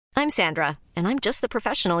I'm Sandra, and I'm just the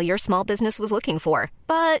professional your small business was looking for.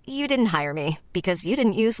 But you didn't hire me because you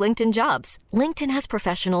didn't use LinkedIn Jobs. LinkedIn has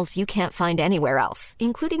professionals you can't find anywhere else,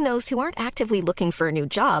 including those who aren't actively looking for a new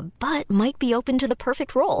job, but might be open to the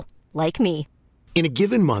perfect role, like me. In a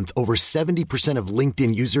given month, over 70% of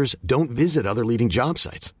LinkedIn users don't visit other leading job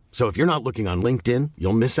sites. So if you're not looking on LinkedIn,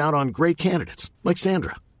 you'll miss out on great candidates like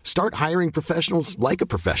Sandra. Start hiring professionals like a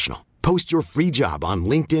professional. Post your free job on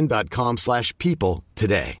linkedin.com/people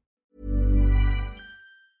today.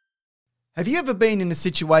 Have you ever been in a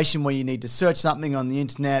situation where you need to search something on the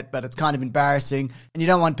internet, but it's kind of embarrassing and you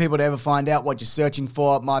don't want people to ever find out what you're searching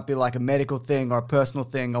for? It might be like a medical thing or a personal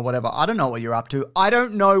thing or whatever. I don't know what you're up to. I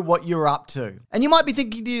don't know what you're up to. And you might be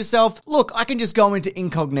thinking to yourself, look, I can just go into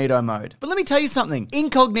incognito mode. But let me tell you something.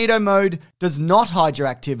 Incognito mode does not hide your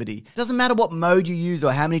activity. It doesn't matter what mode you use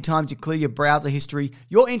or how many times you clear your browser history.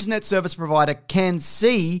 Your internet service provider can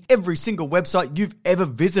see every single website you've ever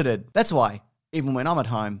visited. That's why, even when I'm at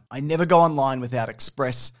home, I never go online without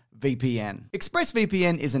ExpressVPN.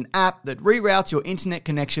 ExpressVPN is an app that reroutes your internet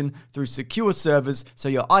connection through secure servers so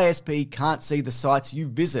your ISP can't see the sites you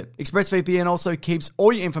visit. ExpressVPN also keeps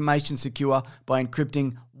all your information secure by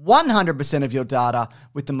encrypting 100% of your data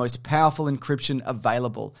with the most powerful encryption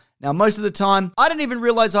available. Now, most of the time, I don't even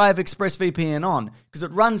realize I have ExpressVPN on because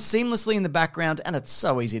it runs seamlessly in the background and it's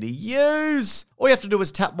so easy to use. All you have to do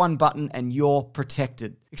is tap one button and you're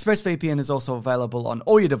protected. ExpressVPN is also available on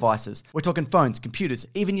all your devices. We're talking phones, computers,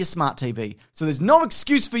 even your smart TV. So there's no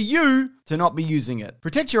excuse for you to not be using it.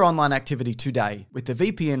 Protect your online activity today with the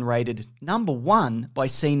VPN rated #1 by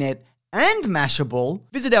CNET and Mashable.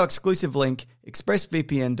 Visit our exclusive link,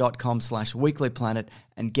 expressvpn.com/weeklyplanet,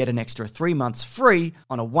 and get an extra 3 months free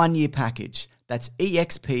on a 1-year package. That's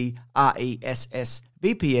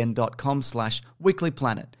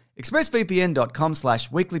expressvpn.com/weeklyplanet.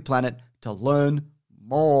 expressvpn.com/weeklyplanet to learn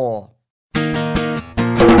more.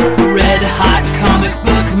 Red hot comic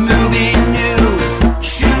book movie news,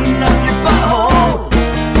 shooting up your butthole.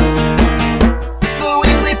 The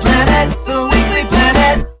Weekly Planet, the Weekly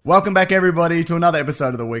Planet. Welcome back, everybody, to another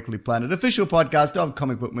episode of the Weekly Planet, official podcast of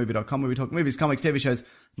comicbookmovie.com, where we talk movies, comics, TV shows.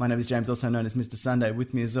 My name is James, also known as Mr. Sunday.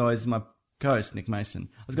 With me, as always, is my co-host, Nick Mason.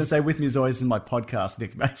 I was going to say, with me, as always, is my podcast,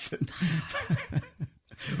 Nick Mason.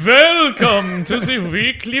 Welcome to the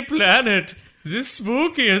Weekly Planet, the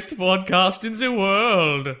spookiest podcast in the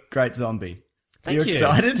world. Great zombie. Thank you you.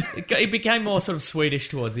 Excited? It became more sort of Swedish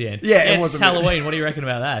towards the end. Yeah, it it's was a bit. Halloween. What do you reckon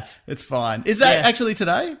about that? It's fine. Is that Yeah. actually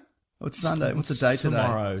today? What's Sunday? What's the day today?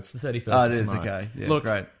 Tomorrow. It's the 31st. Oh, it is, tomorrow. okay. Yeah, Look,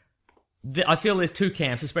 great. I feel there's two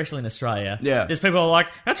camps, especially in Australia. Yeah. There's people who are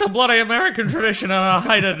like, that's a bloody American tradition and I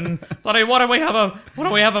hate it, and bloody why don't we have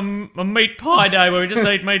a meat pie day where we just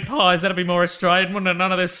eat meat pies? That'd be more Australian, wouldn't it?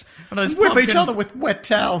 None of this Whip pumpkin. each other with wet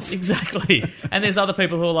towels. Exactly. And there's other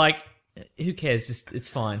people who are like, who cares? Just it's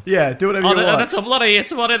fine. Yeah, do whatever you want. It's a bloody. They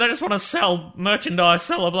just want to sell merchandise,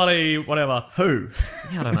 sell a bloody whatever. Who?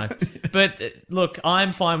 Yeah, I don't know. But look,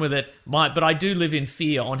 I'm fine with it. But I do live in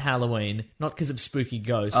fear on Halloween, not because of spooky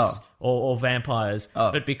ghosts or vampires,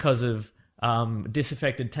 but because of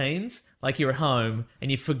disaffected teens. Like you're at home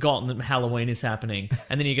and you've forgotten that Halloween is happening,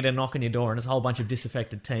 and then you get a knock on your door and there's a whole bunch of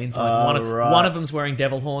disaffected teens. Like one of them's wearing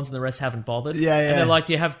devil horns and the rest haven't bothered. Yeah. And they're like,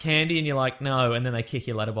 "Do you have candy?" And you're like, "No." And then they kick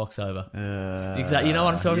your letterbox over. Exactly. You know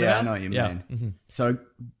what I'm talking about? Yeah, I know what you mean. Mm-hmm. So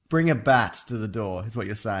bring a bat to the door is what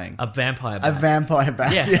you're saying. A vampire bat. A vampire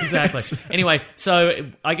bat. Yeah, exactly. Anyway,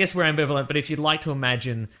 so I guess we're ambivalent, but if you'd like to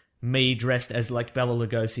imagine me dressed as like Bela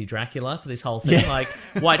Lugosi Dracula for this whole thing, like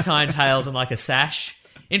white tie and tails and like a sash.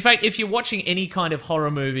 In fact, if you're watching any kind of horror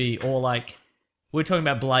movie or like, we were talking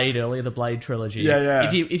about Blade earlier, the Blade trilogy. Yeah.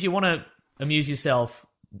 If you want to amuse yourself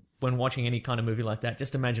when watching any kind of movie like that,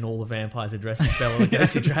 just imagine all the vampires are dressed as Bela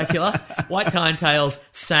Lugosi Dracula. White tie and tails,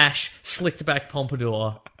 sash, slicked back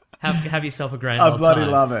pompadour. Have yourself a grand old time. I bloody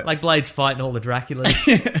love it. Like Blade's fighting all the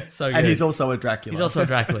Draculas. So good. And he's also a Dracula. He's also a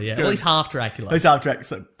Dracula, yeah. Well, he's half Dracula. He's half Dracula.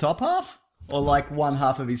 So top half? Or like one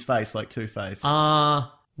half of his face, like Two-Face?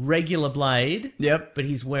 Regular Blade. Yep. But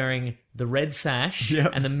he's wearing the red sash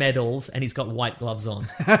Yep. and the medals, and he's got white gloves on.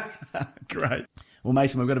 Great. Well,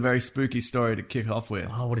 Mason, we've got a very spooky story to kick off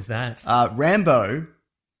with. Oh, what is that? Rambo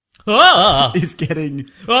is getting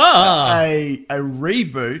a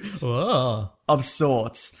reboot of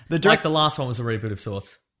sorts. Like the last one was a reboot of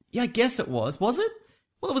sorts. Yeah, I guess it was. Was it?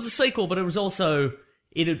 Well, it was a sequel, but it was also...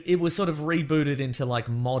 It was sort of rebooted into like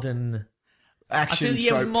modern... Action tropes.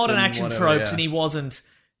 It was modern action tropes, yeah. and he wasn't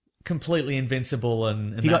completely invincible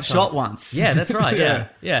and he got shot once. Yeah, that's right.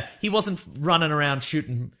 Yeah. He wasn't running around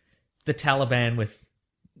shooting the Taliban with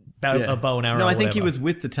a bow and arrow. No, I think whatever. he was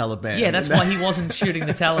with the Taliban. Yeah, that's why he wasn't shooting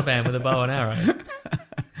the Taliban with a bow and arrow.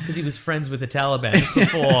 because he was friends with the Taliban. It's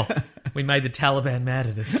before we made the Taliban mad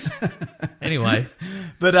at us. Anyway.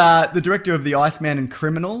 But the director of The Iceman and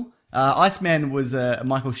Criminal. Iceman was a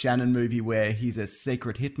Michael Shannon movie where he's a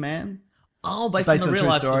secret hitman. Oh, based on the real true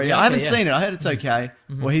life story. Yeah, I haven't okay, seen it. I heard it's okay.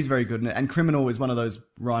 Well, he's very good in it. And Criminal is one of those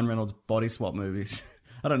Ryan Reynolds body swap movies.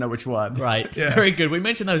 I don't know which one. Right. Yeah. Very good. We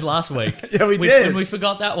mentioned those last week. Yeah, we did. And we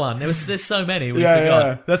forgot that one. There's so many. We Yeah, forgot.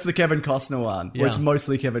 yeah. That's the Kevin Costner one, where Yeah. it's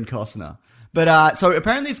mostly Kevin Costner. But so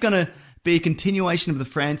apparently it's going to be a continuation of the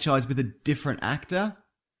franchise with a different actor.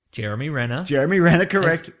 Jeremy Renner. Jeremy Renner,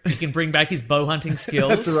 correct. He can bring back his bow hunting skills.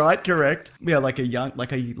 That's right, correct. Yeah, like a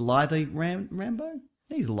lithe Rambo?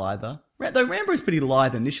 He's lither. Though Rambo's pretty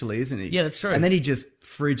lithe initially, isn't he? Yeah, that's true. And then he just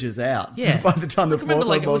fridges out. Yeah. By the time the fourth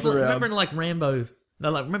one rolls around. Remember like Rambo...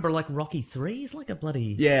 No, remember like Rocky 3? He's like a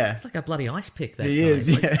bloody... Yeah. He's like a bloody ice pick, that He guy. is,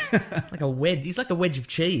 He's yeah. like a wedge. He's like a wedge of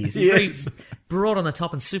cheese. He He's is. very broad on the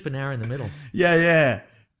top and super narrow in the middle. Yeah.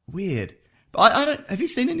 Weird. But I don't... Have you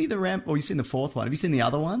seen any of the Rambo... Or you've seen the fourth one. Have you seen the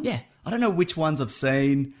other ones? Yeah. I don't know which ones I've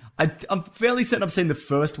seen. I'm fairly certain I've seen the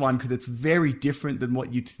first one because it's very different than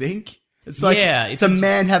what you'd think. It's like... Yeah, it's a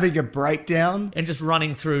man having a breakdown. And just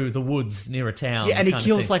running through the woods near a town. Yeah, and he kind of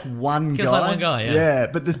kills thing. like one Kills guy. like one guy, yeah. Yeah,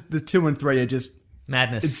 but the 2 and 3 are just...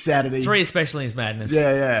 Madness. Insanity. 3 especially is madness.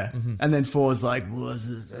 Yeah. Mm-hmm. And then 4 is like...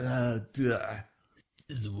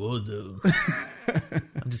 It's the war, though.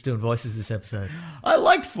 I'm just doing voices this episode. I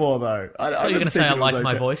liked 4 though. I thought you were going to say I like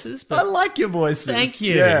my voices, but I like your voices. Thank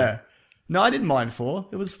you. Yeah. No, I didn't mind 4.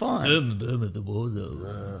 It was fine. the war,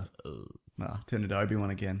 though. Turned into Obi-Wan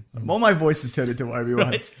again. All my voices turned into Obi-Wan.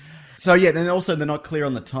 Right. So yeah, then also they're not clear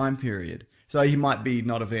on the time period. So he might be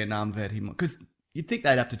not a Vietnam vet. Because you'd think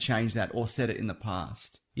they'd have to change that or set it in the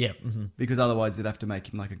past. Yeah. Because otherwise they'd have to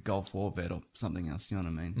make him like a Gulf War vet or something else. You know what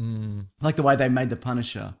I mean? Like the way they made the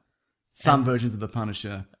Punisher. Some versions of the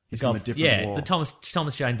Punisher is from a different war. the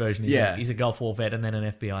Thomas Jane version is Yeah. he's a Gulf War vet and then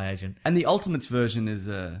an FBI agent. And the Ultimates version is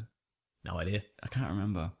No idea. I can't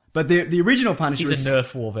remember. But the original Punisher He's is... a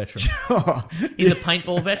Nerf War veteran. Oh, He's a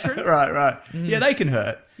paintball veteran. right. Yeah, they can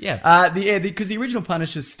hurt. Yeah. Because the original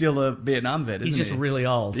Punisher's still a Vietnam vet, isn't He's just he? really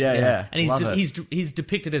old. Yeah. And Love it. he's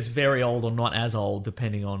depicted as very old or not as old,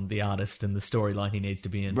 depending on the artist and the storyline he needs to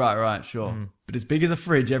be in. Right, sure. But as big as a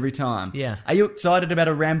fridge every time. Yeah. Are you excited about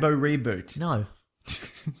a Rambo reboot? No.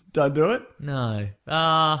 Don't do it? No.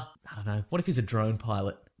 I don't know. What if he's a drone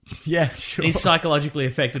pilot? Yeah, sure. He's psychologically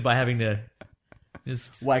affected by having to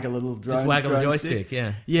just wag a little drone. just waggle the drone joystick. stick.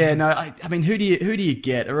 Yeah. Yeah, no, I mean, who do you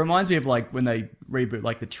get? It reminds me of like when they reboot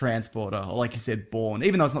like the Transporter, or like you said, Bourne.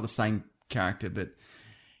 Even though it's not the same character, but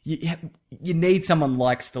you need someone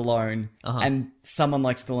like Stallone, and someone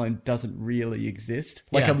like Stallone doesn't really exist.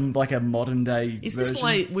 Like Yeah. a modern day. Is version. this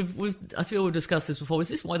why we've? I feel we've discussed this before. Is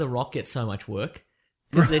this why The Rock gets so much work?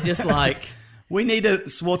 Because they're just like we need a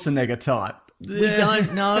Schwarzenegger type? we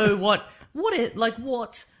don't know what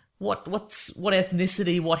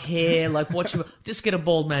ethnicity, what hair, like what you just get a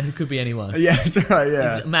bald man who could be anyone. Yeah, that's right.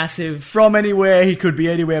 Yeah, He's massive. from anywhere. He could be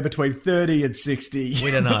anywhere between 30 and 60.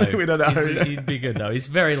 We don't know. We don't know. He'd be good though. He's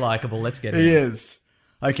very likable. Let's get him. He is.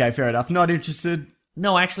 Okay, fair enough. Not interested.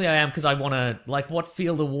 No, actually, I am because I want to what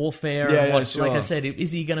field of warfare. Yeah, and yeah, what, sure. Like I said,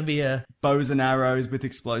 is he going to be a Bows and arrows with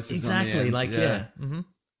explosives. on the exactly end. like yeah. Mm-hmm.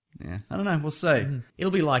 Yeah, I don't know. We'll see.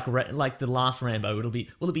 It'll be like the last Rambo.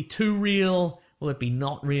 Will it be too real? Will it be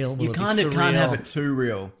not real? Will You it be kind of can't surreal? have it too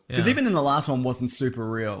real. Because Yeah. even in the last one wasn't super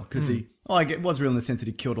real. Because it was real in the sense that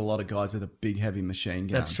he killed a lot of guys with a big heavy machine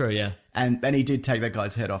gun. That's true. Yeah. And he did take that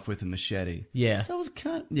guy's head off with a machete. Yeah. So it was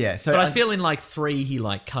kind of, yeah. So But I feel in like 3, he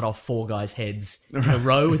like cut off 4 guys' heads in a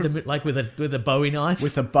row with a Bowie knife.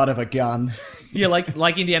 with the butt of a gun. Yeah,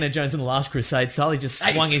 like Indiana Jones in the Last Crusade style. He just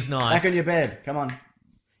swung his knife. Back on your bed. Come on.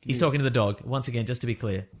 He's talking to the dog once again, just to be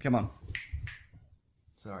clear. Come on.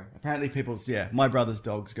 Sorry. Apparently my brother's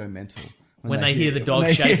dogs go mental. When they hear the dog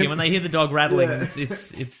shaking, when they hear the dog rattling, Yeah.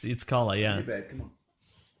 it's collar. Yeah. Your bed. Come on.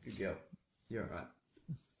 Good girl. You're all right.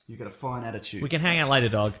 You've got a fine attitude. We can hang out later,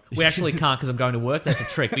 dog. We actually can't because I'm going to work. That's a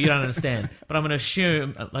trick, but you don't understand. But I'm going to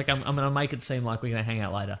assume, like, I'm going to make it seem like we're going to hang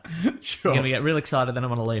out later. Sure. You're going to get real excited, then I'm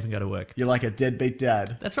going to leave and go to work. You're like a deadbeat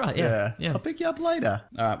dad. That's right. Yeah. I'll pick you up later.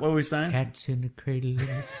 All right. What were we saying? Cats in the cradle and a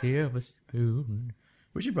silver spoon.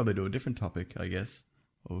 We should probably do a different topic, I guess.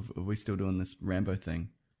 Or are we still doing this Rambo thing?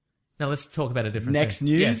 Now let's talk about a different Next thing.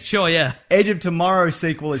 news? Yeah, sure, yeah. Edge of Tomorrow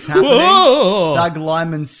sequel is happening. Whoa! Doug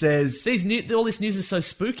Liman says... All this news is so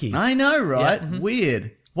spooky. I know, right? Yeah,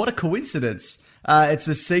 Weird. What a coincidence. It's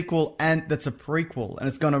a sequel and that's a prequel. And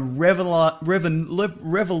it's going to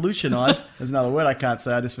revolutionize, there's another word I can't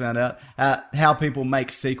say, I just found out, how people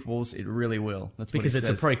make sequels. It really will. That's what Because he it's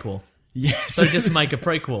a says. prequel. Yes. So just make a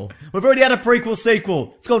prequel. We've already had a prequel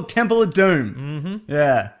sequel. It's called Temple of Doom. Mm-hmm.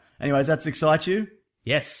 Yeah. Anyways, that excites you?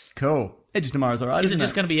 Yes. Cool. Edge of Tomorrow's alright, Is isn't it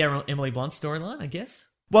just going to be Emily Blunt's storyline, I guess?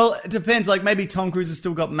 Well, it depends. Like, maybe Tom Cruise has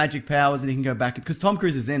still got magic powers and he can go back. Because Tom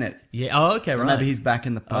Cruise is in it. Yeah. Oh, okay, So right. maybe he's back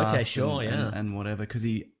in the past. Okay, sure, and whatever. Because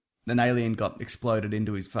an alien got exploded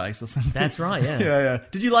into his face or something. That's right, yeah. Yeah.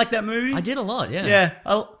 Did you like that movie? I did a lot, yeah. Yeah.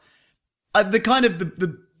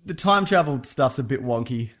 The time travel stuff's a bit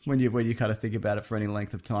wonky when you kind of think about it for any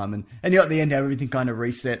length of time. And you're at the end how everything kind of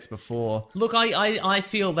resets before. Look, I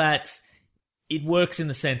feel that it works in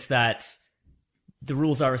the sense that the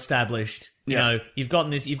rules are established. You know, you've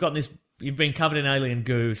been covered in alien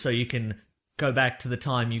goo, so you can go back to the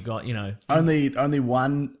time you got, you know. Only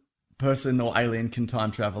one person or alien can time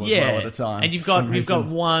travel as well at a time. And you've got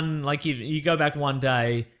one, like you go back one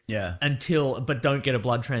day. Yeah. But don't get a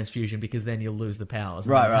blood transfusion because then you'll lose the powers.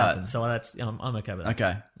 Right. Happens. So I'm okay with that.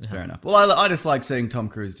 Okay, fair enough. Well, I just like seeing Tom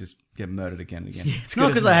Cruise just get murdered again and again. Yeah, it's not good,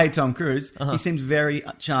 because isn't I it? hate Tom Cruise. He seems very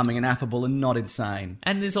charming and affable and not insane.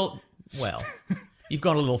 And there's well, you've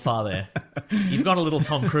gone a little far there. You've gone a little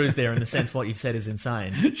Tom Cruise there in the sense what you've said is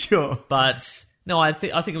insane. Sure. But no, I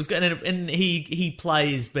think it was good, and he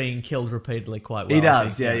plays being killed repeatedly quite well. He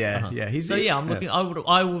does, I think. yeah. I'm looking.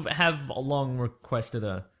 I would have long requested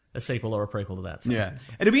a sequel or a prequel to that. So Yeah.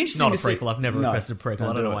 It'll be interesting not to a prequel. see. I've never requested a prequel. Don't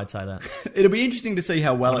I don't know do why it. I'd say that. It'll be interesting to see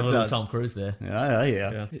how well A it little does. Tom Cruise there.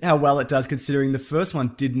 Yeah. How well it does considering the first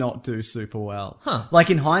one did not do super well. Huh. Like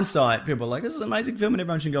in hindsight, people are like, this is an amazing film and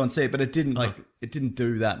everyone should go and see it, but it didn't it didn't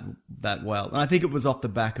do that well. And I think it was off the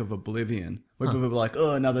back of Oblivion, where people were like,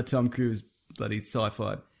 oh, another Tom Cruise bloody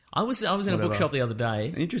sci-fi. I was in a bookshop the other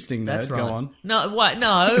day. Interesting, That's nerd. right. Go on. No, wait, no,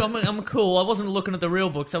 I'm cool. I wasn't looking at the real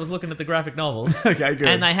books. I was looking at the graphic novels. Okay, good.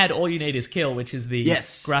 And they had All You Need Is Kill, which is the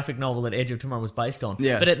Yes. graphic novel that Edge of Tomorrow was based on.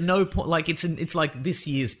 Yeah. But at no point, like it's like this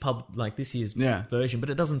year's Yeah. version, but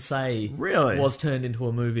it doesn't say Really? was turned into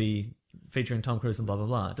a movie featuring Tom Cruise and blah blah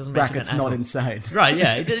blah. It doesn't mention Brackets that at not all. insane. Right?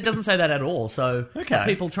 Yeah, it doesn't say that at all. So Okay. are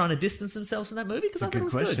people trying to distance themselves from that movie because I thought it Good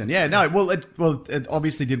was question. good. Yeah, no, it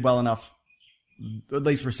obviously did well enough, at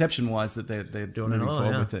least reception-wise, that they're Doing it moving all,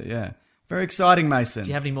 forward yeah. with it. Yeah. Very exciting, Mason. Do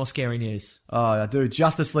you have any more scary news? Oh, I do.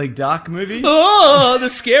 Justice League Dark movie. Oh, the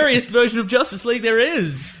scariest version of Justice League there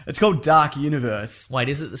is. It's called Dark Universe. Wait,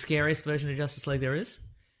 is it the scariest version of Justice League there is?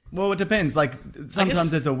 Well, it depends. Like, sometimes guess-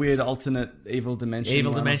 there's a weird alternate evil dimension.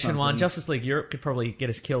 Evil one or Dimension one. something. Justice League Europe could probably get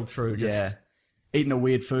us killed through just Eating a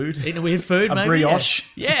weird food. eating a weird food, A maybe. brioche.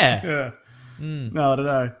 Yeah. Yeah. No, I don't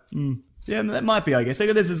know. Yeah, that might be, I guess.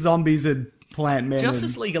 There's the zombies and plant men.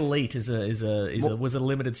 Justice League Elite was a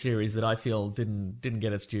limited series that I feel didn't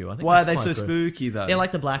get its due. I think Why are that's they so quite good. spooky, though? They're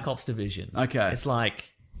like the Black Ops division. Okay. It's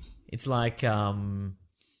like some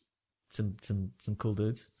cool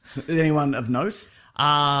dudes. Anyone of note?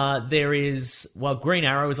 There is Green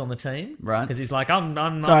Arrow is on the team, Right. Because he's like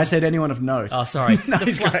I'm. Sorry, I said anyone of note. Oh, sorry. No,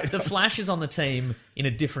 he's great. The Flash is on the team in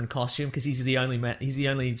a different costume because he's the only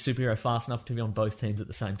superhero fast enough to be on both teams at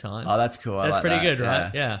the same time. Oh, that's cool. I That's like pretty that. good,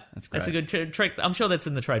 right? Yeah. That's great. That's a good trick. I'm sure that's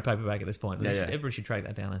in the trade paperback at this point. Yeah. Everybody should track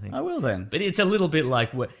that down, I think. I will then. But it's a little bit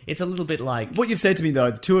like What you've said to me,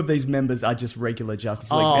 though, two of these members are just regular Justice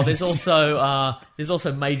League members. there's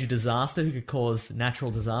also Major Disaster who could cause natural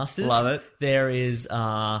disasters. Love it. There is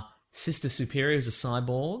Sister Superior who's a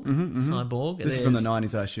cyborg. Cyborg. This is from the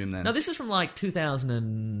 90s, I assume, then. No, this is from like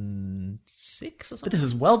 2006 or something. But this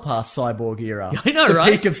is well past Cyborg era. I know, the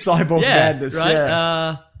right? peak of Cyborg madness, right?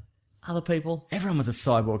 yeah. Other people. Everyone was a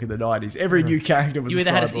cyborg in the 90s. Every new character was You a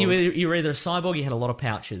either cyborg. you were either a cyborg, or you had a lot of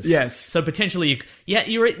pouches. Yes. So potentially,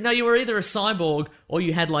 you were either a cyborg or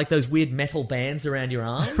you had like those weird metal bands around your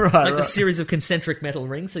arm, Right. the series of concentric metal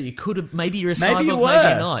rings. So you could have maybe you're a Maybe cyborg, you were. maybe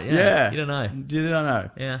you're not. Yeah. You don't know. You don't know.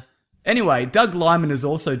 Yeah. Anyway, Doug Liman is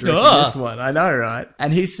also directing Duh. this one. I know, right?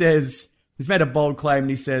 And he says, he's made a bold claim, and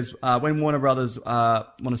he says, when Warner Brothers want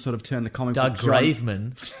to sort of turn the comic Doug book genre-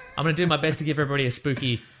 Graveman. I'm going to do my best to give everybody a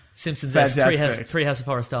spooky Simpsons-esque Fantastic. Treehouse of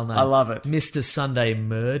Horror style name. I love it. Mr. Sunday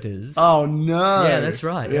Murders. Oh, no. Yeah, that's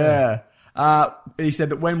right, Yeah. He said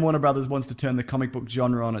that when Warner Brothers wants to turn the comic book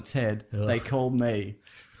genre on its head, they call me.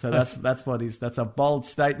 So that's a bold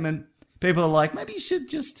statement. People are like, maybe you should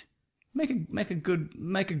just make a good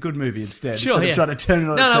movie instead. Sure, instead yeah. of trying to turn it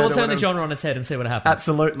on its head. We'll or turn the whatever. genre on its head and see what happens.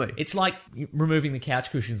 Absolutely. It's like removing the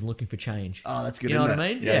couch cushions and looking for change. Oh, that's good. You know what isn't I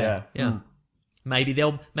it? mean? Yeah. Maybe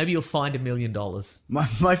you'll find $1 million.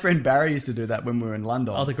 My friend Barry used to do that when we were in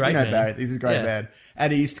London. Oh, the great man. Barry. He's a great Yeah. man.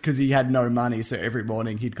 And because he had no money, so every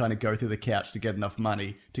morning he'd kind of go through the couch to get enough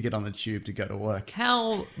money to get on the tube to go to work.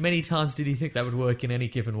 How many times did he think that would work in any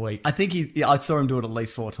given week? I think I saw him do it at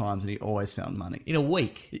least 4 times, and he always found money. In a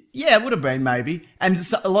week? Yeah, it would have been maybe. And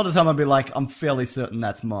a lot of the time I'd be like, I'm fairly certain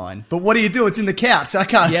that's mine. But what do you do? It's in the couch. I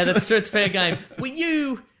can't. Yeah, that's true. It's fair game. Were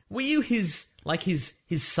you his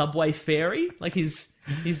subway fairy? Like his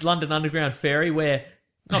London Underground fairy where...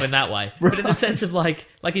 Not in that way, but in the sense of like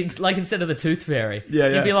instead of the tooth fairy,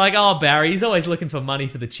 you'd be like, oh, Barry, he's always looking for money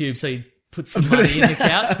for the tube, so you put some money in the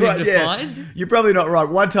couch for him to find. You're probably not right.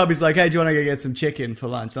 One time he's like, hey, do you want to go get some chicken for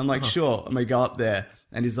lunch? I'm like, sure. And we go up there,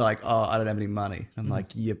 and he's like, oh, I don't have any money. I'm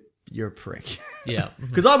like, you're a prick. Yeah.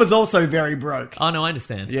 Because I was also very broke. Oh, no, I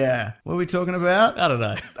understand. Yeah. What are we talking about? I don't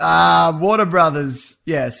know. Warner Brothers.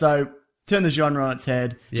 Yeah, so turn the genre on its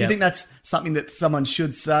head. Do you Yep. think that's something that someone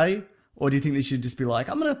should say? Or do you think they should just be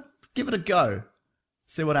like, I'm going to give it a go,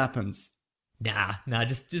 see what happens? Nah,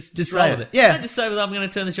 just Just roll say with it. it. Yeah. No, just say, well, I'm going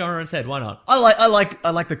to turn the genre on its head. Why not? I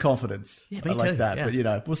like the confidence. Yeah, me I like too, that, yeah.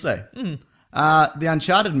 but we'll see. The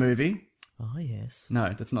Uncharted movie. Oh, yes. No,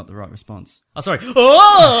 that's not the right response. Oh, sorry.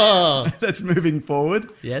 Oh! That's moving forward.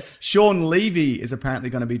 Yes. Sean Levy is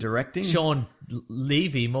apparently going to be directing. Sean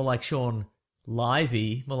Levy, more like Sean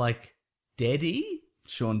Livey, more like Deddy?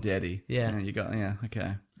 Sean Deddy. Yeah. You got, yeah,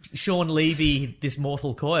 okay. Sean Levy, this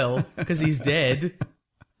mortal coil, because he's dead.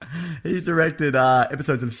 He's directed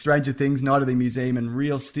episodes of Stranger Things, Night of the Museum, and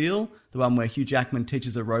Real Steel, the one where Hugh Jackman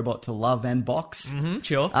teaches a robot to love and box.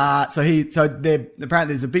 Sure. Apparently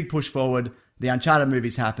there's a big push forward. The Uncharted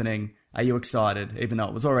movie's happening. Are you excited? Even though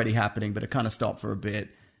it was already happening, but it kind of stopped for a bit.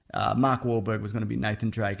 Mark Wahlberg was going to be Nathan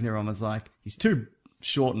Drake, and everyone was like, he's too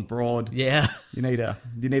short and broad. Yeah. You need a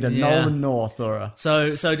Nolan North or a...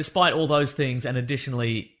 So despite all those things, and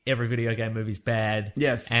additionally, every video game movie's bad.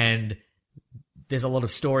 Yes. And there's a lot of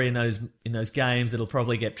story in those games that'll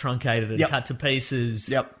probably get truncated and cut to pieces.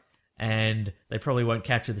 Yep. And they probably won't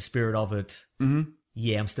capture the spirit of it. Mm-hmm.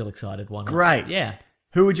 Yeah, I'm still excited. Why not? Great. Yeah.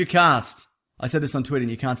 Who would you cast? I said this on Twitter,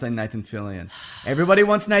 and you can't say Nathan Fillion. Everybody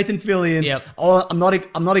wants Nathan Fillion. Yep. Oh, I'm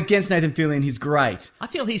not against Nathan Fillion. He's great. I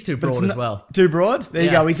feel he's too But broad it's as well. Too broad? There you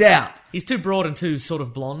Yeah. go. He's out. He's too broad and too sort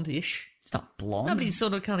of blonde-ish. He's not blonde. No, but he's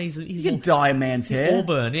sort of kind of... He's You can more, dye a man's he's hair.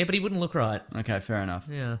 auburn. Yeah, but he wouldn't look right. Okay, fair enough.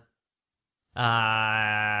 Yeah.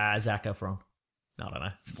 Zac Efron. No, I don't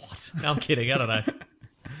know. What? No, I'm kidding. I don't know.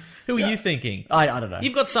 Who are you thinking? I don't know.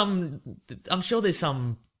 You've got some... I'm sure there's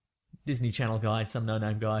some Disney Channel guy, some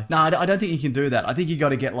no-name guy. No, I don't think you can do that. I think you got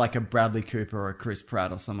to get like a Bradley Cooper or a Chris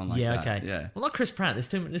Pratt or someone like Yeah, that. okay. Yeah. Well, not Chris Pratt. There's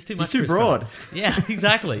too much He's Chris too broad. Pratt. Yeah,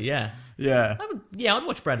 exactly. Yeah. Yeah. I'd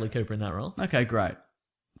watch Bradley Cooper in that role. Okay, great.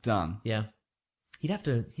 Done. Yeah. He'd have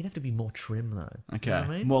to be more trim though. Okay. You know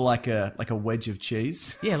what I mean? More like a wedge of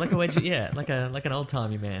cheese. Yeah, like a wedge. Yeah, like an old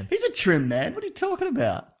timey man. He's a trim man. What are you talking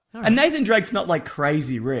about? And Nathan Drake's not like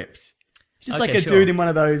crazy ripped. He's just like a sure. dude in one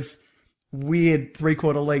of those weird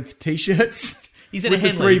 3/4 length t-shirts. He's in a with the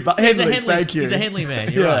Henley. Henleys, thank you. He's a Henley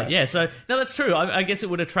man. You're Yeah. right. Yeah. So no, that's true. I guess it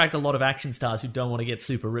would attract a lot of action stars who don't want to get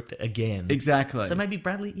super ripped again. Exactly. So maybe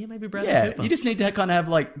Bradley. Yeah, maybe Bradley Yeah, Cooper. you just need to kind of have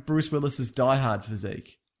like Bruce Willis's Die Hard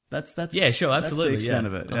physique. That's Yeah, sure, absolutely, That's the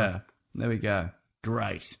extent yeah. of it. Yeah, there we go.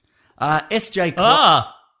 Great. S.J.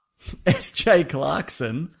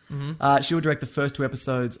 Clarkson. She will direct the first 2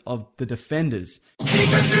 episodes of The Defenders.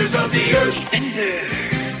 Defenders of the Earth.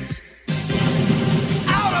 Defenders.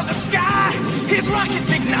 Out of the sky, his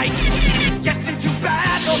rockets ignite. Jets into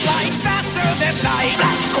battle, flying faster than light.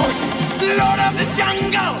 Flash Gordon. Lord of the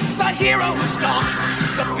jungle, the hero who stalks.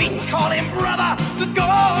 The beasts call him brother, the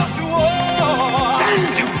goes to war.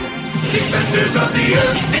 Phantom. Defenders of the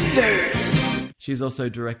Earth. Defenders. She's also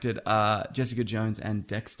directed Jessica Jones and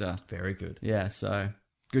Dexter. Very good. Yeah, so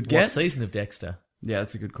good What get. season of Dexter? Yeah,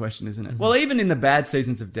 that's a good question, isn't it? Well, even in the bad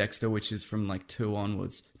seasons of Dexter, which is from like 2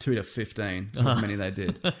 onwards, 2 to 15, however many they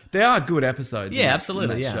did, there are good episodes. Yeah, in that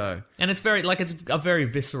absolutely. Yeah. show. And it's it's a very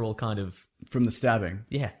visceral kind of. From the stabbing.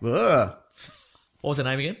 Yeah. Ugh. What was her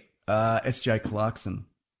name again? S.J. Clarkson.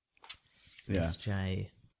 Yeah. SJ.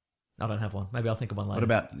 I don't have one. Maybe I'll think of one later. What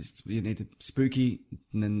about you need to spooky,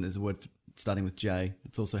 and then there's a word starting with J.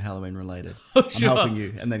 It's also Halloween related. Sure. I'm helping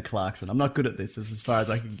you, and then Clarkson. I'm not good at this. This is as far as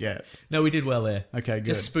I can get. No, we did well there. Okay, good.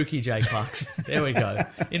 Just Spooky J. Clarkson. There we go.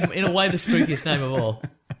 In a way, the spookiest name of all.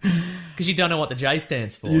 Because you don't know what the J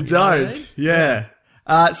stands for. You know what I don't. mean?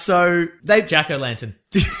 Yeah. So they. Jack-o'-lantern.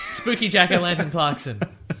 Spooky Jack-o'-lantern Clarkson.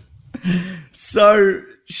 So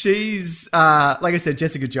she's, like I said,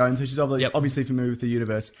 Jessica Jones. So she's obviously familiar with the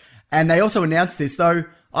universe. And they also announced this, though.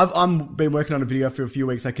 I've been working on a video for a few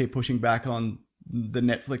weeks. I keep pushing back on the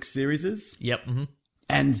Netflix series. Yep. Mm-hmm.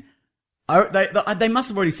 And they must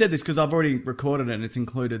have already said this because I've already recorded it and it's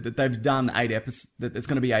included that they've done 8 episodes, that it's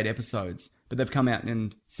going to be 8 episodes, but they've come out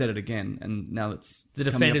and said it again, and now it's The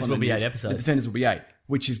Defenders will be 8 episodes. The Defenders will be 8,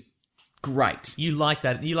 which is great. You like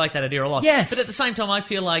that idea a lot. Yes. But at the same time, I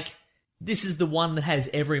feel like this is the one that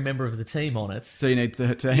has every member of the team on it. So you need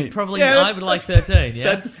 13. Probably, I would like 13,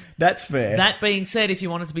 yeah? That's fair. That being said, if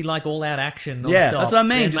you want it to be like all-out action non-stop, yeah, that's what I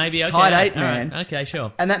mean. then Just maybe, tight okay, 8, man. Right. Okay,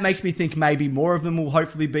 sure. And that makes me think maybe more of them will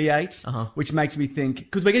hopefully be 8, which makes me think...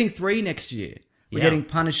 Because we're getting 3 next year. We're getting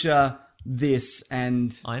Punisher, this,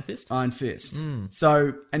 and... Iron Fist?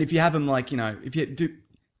 So, and if you have them like, if you do...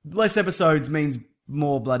 Less episodes means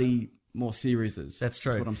more series. That's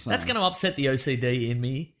true. That's what I'm saying. That's going to upset the OCD in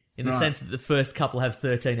me, in the sense that the first couple have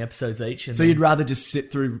 13 episodes each. And so you'd rather just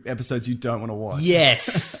sit through episodes you don't want to watch?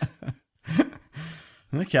 Yes.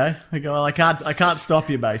 Okay. Well, I can't stop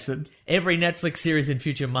you, Mason. Every Netflix series in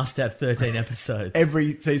future must have 13 episodes.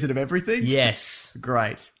 Every season of everything? Yes.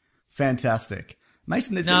 Great. Fantastic.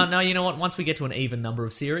 Mason, No, you know what? Once we get to an even number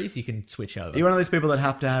of series, you can switch over. You're one of those people that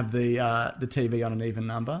have to have the TV on an even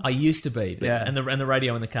number? I used to be, but, Yeah. and the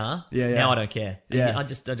radio in the car. Yeah. Now I don't care. Yeah. I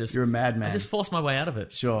just You're a madman. I just forced my way out of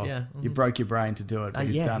it. Sure. Yeah. You broke your brain to do it, but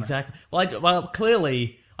you've done exactly. Well,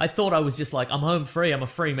 clearly, I thought I was just like, I'm home free. I'm a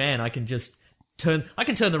free man. I can turn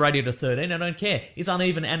the radio to 13. I don't care. It's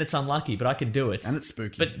uneven and it's unlucky, but I can do it. And it's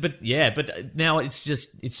spooky. But now it's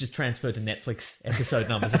just transferred to Netflix episode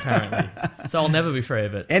numbers apparently. So I'll never be free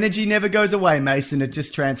of it. Energy never goes away, Mason. It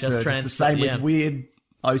just transfers. It's the same with weird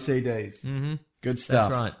OCDs. Mm-hmm. Good stuff.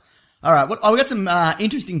 That's right. All right. We got some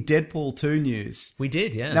interesting Deadpool 2 news. We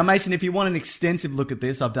did, yeah. Now, Mason, if you want an extensive look at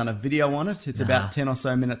this, I've done a video on it. It's about 10 or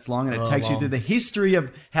so minutes long, and it takes you through the history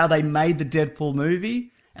of how they made the Deadpool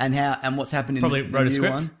movie and what's happened in the new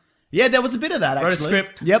one. Yeah, there was a bit of that, actually. Wrote a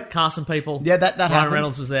script. Yep. Cast some people. Yeah, that happened. Ryan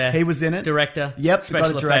Reynolds was there. He was in it. Director. Yep.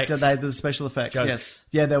 Special director. effects. The special effects. Jokes. Yes.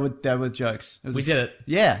 Yeah, there were jokes. We did it.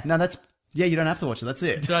 Yeah. No, you don't have to watch it. That's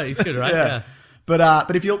it. That's right. It's good, right? Yeah.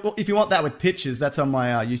 But if you want that with pictures, that's on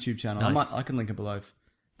my YouTube channel. Nice. I can link it below.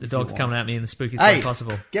 The dog's coming at me in the spookiest way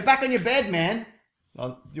possible. Get back on your bed, man.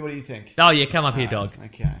 What do you think? Oh yeah, come up here, dog.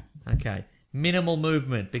 Okay. Minimal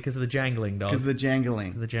movement because of the jangling, dog. Because of the jangling.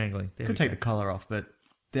 Because of the jangling. Could take the collar off, but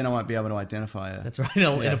then I won't be able to identify her. That's right.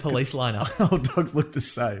 In a police lineup. All dogs look the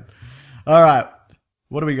same. All right.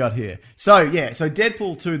 What do we got here? So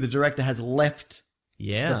Deadpool 2, the director has left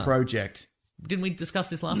the project. Didn't we discuss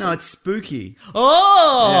this last week? No, it's spooky.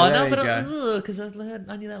 Oh, yeah, no, but go. because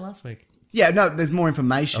I knew that last week. Yeah, no, there's more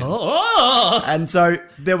information. Oh! And so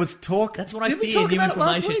there was talk. That's what I feared. feared. Did we talk New about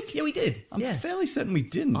information. it last week? Yeah, we did. I'm fairly certain we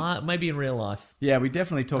didn't. Maybe in real life. Yeah, we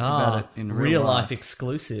definitely talked about it in real life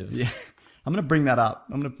exclusive. Yeah. I'm going to bring that up.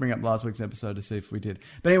 I'm going to bring up last week's episode to see if we did.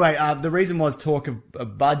 But anyway, the reason was talk of a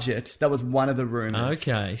budget. That was one of the rumors.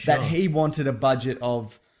 Okay, sure. That he wanted a budget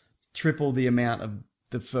of triple the amount of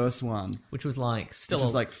the first one. Which was like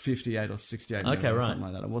like 58 or 68 million or something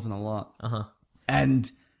like that. It wasn't a lot. Uh-huh.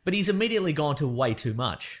 But he's immediately gone to way too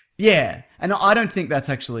much. Yeah. And I don't think that's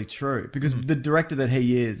actually true because the director that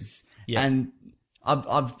he is, and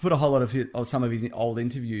I've put a whole lot of some of his old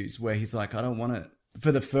interviews where he's like, I don't want to,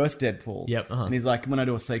 for the first Deadpool. Yep. And he's like, when I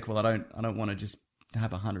do a sequel, I don't want to just have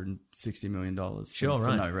 $160 million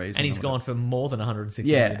for no reason. And he's gone for more than $160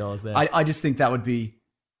 million there. I just think that would be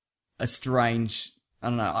a strange... I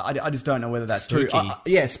don't know. I just don't know whether that's spooky.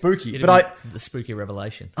 True. Spooky. The spooky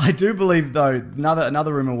revelation. I do believe, though,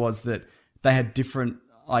 another rumor was that they had different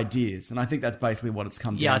ideas, and I think that's basically what it's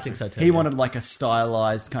come down to. Yeah, I think so too. He wanted like a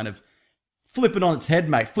stylized kind of flip it on its head,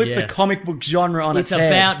 mate. Flip the comic book genre on its head.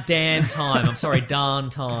 It's about damn time. I'm sorry, darn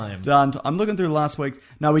time. I'm looking through last week's...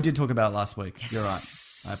 No, we did talk about it last week. Yes. You're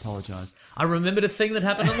right. I apologise. I remembered a thing that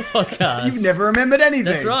happened on the podcast. You've never remembered anything.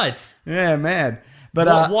 That's right. Yeah, man. But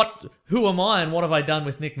who am I and what have I done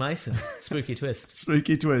with Nick Mason? Spooky twist.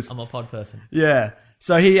 Spooky twist. I'm a pod person. Yeah.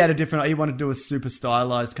 So he had he wanted to do a super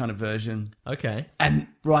stylized kind of version. Okay. And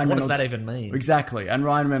Ryan Reynolds... What does that even mean? Exactly. And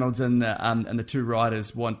Ryan Reynolds and the two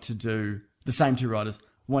writers want to do... The same two writers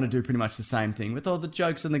want to do pretty much the same thing with all the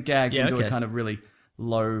jokes and the gags and do a kind of really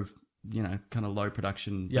low, kind of low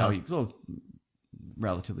production value. Well,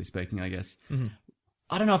 relatively speaking, I guess. Mm-hmm.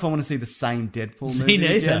 I don't know if I want to see the same Deadpool movie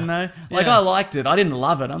again, though. Like, I liked it. I didn't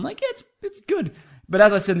love it. I'm like, yeah, it's good. But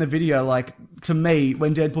as I said in the video, like, to me,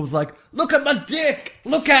 when Deadpool's like, look at my dick!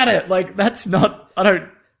 Look at it! Like, that's not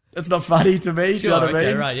funny to me. Sure, do you know what I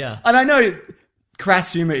mean? Right, yeah. And I know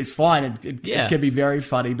crass humor is fine. It can be very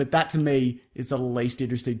funny, but that to me is the least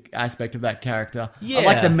interesting aspect of that character. Yeah. I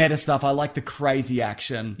like the meta stuff. I like the crazy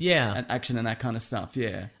action. Yeah. And action and that kind of stuff,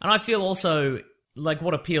 yeah. And I feel also, like,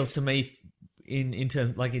 what appeals to me in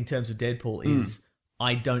terms of Deadpool is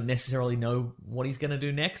I don't necessarily know what he's going to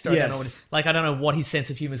do next. Or Yes. I don't know what his sense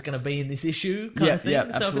of humor is going to be in this issue kind of thing. Yeah, so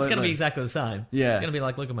if it's going to absolutely. be exactly the same, Yeah. it's going to be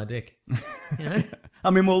like, look at my dick. You know? I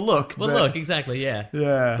mean, well, look. Well, but- look, exactly, yeah.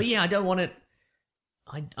 Yeah. But yeah, I don't want it.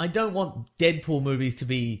 I don't want Deadpool movies to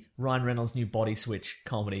be Ryan Reynolds' new body switch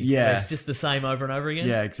comedy. Yeah. where it's just the same over and over again.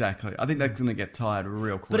 Yeah, exactly. I think that's going to get tired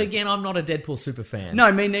real quick. But again, I'm not a Deadpool super fan.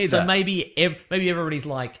 No, me neither. So maybe everybody's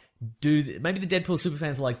like, maybe the Deadpool super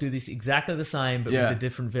fans are like, do this exactly the same, but Yeah. with a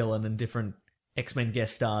different villain and different X-Men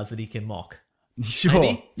guest stars that he can mock. Sure.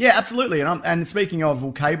 Maybe? Yeah, absolutely. And speaking of,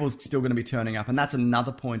 well, Cable's still going to be turning up, and that's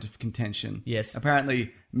another point of contention. Yes.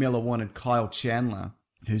 Apparently, Miller wanted Kyle Chandler,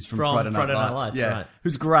 who's from Friday Night Lights. Yeah, right.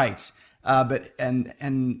 who's great. But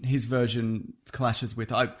his version clashes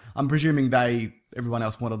with. I'm presuming everyone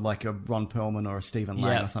else wanted like a Ron Perlman or a Stephen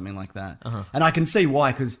Lang Yeah. or something like that. Uh-huh. And I can see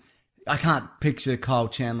why, because I can't picture Kyle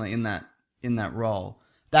Chandler in that role.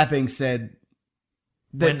 That being said,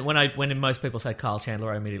 When most people say Kyle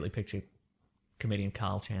Chandler, I immediately picture comedian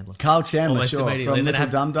Carl Chandler. Carl Chandler, Almost sure, immediately. from Then Little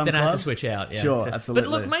Dum Dum Then I Club. have to switch out. Yeah, Sure, absolutely.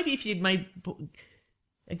 But look, maybe if you'd make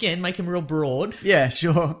him real broad. Yeah,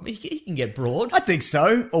 sure. He can get broad. I think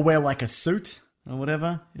so. Or wear like a suit or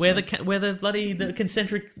whatever. Where the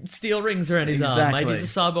concentric steel rings around his arm. Exactly. Maybe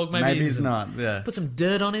he's a cyborg. Maybe he's isn't. not. Yeah. Put some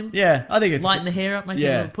dirt on him. Yeah, I think it's Lighten the hair up.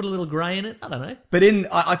 Put a little grey in it. I don't know. But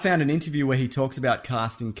I found an interview where he talks about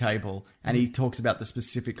casting Cable, and he talks about the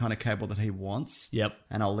specific kind of Cable that he wants. Yep.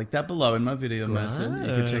 And I'll link that below in my video, Mason. You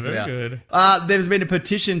can check it very out. good. There's been a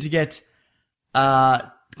petition to get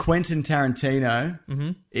Quentin Tarantino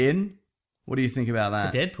in. What do you think about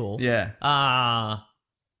that? Deadpool. Yeah.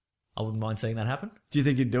 I wouldn't mind seeing that happen. Do you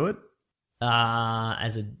think he'd do it?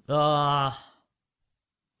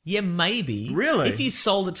 Yeah, maybe. Really? If you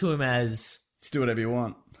sold it to him as, Just do whatever you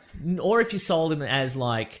want. or if you sold him as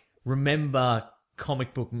like, remember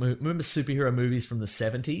remember superhero movies from the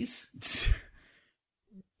 70s?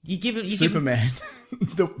 You give him Superman.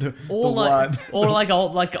 the or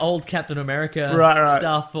one. old Captain America Right.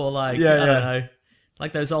 stuff, or like Yeah, I don't yeah. know,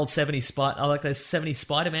 like those old 70s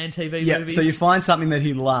Spider-Man TV Yeah, movies. so you find something that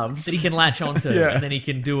he loves. that he can latch onto, Yeah. and then he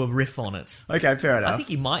can do a riff on it. Okay, fair enough. I think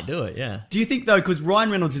he might do it. Yeah. Do you think though, because Ryan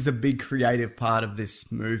Reynolds is a big creative part of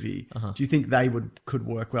this movie, do you think they could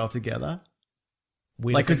work well together?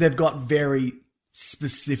 Like, because they've got very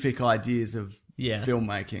specific ideas of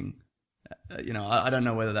filmmaking. I don't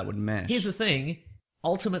know whether that would mesh. Here's the thing.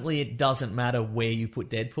 Ultimately, it doesn't matter where you put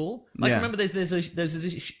Deadpool. Like, Yeah. remember, there's this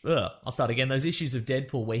issue. I'll start again. Those issues of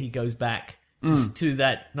Deadpool where he goes back to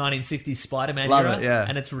that 1960s Spider-Man Love era, it, yeah.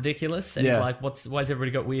 and it's ridiculous. And Yeah. he's like, "Why's everybody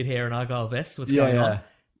got weird hair and argyle vests? What's Yeah, going yeah. on?"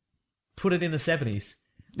 Put it in the 70s.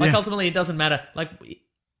 Like, Yeah. ultimately, it doesn't matter. Like,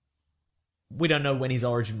 we don't know when his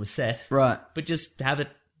origin was set, Right. but just have it.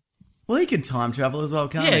 Well, he can time travel as well,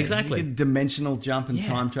 can't he? Yeah, exactly. He can dimensional jump and Yeah.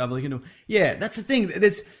 time travel. He can do. Yeah, that's the thing.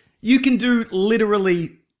 You can do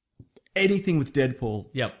literally anything with Deadpool.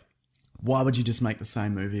 Yep. Why would you just make the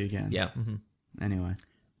same movie again? Yeah. Mm-hmm. Anyway.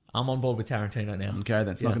 I'm on board with Tarantino now. Okay,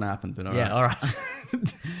 that's not going to happen, but all Yeah, right. all right.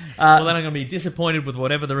 Well, then I'm going to be disappointed with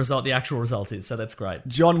whatever the actual result is, so that's great.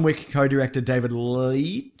 John Wick co-director David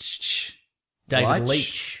Leitch. David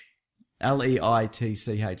Leitch. Leitch.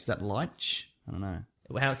 Is that Leitch? I don't know.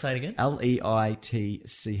 How say it again? Leitch.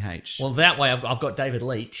 Well, that way I've got David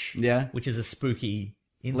Leitch. Yeah. Which is a spooky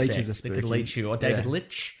insect Leech is a that spooky. could leech you. Or David Yeah.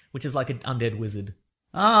 Lich, which is like an undead wizard.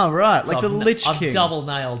 Oh, right. So Like the Lich King. I've double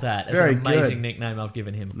nailed that. It's Very an amazing good. nickname I've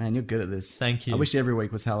given him. Man, you're good at this. Thank you. I wish every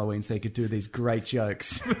week was Halloween so you could do these great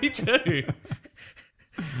jokes. Me too.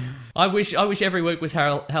 I wish every week was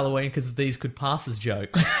Halloween because these could pass as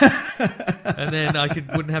jokes, and then I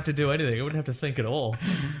wouldn't have to do anything. I wouldn't have to think at all.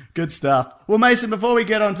 Good stuff. Well, Mason, before we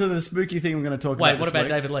get on to the spooky thing we're going to talk about Wait, this what about week-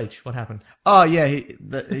 David Leitch? What happened Oh, yeah,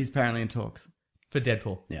 he's apparently in talks. for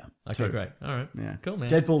Deadpool? Yeah. Okay, 2. great. All right. Yeah. Cool, man.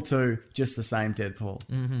 Deadpool 2, just the same Deadpool.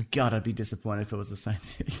 Mm-hmm. God, I'd be disappointed if it was the same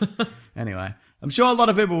thing. Anyway, I'm sure a lot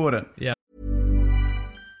of people wouldn't. Yeah.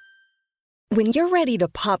 When you're ready to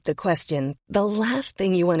pop the question, the last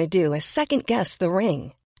thing you want to do is second-guess the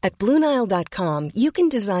ring. At BlueNile.com, you can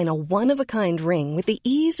design a one-of-a-kind ring with the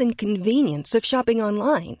ease and convenience of shopping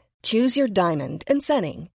online. Choose your diamond and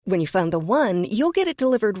setting. When you find the one, you'll get it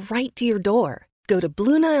delivered right to your door. Go to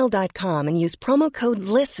BlueNile.com and use promo code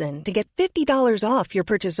LISTEN to get $50 off your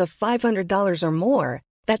purchase of $500 or more.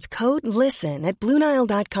 That's code LISTEN at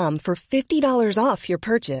BlueNile.com for $50 off your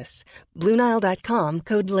purchase. BlueNile.com,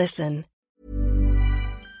 code LISTEN.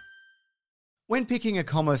 When picking a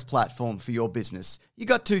commerce platform for your business, you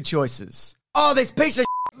got 2 choices. Oh, this piece of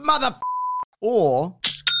mother or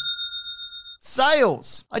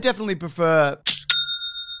sales. I definitely prefer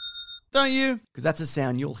don't you? Because that's a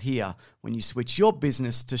sound you'll hear when you switch your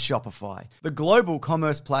business to Shopify, the global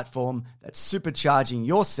commerce platform that's supercharging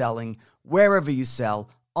your selling wherever you sell,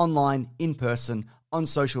 online, in person, on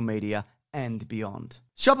social media, and beyond.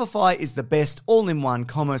 Shopify is the best all-in-one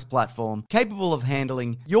commerce platform capable of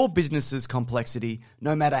handling your business's complexity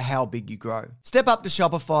no matter how big you grow. Step up to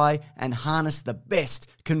Shopify and harness the best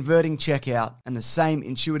converting checkout and the same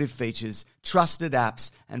intuitive features, trusted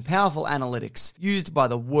apps, and powerful analytics used by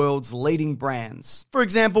the world's leading brands. For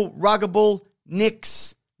example, Ruggable,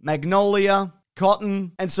 Nix, Magnolia,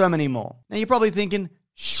 Cotton, and so many more. Now you're probably thinking,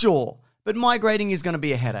 sure, but migrating is going to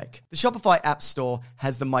be a headache. The Shopify App Store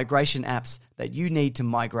has the migration apps that you need to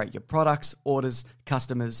migrate your products, orders,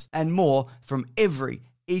 customers, and more from every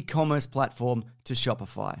e-commerce platform to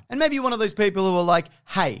Shopify. And maybe you're one of those people who are like,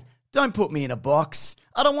 hey, don't put me in a box.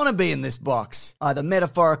 I don't want to be in this box, either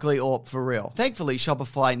metaphorically or for real. Thankfully,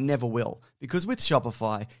 Shopify never will, because with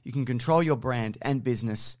Shopify, you can control your brand and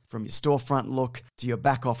business from your storefront look to your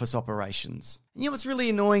back office operations. And you know what's really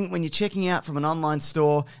annoying when you're checking out from an online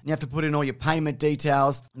store and you have to put in all your payment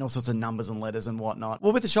details and all sorts of numbers and letters and whatnot?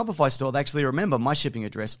 Well, with the Shopify store, they actually remember my shipping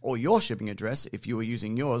address or your shipping address if you were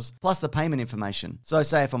using yours, plus the payment information. So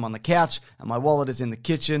say if I'm on the couch and my wallet is in the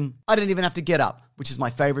kitchen, I don't even have to get up, which is my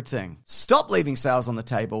favorite thing. Stop leaving sales on the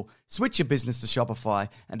table, switch your business to Shopify,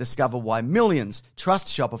 and discover why millions trust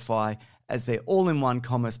Shopify as their all-in-one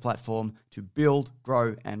commerce platform to build,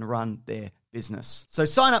 grow, and run their business. So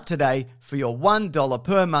sign up today for your $1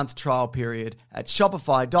 per month trial period at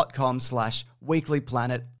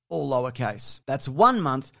shopify.com/weeklyplanet, all lowercase. That's 1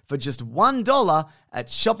 month for just $1 at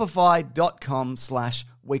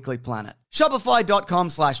shopify.com/weeklyplanet.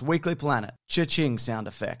 Shopify.com/weeklyplanet. Cha-ching sound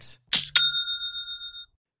effect.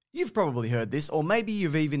 You've probably heard this, or maybe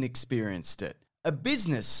you've even experienced it. A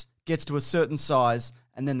business gets to a certain size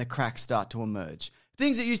and then the cracks start to emerge.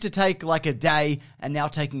 Things that used to take like a day and now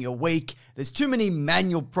taking a week. There's too many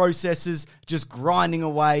manual processes just grinding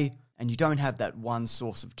away, and you don't have that one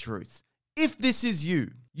source of truth. If this is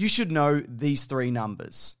you, you should know these three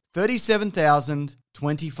numbers. 37,000,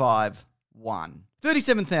 25, 1.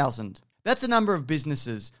 37,000. That's the number of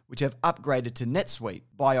businesses which have upgraded to NetSuite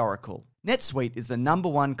by Oracle. NetSuite is the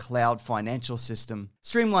 #1 cloud financial system,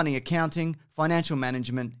 streamlining accounting, financial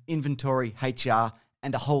management, inventory, HR,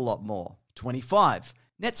 and a whole lot more. 25.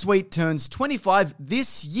 NetSuite turns 25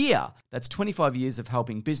 this year. That's 25 years of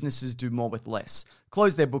helping businesses do more with less,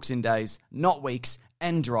 close their books in days, not weeks,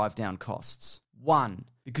 and drive down costs. 1.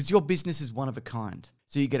 Because your business is one of a kind.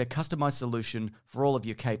 So you get a customized solution for all of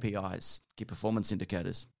your KPIs, key performance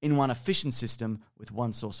indicators, in one efficient system with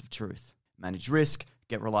one source of truth. Manage risk,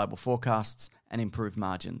 get reliable forecasts, and improve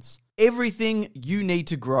margins. Everything you need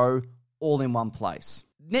to grow all in one place.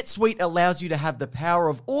 NetSuite allows you to have the power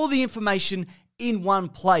of all the information in one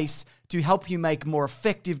place to help you make more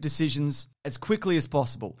effective decisions as quickly as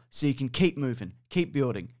possible so you can keep moving, keep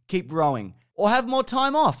building, keep growing, or have more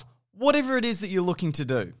time off, whatever it is that you're looking to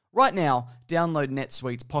do. Right now, download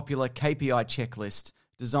NetSuite's popular KPI checklist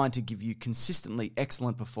designed to give you consistently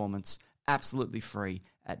excellent performance absolutely free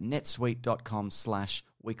at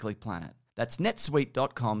netsuite.com/weeklyplanet. That's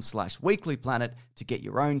netsuite.com/weeklyplanet to get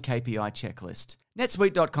your own KPI checklist.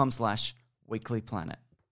 netsuite.com/weeklyplanet.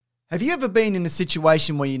 Have you ever been in a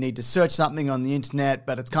situation where you need to search something on the internet,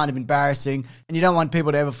 but it's kind of embarrassing, and you don't want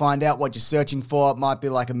people to ever find out what you're searching for? It might be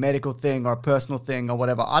like a medical thing or a personal thing or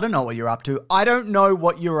whatever. I don't know what you're up to. I don't know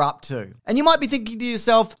what you're up to. And you might be thinking to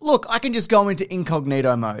yourself, look, I can just go into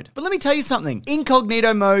incognito mode. But let me tell you something.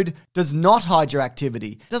 Incognito mode does not hide your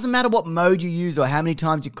activity. It doesn't matter what mode you use or how many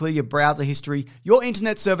times you clear your browser history. Your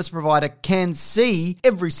internet service provider can see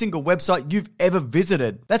every single website you've ever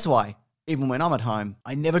visited. That's why, even when I'm at home,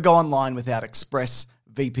 I never go online without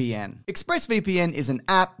ExpressVPN. ExpressVPN is an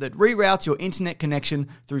app that reroutes your internet connection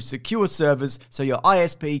through secure servers so your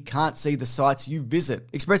ISP can't see the sites you visit.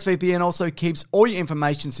 ExpressVPN also keeps all your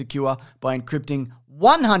information secure by encrypting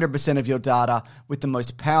 100% of your data with the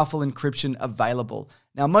most powerful encryption available.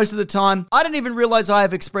 Now, most of the time, I don't even realize I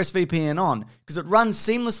have ExpressVPN on because it runs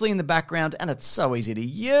seamlessly in the background and it's so easy to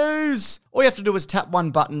use. All you have to do is tap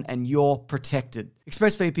one button and you're protected.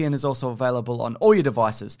 ExpressVPN is also available on all your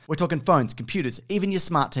devices. We're talking phones, computers, even your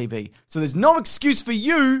smart TV. So there's no excuse for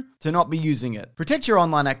you to not be using it. Protect your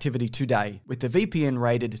online activity today with the VPN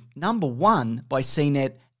rated #1 by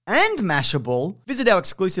CNET and Mashable. Visit our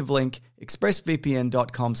exclusive link,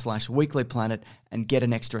 expressvpn.com/weeklyplanet, and get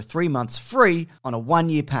an extra 3 months free on a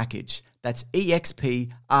 1-year package. That's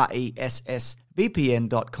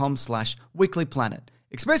expressvpn.com/weeklyplanet.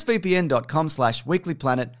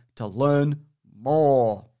 expressvpn.com/weeklyplanet to learn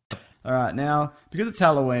more. All right, now, because it's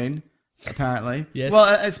Halloween, apparently. Yes.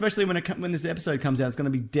 Well, especially when this episode comes out, it's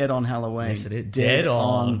going to be dead on Halloween. Yes, it is. Dead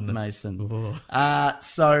on. Mason.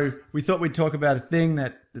 So we thought we'd talk about a thing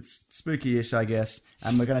that's spooky-ish, I guess,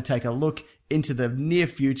 and we're going to take a look into the near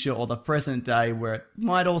future or the present day, where it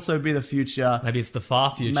might also be the future. Maybe it's the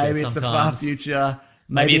far future. Maybe it's sometimes. the far future.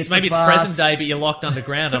 Maybe it's the present day, but you're locked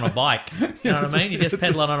underground on a bike. You know what I mean? You're just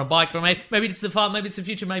pedaling on a bike, but maybe it's the far, maybe it's the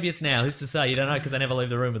future, maybe it's now. Who's to say? You don't know because they never leave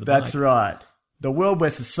the room with the bike. That's right. The world where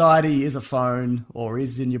society is a phone or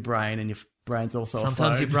is in your brain, and your brain's also a phone.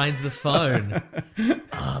 Sometimes your brain's the phone.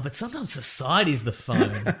 But sometimes society's the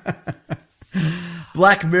phone.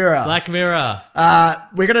 Black Mirror. Black Mirror.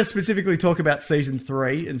 We're going to specifically talk about season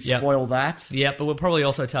 3 and spoil that. Yeah, but we'll probably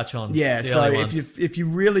also touch on the so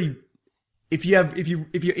early if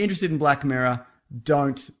you're interested in Black Mirror,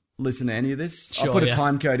 don't listen to any of this. Sure, I'll put a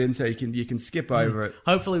time code in so you can skip over it.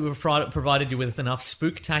 Hopefully we've provided you with enough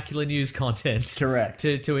spooktacular news content. Correct.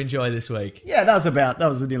 To enjoy this week. Yeah, that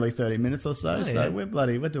was nearly 30 minutes or so. So we're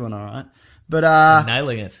doing all right. But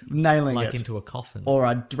nailing it. Like into a coffin. Or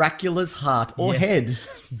a Dracula's heart or head.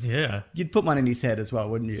 Yeah. You'd put one in his head as well,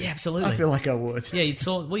 wouldn't you? Yeah, absolutely. I feel like I would. Yeah,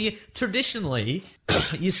 traditionally,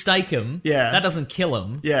 you stake them. Yeah. That doesn't kill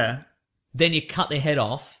them. Yeah. Then you cut their head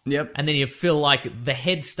off. Yep. And then you fill like the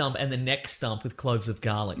head stump and the neck stump with cloves of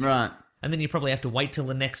garlic. Right. And then you probably have to wait till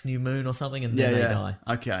the next new moon or something, and then they die.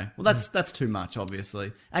 Okay. Well, that's too much,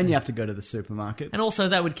 obviously. And you have to go to the supermarket. And also,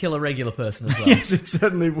 that would kill a regular person as well. Yes, it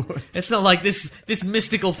certainly would. It's not like this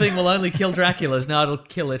mystical thing will only kill Draculas. No, it'll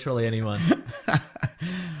kill literally anyone.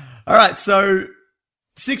 All right, so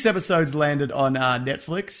 6 episodes landed on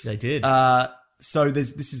Netflix. They did. So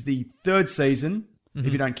this is the 3rd season, if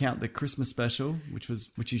you don't count the Christmas special,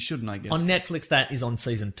 which you shouldn't, I guess. On Netflix, that is on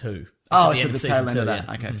season 2. It's at the tail end of that.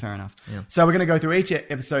 Yeah. Okay, fair enough. Yeah. So we're going to go through each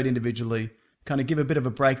episode individually, kind of give a bit of a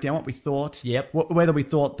breakdown, what we thought. Yep. Whether we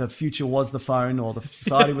thought the future was the phone or the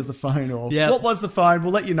society was the phone or Yep. what was the phone.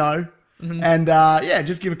 We'll let you know. Mm-hmm. And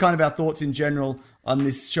just give kind of our thoughts in general on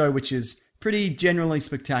this show, which is pretty generally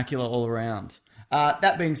spectacular all around.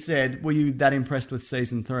 That being said, were you that impressed with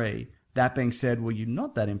season 3? That being said, were you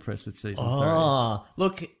not that impressed with season 3?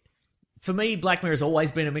 Look, for me, Black Mirror has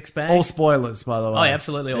always been a mixed bag. All spoilers, by the way. Oh,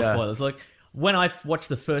 absolutely, all spoilers. Look, when I watched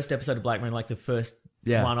the first episode of Black Mirror, like the first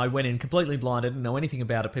one, I went in completely blind. I didn't know anything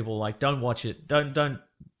about it. People were like, don't watch it. Don't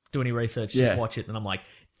do any research. Just watch it. And I'm like,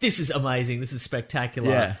 this is amazing. This is spectacular.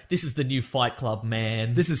 Yeah. This is the new Fight Club,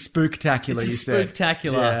 man. This is spooktacular, This is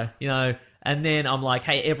spooktacular, you know. And then I'm like,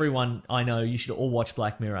 hey, everyone I know, you should all watch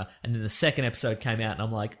Black Mirror. And then the second episode came out, and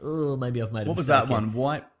I'm like, oh, maybe I've made a What was mistake that here. one?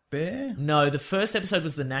 White Bear? No, the first episode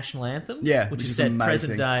was the national anthem. Yeah, which is is set amazing.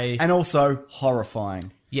 present day. And also horrifying.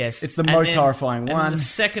 Yes. It's the most horrifying and one. Then the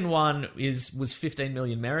second one was 15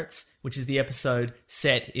 Million Merits, which is the episode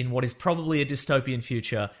set in what is probably a dystopian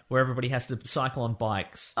future where everybody has to cycle on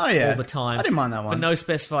bikes all the time. I didn't mind that one. For no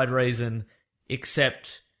specified reason,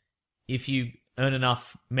 except if you earn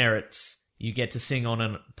enough merits, you get to sing on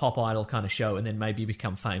a pop idol kind of show, and then maybe you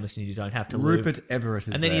become famous and you don't have to live. Rupert Everett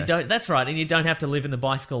is And then there. you don't, that's right, and you don't have to live in the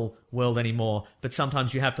bicycle world anymore, but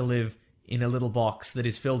sometimes you have to live in a little box that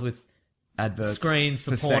is filled with adverts screens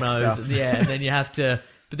for sex pornos. stuff. Yeah, and then you have to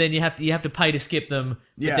pay to skip them,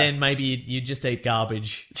 but Yeah. then maybe you just eat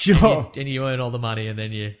garbage. Sure. And you earn all the money, and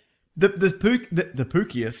then you... The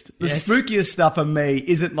spookiest Yes. stuff for me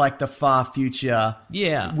isn't like the far future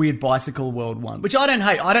weird bicycle world one, which I don't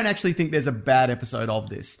hate. I don't actually think there's a bad episode of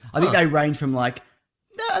this. I think they range from like,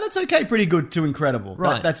 nah, that's okay, pretty good to incredible.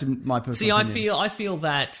 Right. That's my personal See, opinion. I feel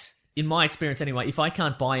that, in my experience anyway, if I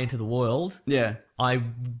can't buy into the world, Yeah. I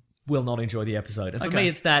will not enjoy the episode. And for Okay. me,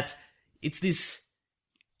 it's this...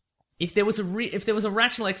 If there was a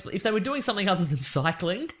rational if they were doing something other than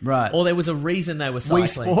cycling, Right. or there was a reason they were cycling,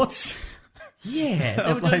 Wii Sports? yeah,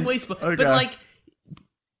 they were doing Wii Sports, Okay. but like,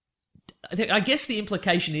 I guess the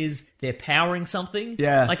implication is they're powering something,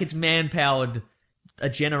 like it's man-powered, a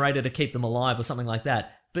generator to keep them alive or something like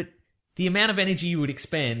that. But the amount of energy you would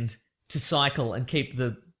expend to cycle and keep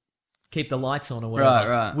the lights on or whatever,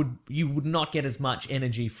 Right. you would not get as much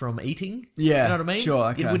energy from eating. Yeah, you know what I mean? sure,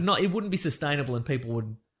 okay. It wouldn't be sustainable, and people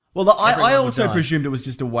would. Well, I Everyone would also die. presumed it was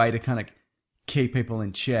just a way to kind of keep people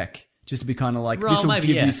in check. Just to be kind of like, Well, this will maybe,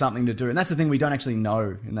 give yeah. you something to do. And that's the thing, we don't actually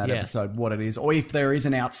know in that Yeah. episode what it is. Or if there is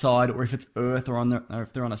an outside, or if it's Earth, or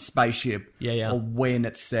if they're on a spaceship. Yeah. Or when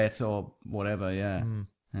it's set, or whatever, yeah. Yeah,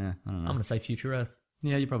 I don't I'm know. going to say Future Earth.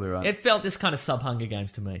 Yeah, you're probably right. It felt just kind of sub-Hunger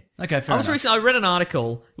Games to me. Okay, fair enough. I read an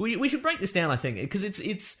article. We should break this down, I think, because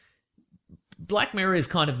it's Black Mirror is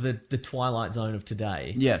kind of the Twilight Zone of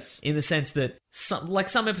today. Yes. In the sense that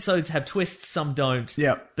some episodes have twists, some don't.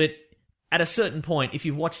 Yep. But at a certain point, if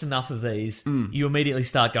you've watched enough of these, you immediately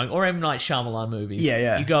start going, or M. Night Shyamalan movies.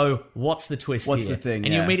 Yeah. You go, what's the twist What's here? the thing,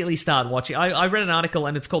 And you yeah. immediately start watching. I read an article,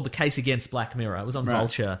 and it's called The Case Against Black Mirror. It was on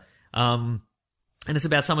Vulture. And it's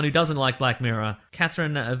about someone who doesn't like Black Mirror,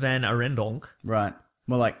 Catherine Van Arendonk. Right.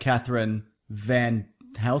 More like Catherine Van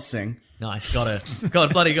Helsing. Nice, got her.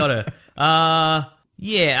 Bloody got her.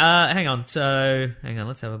 Hang on,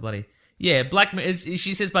 let's have a bloody... Yeah, Black Mirror,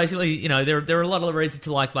 she says basically, there are a lot of reasons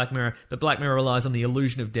to like Black Mirror, but Black Mirror relies on the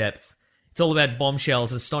illusion of depth. It's all about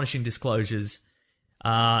bombshells, astonishing disclosures.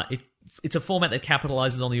 It's a format that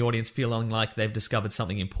capitalizes on the audience feeling like they've discovered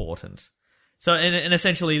something important. So, and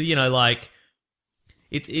essentially,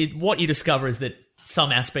 what you discover is that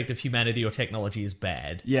some aspect of humanity or technology is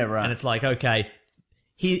bad. Yeah, right. And it's like, okay,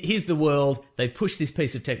 here's the world. They pushed this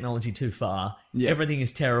piece of technology too far. Yeah. Everything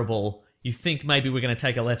is terrible. You think maybe we're going to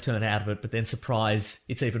take a left turn out of it, but then surprise,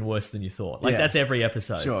 it's even worse than you thought. Like, that's every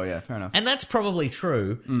episode. Sure, yeah, fair enough. And that's probably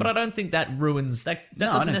true, but I don't think that ruins... That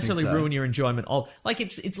doesn't necessarily ruin your enjoyment of... Like,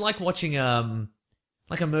 it's like watching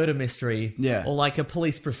like a murder mystery or like a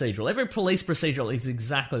police procedural. Every police procedural is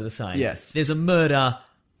exactly the same. Yes. There's a murder,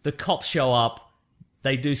 the cops show up,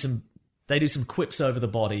 they do some quips over the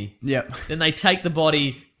body. Yep. Then they take the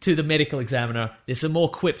body to the medical examiner. There's some more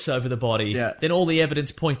quips over the body. Yeah. Then all the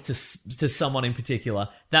evidence points to someone in particular.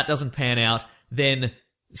 That doesn't pan out. Then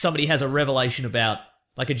somebody has a revelation about,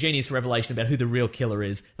 like a genius revelation about who the real killer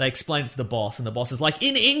is. They explain it to the boss, and the boss is like,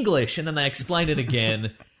 in English, and then they explain it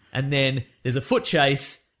again. And then there's a foot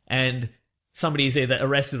chase, and somebody is either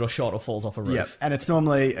arrested or shot or falls off a roof. Yep. And it's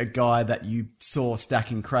normally a guy that you saw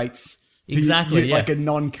stacking crates. Exactly, yeah.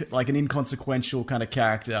 Like an inconsequential kind of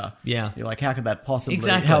character. Yeah. You're like, how could that possibly...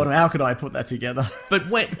 Exactly. How could I put that together? But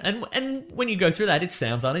when you go through that, it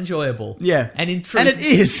sounds unenjoyable. Yeah. And in truth... And it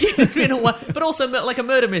is. In a way, but also like a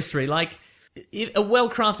murder mystery. Like, a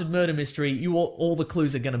well-crafted murder mystery, all the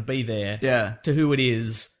clues are going to be there to who it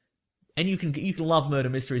is. And you can love murder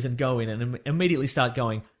mysteries and go in and immediately start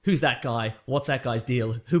going, who's that guy? What's that guy's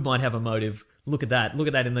deal? Who might have a motive? Look at that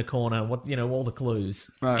in the corner. All the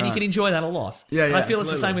clues. Right, and you can enjoy that a lot. Yeah, and I feel absolutely.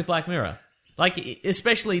 it's the same with Black Mirror. Like,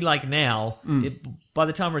 especially like now, by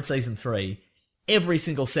the time we're at season 3, every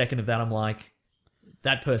single second of that, I'm like,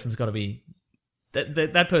 that person's got to be,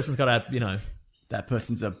 that person's got to, That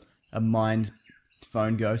person's a mind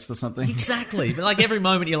phone ghost or something. Exactly. But like every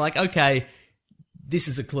moment you're like, okay, this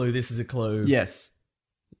is a clue. Yes.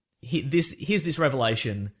 Here's this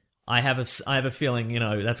revelation. I have a feeling,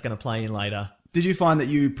 that's going to play in later. Did you find that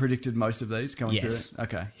you predicted most of these going through it?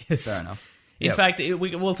 Okay. Yes. Fair enough. In fact,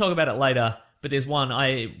 we'll talk about it later, but there's one,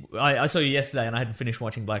 I saw you yesterday and I hadn't finished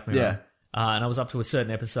watching Black Mirror. Yeah. And I was up to a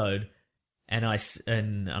certain episode and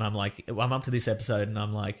I'm like, I'm up to this episode and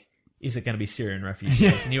I'm like, is it going to be Syrian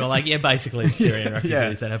refugees? And you were like, yeah, basically Syrian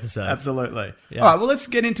refugees, that episode. Absolutely. Yeah. All right, well, let's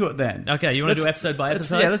get into it then. Okay, you want to do episode by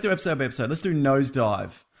episode? Yeah, let's do episode by episode. Let's do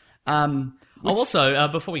Nosedive. Also,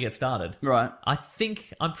 before we get started, Right.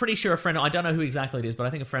 I'm pretty sure I don't know who exactly it is, but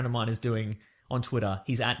I think a friend of mine is doing on Twitter.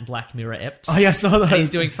 He's at Black Mirror Eps. Oh, yeah, I saw those. And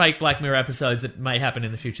he's doing fake Black Mirror episodes that may happen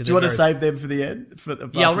in the future. Do you want to save them for the end?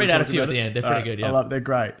 Yeah, I'll read out a few at the end. They're pretty good, yeah. They're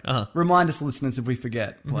great. Uh-huh. Remind us, listeners, if we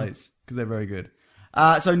forget, please, because they're very good.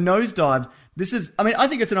 So Nosedive, I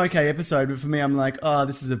think it's an okay episode, but for me, I'm like,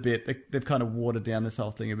 this is a bit, they've kind of watered down this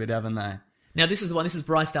whole thing a bit, haven't they? Now, this is the one. This is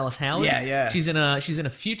Bryce Dallas Howard. Yeah. She's in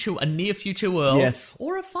a near future world. Yes.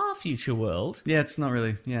 Or a far future world. Yeah, it's not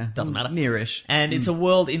really, Doesn't matter. Nearish. And it's a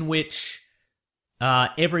world in which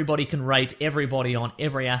everybody can rate everybody on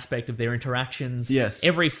every aspect of their interactions. Yes.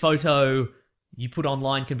 Every photo you put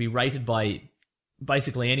online can be rated by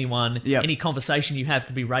basically anyone. Yep. Any conversation you have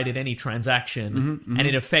can be rated any transaction. And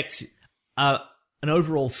it affects an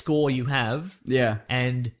overall score you have. Yeah.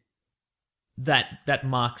 And that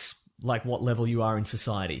marks like what level you are in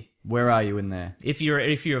society. Where are you in there? If you're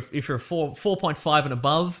 4.5 and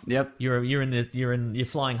above, Yep. you're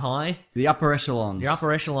flying high. The upper echelons. Your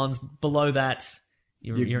upper echelons below that,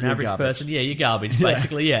 you're an average garbage. person. Yeah, you're garbage,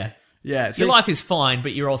 basically, yeah. Yeah. So Your life is fine,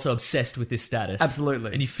 but you're also obsessed with this status.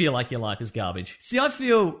 Absolutely. And you feel like your life is garbage. See, I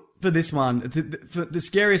feel for this one, for the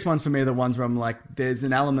scariest ones for me are the ones where I'm like, there's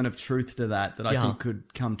an element of truth to that I think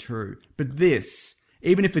could come true. But this,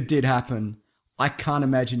 even if it did happen, I can't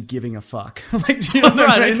imagine giving a fuck. Like, do you know what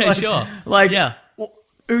I mean? Okay, like, sure. Like, yeah.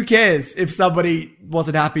 Who cares if somebody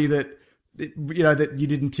wasn't happy that you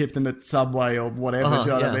didn't tip them at Subway or whatever? Do you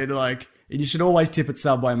know what I mean? Like, and you should always tip at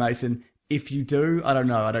Subway, Mason. if you do, I don't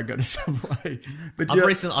know. I don't go to Subway. But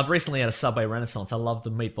I've recently had a Subway renaissance. I love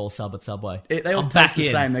the meatball sub at Subway. They all taste the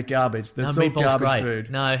same. They're garbage. That's all meatball's garbage great.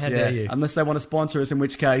 food. No, how dare you? Unless they want to sponsor us, in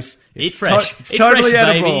which case Eat fresh. It's Eat totally fresh,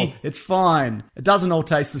 edible. baby. It's fine. It doesn't all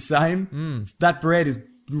taste the same. That bread is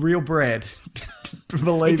real bread.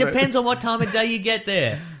 Believe It depends on what time of day you get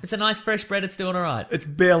there. If it's a nice fresh bread, it's doing all right. It's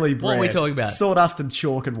barely bread. What are we talking about? Sawdust and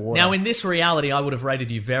chalk and water. Now, in this reality, I would have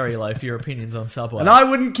rated you very low for your opinions on Subway. And I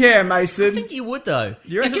wouldn't care, Mason. I think you would, though.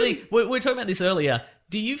 You reckon? Here's the thing, we were talking about this earlier.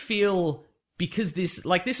 Do you feel, because this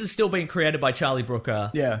is still being created by Charlie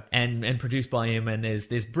Brooker, and produced by him, and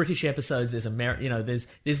there's British episodes,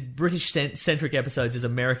 there's British centric episodes, there's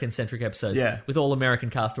American centric episodes, with all American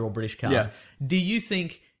cast or all British cast. Do you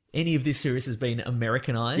think any of this series has been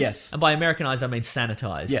Americanized? Yes. And by Americanized, I mean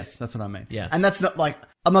sanitized. Yes, that's what I mean. Yeah. And that's not like,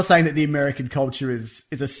 I'm not saying that the American culture is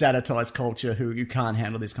a sanitized culture who you can't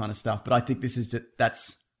handle this kind of stuff, but I think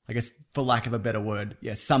that's, I guess, for lack of a better word,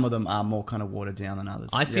 some of them are more kind of watered down than others.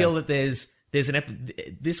 I feel that there's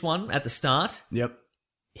this one at the start. Yep.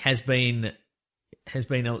 Has been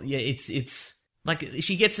it's like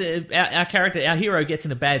she gets our hero gets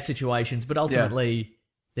into bad situations, but ultimately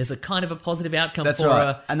there's a kind of a positive outcome for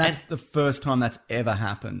her. And that's the first time that's ever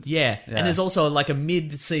happened. Yeah. And there's also like a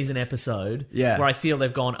mid-season episode where I feel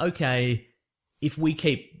they've gone, okay, if we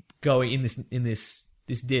keep going in this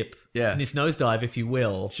dip, in this nosedive, if you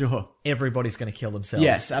will, everybody's going to kill themselves.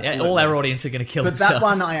 Yes, absolutely. All our audience are going to kill themselves. But that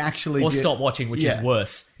one I actually stop watching, which is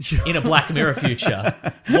worse. In a Black Mirror future,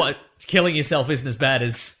 killing yourself isn't as bad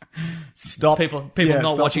as people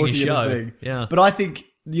not watching your show. Yeah. But I think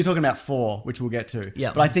you're talking about 4, which we'll get to.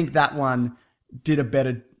 Yeah. But I think that one did a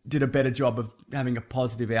better job of having a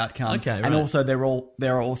positive outcome. Okay, right. And also there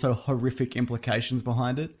are also horrific implications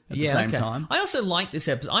behind it at the same time. I also like this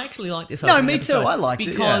episode. I actually like this. No, me too. I liked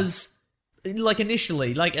it because, like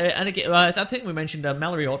initially, and again, I think we mentioned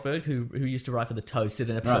Mallory Ortberg, who used to write for The Toast, did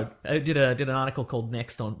an episode, did an article called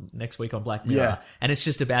Next Week on Black Mirror, and it's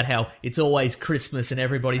just about how it's always Christmas and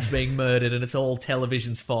everybody's being murdered and it's all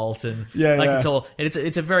television's fault and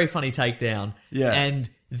it's a very funny takedown. Yeah, and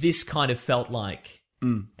this kind of felt like.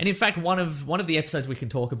 And in fact, one of the episodes we can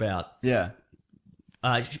talk about. Yeah.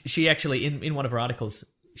 She actually in one of her articles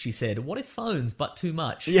she said, "What if phones but too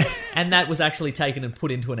much?" Yeah. And that was actually taken and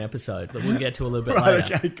put into an episode that we'll get to a little bit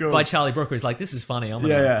later. Okay, cool. By Charlie Brooker. He's like, "This is funny."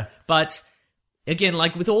 But again,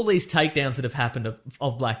 like with all these takedowns that have happened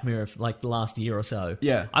of Black Mirror for like the last year or so,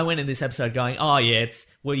 I went in this episode going, "Oh yeah,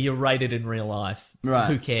 you're rated in real life. Right.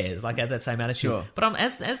 Who cares?" Like I had that same attitude. Sure. But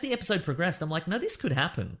as the episode progressed, I'm like, "No, this could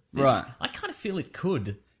happen. I kind of feel it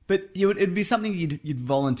could." But it'd be something you'd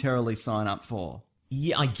voluntarily sign up for.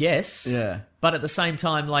 Yeah, I guess. Yeah. But at the same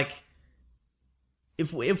time, like,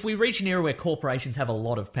 if we reach an era where corporations have a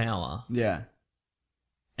lot of power,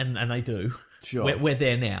 and they do, we're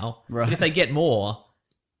there now. Right. But if they get more,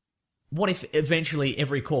 what if eventually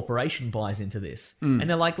every corporation buys into this, and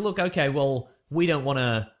they're like, look, okay, well, we don't want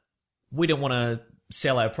to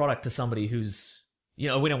sell our product to somebody who's. We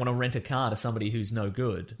don't want to rent a car to somebody who's no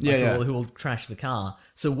good, who will trash the car.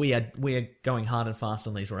 So we are going hard and fast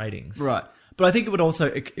on these ratings, right? But I think it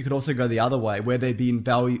could also go the other way, where there'd be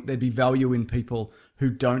value in people who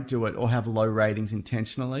don't do it or have low ratings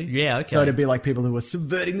intentionally. Yeah, okay. So it'd be like people who are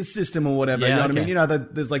subverting the system or whatever. You know what I mean?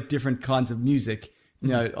 There's like different kinds of music.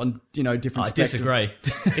 On different. I disagree.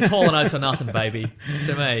 It's Hall and Oates or nothing, baby.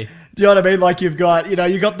 To me. Do you know what I mean? Like you got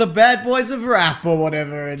the bad boys of rap or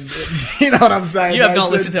whatever, and you know what I'm saying. You have not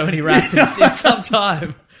listened to any rap in some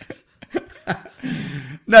time.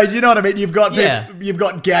 No, do you know what I mean? You've got you've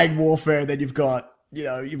got gang warfare, then you've got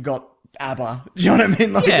ABBA. Do you know what I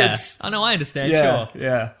mean? Like I know. I understand. Yeah, sure.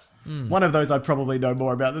 Yeah. One of those I probably know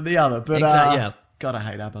more about than the other, but God, I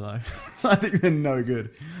hate ABBA though. I think they're no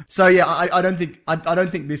good. So yeah, I don't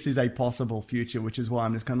think this is a possible future, which is why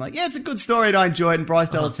I'm just kind of like, it's a good story and I enjoy it. And Bryce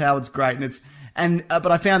Dallas Howard's great, and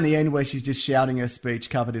but I found the end where she's just shouting her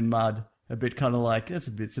speech covered in mud. A bit kind of like, it's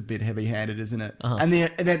a bit heavy-handed, isn't it? And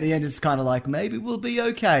then at the end, it's kind of like, maybe we'll be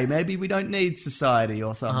okay. Maybe we don't need society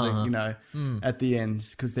or something, at the end,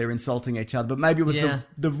 because they're insulting each other. But maybe it was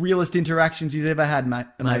the realest interactions he's ever had, mate.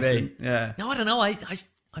 Maybe. Yeah. No, I don't know.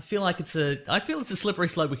 I feel like it's a slippery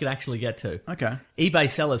slope we could actually get to. Okay. eBay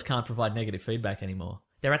sellers can't provide negative feedback anymore.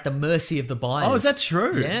 They're at the mercy of the buyers. Oh, is that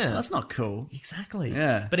true? Yeah. That's not cool. Exactly.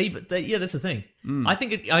 Yeah. But that's the thing. I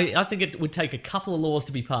think it would take a couple of laws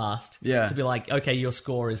to be passed to be like, okay, your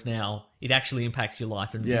score is now, it actually impacts your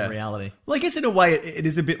life in reality. Well, I guess in a way it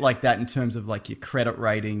is a bit like that in terms of like your credit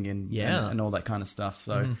rating and all that kind of stuff.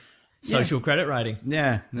 So social credit rating.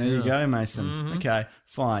 Yeah, there you go, Mason. Okay,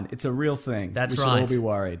 fine. It's a real thing. That's we right. should all be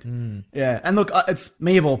worried. Yeah, and look, it's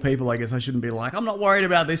me of all people, I guess I shouldn't be like, I'm not worried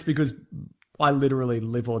about this because I literally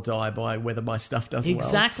live or die by whether my stuff does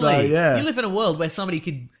Exactly. well. So, yeah. You live in a world where somebody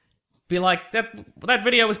could be like, that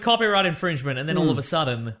video was copyright infringement, and then all of a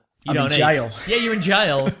sudden... You I'm don't in jail. eat. Yeah, you're in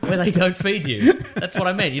jail where they don't feed you. That's what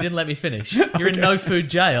I meant. You didn't let me finish. You're in no food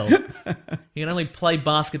jail. You can only play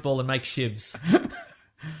basketball and make shivs.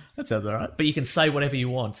 That sounds all right. But you can say whatever you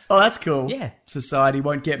want. Oh, that's cool. Yeah. Society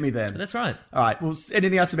won't get me then. That's right. All right. Well,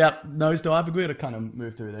 anything else about Nosedive? We're going to kind of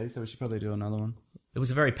move through these, so we should probably do another one. It was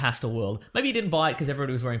a very pastel world. Maybe you didn't buy it because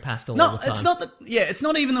everybody was wearing pastel No, all the time. it's not that. Yeah, it's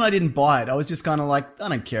not even that I didn't buy it. I was just kind of like, I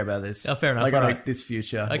don't care about this. Oh, fair enough. Like, I Right. don't this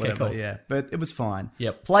future. Okay, whatever. cool. Yeah, but it was fine.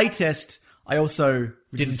 Yep. Playtest, I also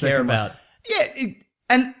which is Didn't the care second one. about. Yeah,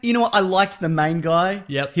 and you know what? I liked the main guy.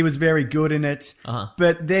 Yep. He was very good in it. Uh-huh.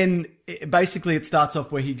 But then basically it starts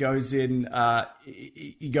off where he goes in.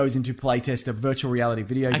 He goes into playtest a virtual reality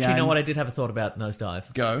video game. Actually, you know what? I did have a thought about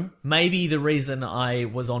Nosedive. Go. Maybe the reason I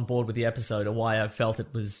was on board with the episode or why I felt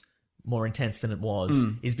it was more intense than it was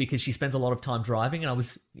is because she spends a lot of time driving, and I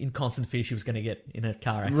was in constant fear she was going to get in a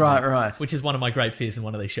car accident. Right. Which is one of my great fears in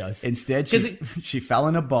one of these shows. Instead, 'Cause she fell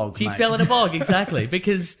in a bog. She mate. fell in a bog, exactly,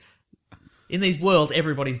 because in these worlds,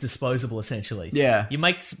 everybody's disposable, essentially. Yeah. You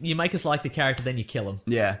make us like the character, then you kill them.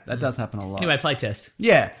 Yeah, that does happen a lot. Anyway, playtest.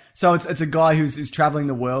 Yeah, so it's a guy who's traveling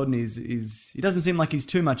the world, and he doesn't seem like he's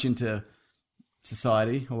too much into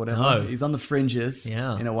society or whatever. No. He's on the fringes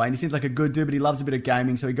Yeah. in a way, and he seems like a good dude, but he loves a bit of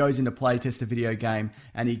gaming, so he goes into playtest a video game,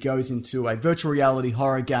 and he goes into a virtual reality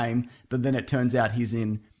horror game, but then it turns out he's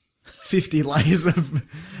in 50 layers of...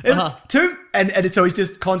 So he's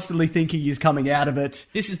just constantly thinking he's coming out of it.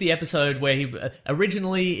 This is the episode where he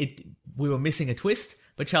originally we were missing a twist,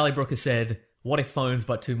 but Charlie Brooker said, "What if phones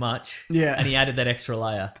but too much?" Yeah. and he added that extra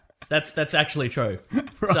layer. So that's actually true.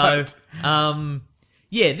 Right. So,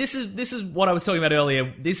 yeah, this is what I was talking about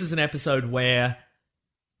earlier. This is an episode where,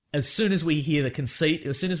 as soon as we hear the conceit,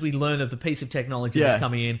 as soon as we learn of the piece of technology that's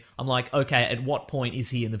coming in, I'm like, okay, at what point is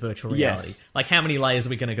he in the virtual reality? Yes. Like, how many layers are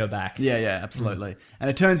we going to go back? Yeah, absolutely. And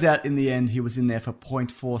it turns out in the end he was in there for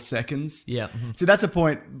 0.4 seconds. Yeah. So that's a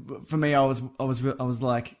point for me. I was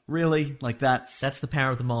like, really? Like that's That's the power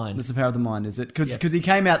of the mind. the power of the mind, is it? Because he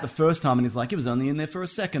came out the first time and he's like, he was only in there for a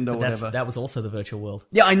second or whatever. That was also the virtual world.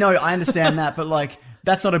 Yeah, I know, I understand that, but like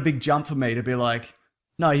that's not a big jump for me to be like,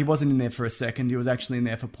 no, he wasn't in there for a second. He was actually in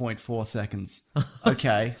there for 0.4 seconds.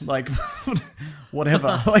 Okay, like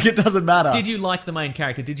whatever. Like it doesn't matter. Did you like the main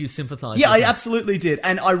character? Did you sympathize? Yeah, with I him? absolutely did,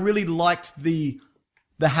 and I really liked the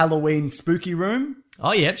Halloween spooky room.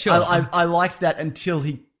 Oh yeah, sure. I liked that until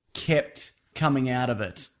he kept coming out of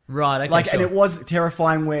it. Right. Okay. Like, sure. and it was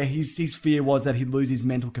terrifying where his fear was that he'd lose his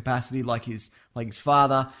mental capacity, like his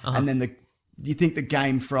father, and then you think the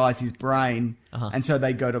game fries his brain, and so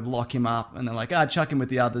they go to lock him up, and they're like, chuck him with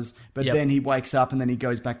the others. But then he wakes up, and then he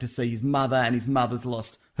goes back to see his mother, and his mother's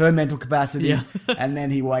lost her mental capacity, Yeah. and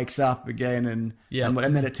then he wakes up again, and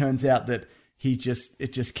then it turns out that it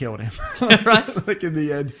just killed him. Right. It's like in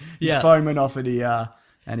the end, his Yeah. phone went off, and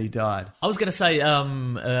he died. I was going to say, I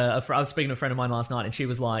was speaking to a friend of mine last night, and she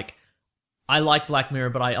was like, I like Black Mirror,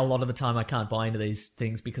 but a lot of the time I can't buy into these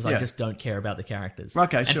things because I Yeah. just don't care about the characters.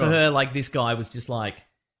 Okay, and sure. for her, like, this guy was just like,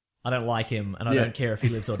 I don't like him, and I Yeah. don't care if he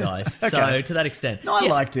lives or dies. Okay. So, to that extent. No, I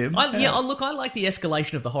liked him. I Yeah. like the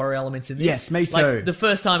escalation of the horror elements in this. Yes, me too. Like, the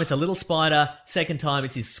first time it's a little spider, second time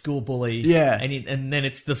it's his school bully. Yeah. And then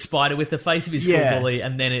it's the spider with the face of his school Yeah. bully,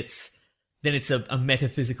 and then it's a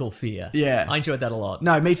metaphysical fear. Yeah. I enjoyed that a lot.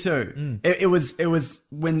 No, me too. It was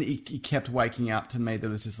when he kept waking up to me that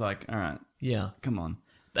was just like, all right, Yeah. come on.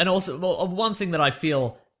 And also, one thing that I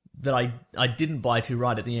feel that I didn't buy to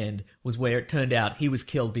right at the end was where it turned out he was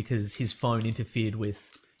killed because his phone interfered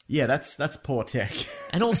with... Yeah, that's poor tech.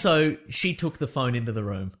 And also, she took the phone into the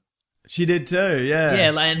room. She did too, yeah.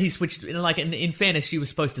 Yeah, and he switched... Like, in fairness, she was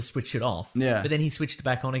supposed to switch it off. Yeah. But then he switched it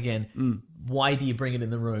back on again. Why do you bring it in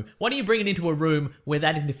the room? Why do you bring it into a room where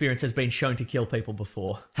that interference has been shown to kill people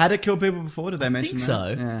before? Had it killed people before? Did they mention think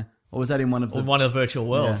that? so. Yeah. Or was that in one of the... Or one of the virtual Yeah,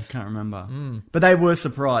 worlds? can't remember. But they were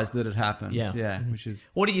surprised that it happened. Yeah. Yeah, which is...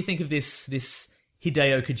 What do you think of this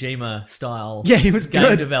Hideo Kojima style Yeah, he was game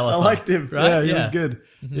good. developer? I liked him. Right? Yeah, he was good.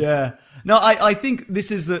 Yeah. No, I think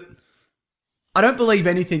this is the... I don't believe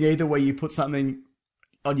anything either where you put something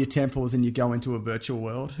on your temples and you go into a virtual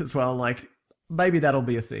world as well. Like, maybe that'll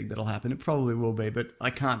be a thing that'll happen. It probably will be, but I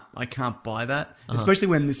can't buy that. Especially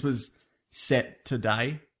when this was set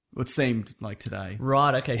today. It seemed like today.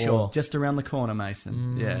 Right, okay, Or sure. just around the corner,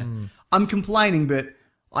 Mason. Yeah. I'm complaining, but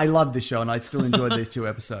I love this show and I still enjoyed these 2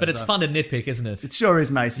 episodes. But it's fun to nitpick, isn't it? It sure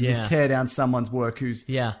is, Mason. Yeah. Just tear down someone's work who's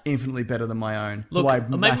infinitely better than my own. Look, who I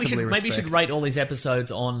maybe respect. we should rate all these episodes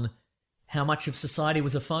on how much of society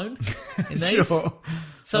was a phone in these. Sure.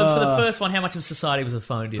 So for the first one, how much of society was a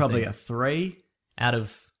phone, do you Probably think? a 3 out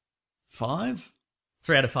of 5.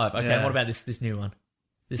 3 out of 5. Okay, Yeah. what about this new one?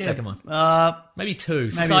 This second one? Maybe 2.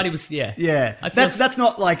 maybe Society it's- was, yeah. Yeah, I feel that's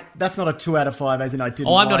not a 2 out of 5. As in, I didn't.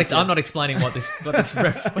 Oh, I'm like not. it. I'm not explaining what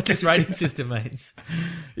this rating system means.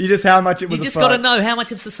 You just how much it was. You just a phone. got to know how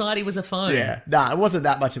much of society was a phone. Yeah, nah, it wasn't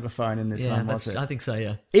that much of a phone in this Yeah, one, was it? I think so.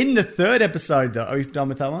 Yeah. In the 3rd episode, though, are we done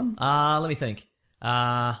with that one? Let me think.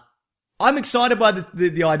 I'm excited by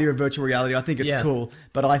the idea of virtual reality. I think it's cool,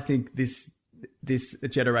 but I think this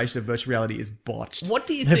generation of virtual reality is botched. What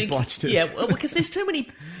do you They've think? botched it. Yeah, well, because there's too many.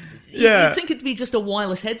 Yeah. You'd think it'd be just a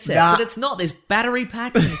wireless headset, Nah. but it's not. There's battery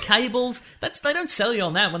packs and cables. They don't sell you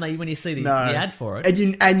on that when you see the ad for it.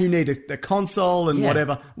 And you need a console and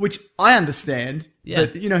whatever, which I understand. Yeah.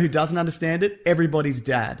 But you know who doesn't understand it? Everybody's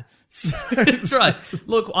dad. So, That's right.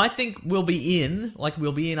 Look, I think we'll be in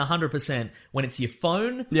 100% when it's your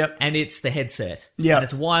phone and it's the headset. Yep. And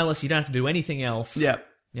it's wireless. You don't have to do anything else. Yeah.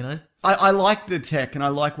 You know? I like the tech and I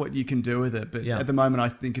like what you can do with it, but Yeah. at the moment I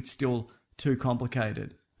think it's still too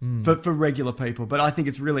complicated for regular people. But I think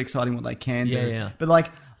it's really exciting what they can do. Yeah. But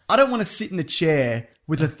I don't want to sit in a chair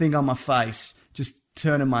with a thing on my face, just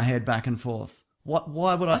turning my head back and forth.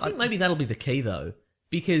 Why would I? I think maybe that'll be the key though,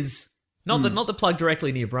 because not the plug directly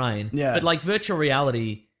into your brain, but virtual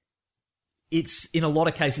reality. It's in a lot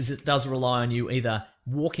of cases it does rely on you either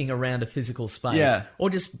walking around a physical space or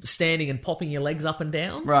just standing and popping your legs up and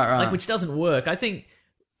down, right. which doesn't work. I think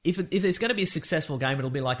if there's going to be a successful game, it'll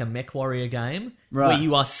be like a mech warrior game where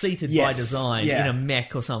you are seated by design in a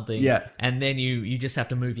mech or something, and then you just have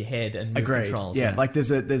to move your head and move controls. Yeah, like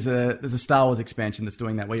there's a Star Wars expansion that's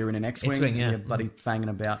doing that where you're in an X-wing and you're bloody fanging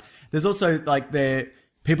about. There's also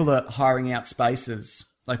people are hiring out spaces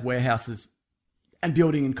like warehouses and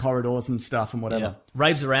building in corridors and stuff and whatever. Yeah.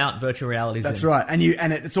 Raves are out, virtual reality's That's in. right. And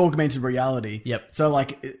it's augmented reality. Yep. So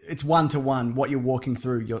it's 1-to-1 what you're walking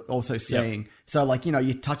through, you're also seeing. So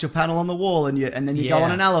you touch a panel on the wall and then you go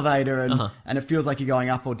on an elevator and it feels like you're going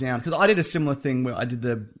up or down. Because I did a similar thing where I did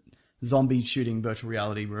the zombie shooting virtual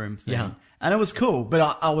reality room thing. Yeah. And it was cool.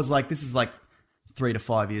 But I was like, this is 3 to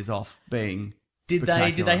 5 years off being Did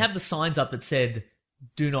spectacular. they have the signs up that said,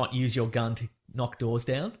 "Do not use your gun to knock doors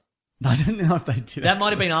down"? I don't know if they did. That might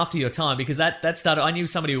have been after your time because that started. I knew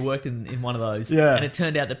somebody who worked in one of those, and it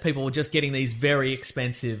turned out that people were just getting these very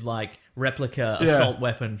expensive replica assault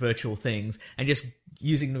weapon virtual things and just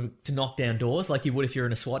using them to knock down doors like you would if you're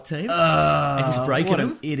in a SWAT team and just breaking what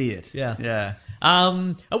them. An idiot. Yeah.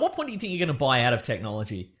 At what point do you think you're going to buy out of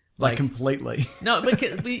technology? Completely. No,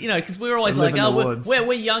 because we're always live in the we're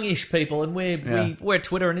woods. youngish people and we're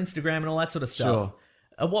Twitter and Instagram and all that sort of stuff. Sure.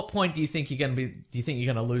 At what point do you think you're going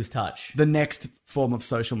to lose touch? The next form of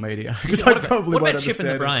social media. Because I probably what won't about chip in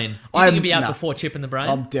the understand it. brain? Do you think you'll be out before chip in the brain?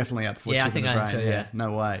 I'm definitely out before chip in the brain. I think I am too, yeah.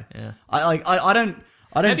 No way. Yeah. I don't.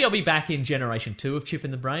 Maybe I'll be back in generation 2 of chip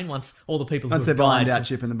in the brain once all the people who Once have they've ironed died out from,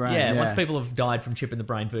 chip in the brain. Yeah, Yeah. once people have died from chip in the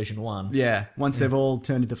brain version 1. Yeah. Once they've all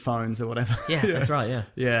turned into phones or whatever. Yeah, that's right, yeah.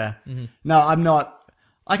 Yeah. No, I'm not.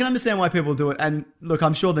 I can understand why people do it. And look,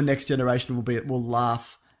 I'm sure the next generation will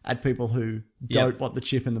laugh at people who don't want the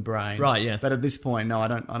chip in the brain. Right, yeah. But at this point, no, I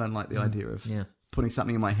don't like the idea of putting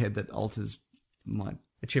something in my head that alters my...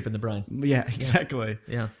 A chip in the brain. Yeah, exactly.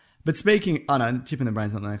 Yeah. But speaking... Oh, no, chip in the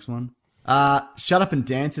brain's not the next one. Shut Up and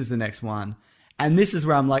Dance is the next one. And this is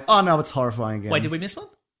where I'm like, oh, no, it's horrifying again. Wait, did we miss one?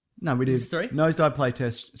 No, we did. This is 3? Nosedive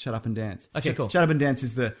Playtest, Shut Up and Dance. Okay, cool. Shut Up and Dance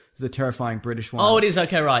is the terrifying British one. Oh, it is.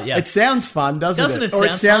 Okay, right, yeah. It sounds fun, doesn't it? Or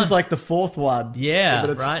it sounds like the 4th one. Yeah, but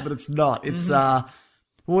it's not. It's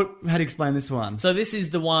how do you explain this one? So this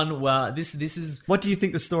is the one where this is What do you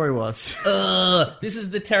think the story was? this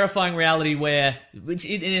is the terrifying reality where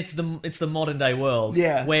it's the modern day world.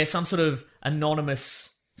 Yeah. Where some sort of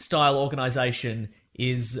anonymous style organization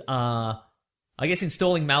is I guess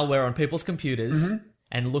installing malware on people's computers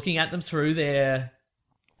and looking at them through their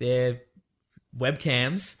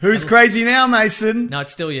webcams. Who's crazy now, Mason? No,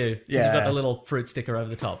 it's still you. 'Cause Yeah. You've got the little fruit sticker over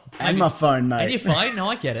the top. And my phone, mate. And your phone? No,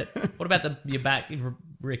 I get it. What about your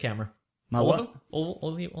rear camera? My all what? Of them?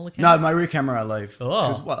 All the No, cameras? my rear camera I leave. Oh.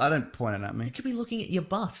 Because what? I don't point it at me. You could be looking at your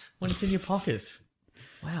butt when it's in your pocket.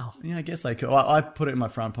 Wow. Yeah, I guess I could. I put it in my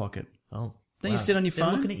front pocket. Oh. Don't you sit on your They're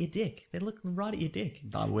phone? looking at your dick. They're looking right at your dick.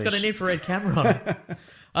 I It's wish. got an infrared camera on it.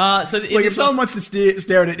 Look, if someone wants to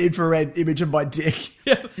stare at an infrared image of my dick,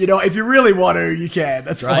 if you really want to, you can.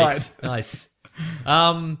 That's fine. Nice.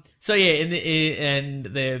 So yeah, and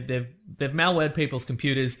they've malwared people's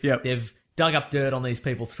computers. Yep. They've dug up dirt on these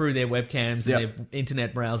people through their webcams and Yep. their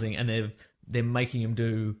internet browsing, and they're making them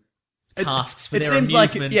do tasks for It their seems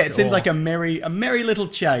amusement. like it seems or- like a merry little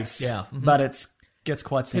chase. Yeah. Mhm. But gets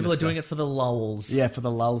quite sinister. people are doing it for the lulls. Yeah, for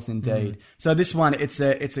the lulls indeed. So this one, it's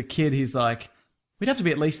a kid. He's like, we'd have to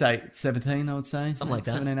be at least 17, I would say. Something like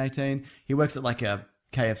that. 17, 18. He works at like a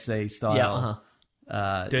KFC style.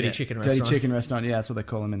 Yeah, dirty chicken Dirty restaurant. chicken restaurant. Yeah, that's what they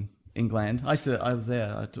call them in England. I was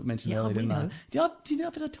there. I mentioned earlier, we didn't I? know. Do you know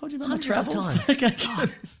if I told you about Hundreds my of travels? times. Okay, God.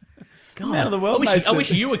 I'm out of the world, I Mason.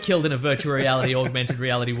 wish you were killed in a virtual reality, augmented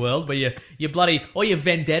reality world where you bloody all your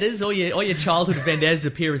vendettas, all your childhood vendettas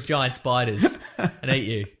appear as giant spiders and eat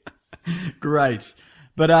you. Great.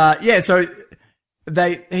 But yeah, so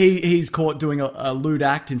he's caught doing a lewd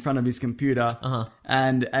act in front of his computer,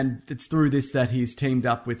 and it's through this that he's teamed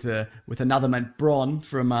up with another man, Bronn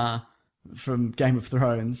from Game of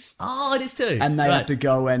Thrones, Oh, it is too. and they Right. have to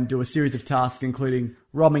go and do a series of tasks, including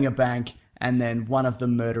robbing a bank and then one of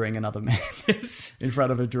them murdering another man in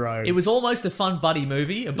front of a drone. It was almost a fun buddy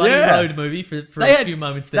movie, a buddy Yeah. road movie for a few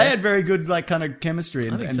moments there. They had very good like kind of chemistry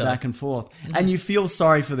and think so. back and forth, and you feel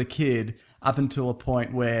sorry for the kid up until a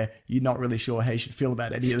point where you're not really sure how you should feel about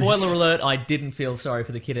any of this. Spoiler alert, I didn't feel sorry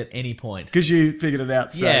for the kid at any point. Because you figured it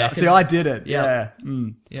out straight Yeah, up. See, 'cause- I did it. Yeah. Yeah.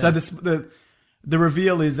 Yeah. So the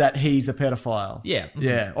reveal is that he's a pedophile. Yeah.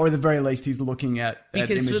 Yeah. Or at the very least, he's looking at Because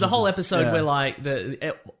images through the whole of- episode, yeah. we're like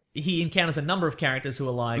he encounters a number of characters who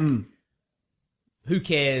are like, "Who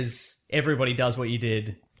cares? Everybody does what you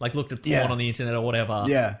did. Like looked at porn Yeah. on the internet or whatever.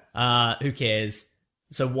 Yeah. Who cares?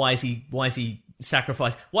 So why is he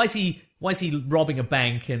sacrifice? Why is he robbing a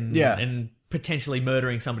bank and potentially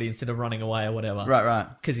murdering somebody instead of running away or whatever? Right.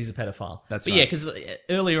 Because he's a pedophile. That's but right. yeah, because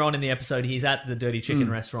earlier on in the episode, he's at the dirty chicken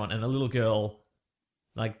restaurant, and a little girl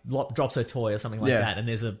like drops her toy or something like Yeah. that, and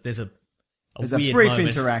there's a There's weird a brief moment.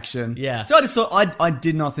 interaction. Yeah. So I just thought, I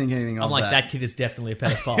did not think anything of I'm like, that kid is definitely a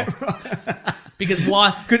pedophile. Because why?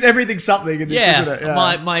 Because everything's something in this, isn't it?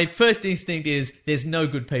 Yeah. My first instinct is there's no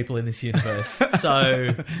good people in this universe.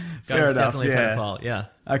 So Fair guy's enough, definitely a yeah. pedophile. Yeah.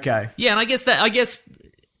 Okay. Yeah, and I guess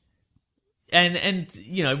and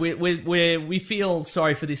you know, we feel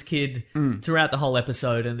sorry for this kid throughout the whole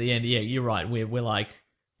episode, and at the end, yeah, you're right. We're like,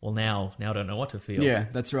 well, now I don't know what to feel. Yeah,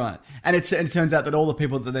 that's right. And it turns out that all the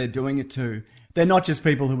people that they're doing it to, they're not just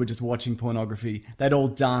people who were just watching pornography. They'd all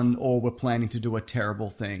done or were planning to do a terrible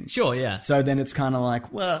thing. Sure, yeah. So then it's kind of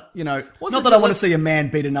like, well, you know, What's not the that I want to see a man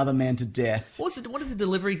beat another man to death. What did the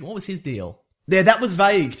delivery? What was his deal? Yeah, that was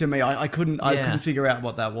vague to me. I couldn't Yeah. couldn't figure out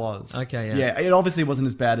what that was. Okay, yeah. Yeah, it obviously wasn't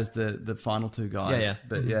as bad as the final two guys. Yeah.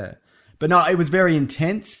 But yeah. But no, it was very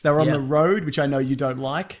intense. They were on Yeah. the road, which I know you don't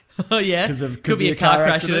like. Oh yeah, 'Cause of- could be a car crash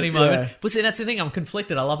at accident, any moment. yeah. But see, that's the thing. I'm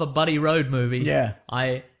conflicted. I love a buddy road movie. Yeah.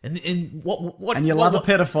 And what And you what- love a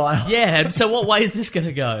pedophile. Yeah. So what way is this going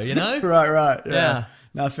to go? You know? Right. Yeah. Yeah.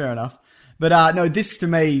 No, fair enough. But no, this to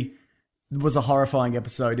me was a horrifying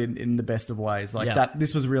episode in the best of ways. Like Yeah. that,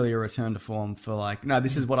 this was really a return to form for like, no,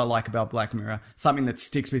 this is what I like about Black Mirror. Something that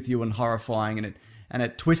sticks with you and horrifying, and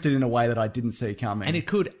it twisted in a way that I didn't see coming. And it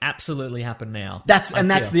could absolutely happen now. That's I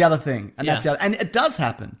feel. the other thing. And that's Yeah. and it does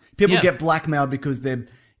happen. People Yeah. get blackmailed because they've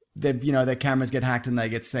you know, their cameras get hacked and they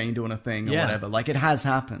get seen doing a thing or Yeah. whatever. Like it has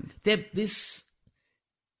happened.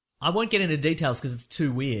 I won't get into details because it's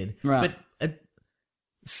too weird. Right. But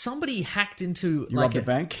somebody hacked into You like robbed a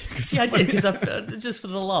bank? Yeah, I did because just for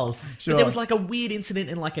the lulls. Sure. But there was like a weird incident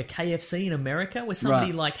in like a KFC in America where somebody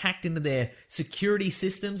Right. like hacked into their security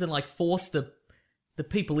systems and like forced the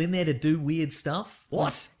people in there to do weird stuff.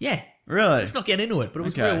 What? Yeah. Really? Let's not get into it, but it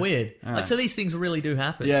was Okay. real weird. All Like right. so, these things really do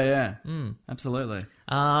happen. Yeah. Hmm. Absolutely.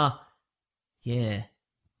 Yeah.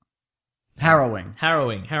 Harrowing.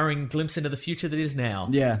 Glimpse into the future that is now.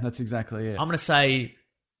 Yeah, that's exactly it. I'm going to say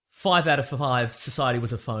 5 out of 5. Society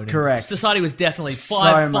was a phone. Correct. Society was definitely So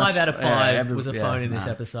five much- out of yeah, 5 was a phone in this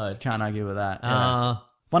nah. episode. Can't argue with that. Yeah.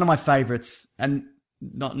 One of my favorites, and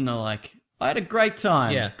not in a like, I had a great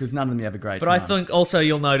time. Yeah. Because none of them have a great But time. I think also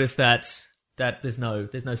you'll notice that there's no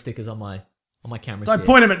stickers on my cameras. Don't here.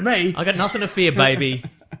 point them at me. I got nothing to fear, baby.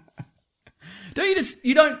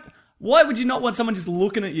 Why would you not want someone just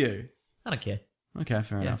looking at you? I don't care. Okay,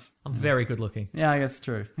 fair Yeah. enough. I'm very good looking. Yeah, I guess it's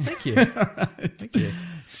true. Thank you. Thank you.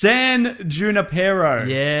 San Junipero.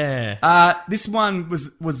 Yeah. This one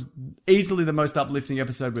was easily the most uplifting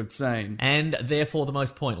episode we've seen. And therefore the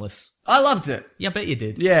most pointless. I loved it. Yeah, I bet you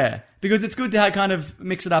did. Yeah, because it's good to kind of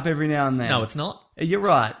mix it up every now and then. No, it's not. You're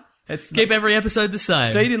right. It's Keep every episode the same.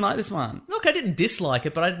 So you didn't like this one? Look, I didn't dislike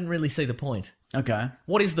it, but I didn't really see the point. Okay.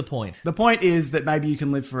 What is the point? The point is that maybe you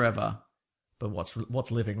can live forever. But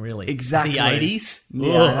what's living really? Exactly. The 80s?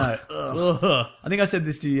 Yeah, I know. Ugh. I think I said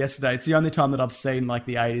this to you yesterday. It's the only time that I've seen like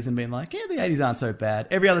the 80s and been like, yeah, the 80s aren't so bad.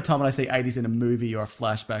 Every other time when I see 80s in a movie or a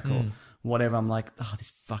flashback or whatever, I'm like, oh,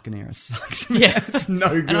 this fucking era sucks. Yeah. It's no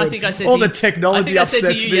good. And I think I said all the technology upsets me.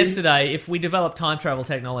 I said to you yesterday, if we develop time travel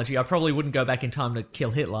technology, I probably wouldn't go back in time to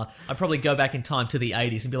kill Hitler. I'd probably go back in time to the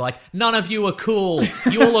 80s and be like, none of you are cool.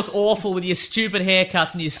 You all look awful with your stupid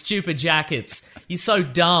haircuts and your stupid jackets. You're so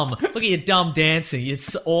dumb. Look at your dumb dancing.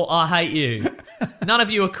 I hate you. None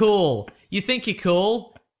of you are cool. You think you're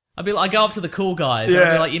cool? I go up to the cool guys and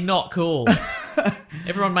I'd be like, you're not cool.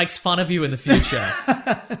 Everyone makes fun of you in the future.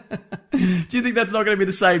 Do you think that's not going to be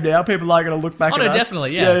the same now? People are going to look back at us?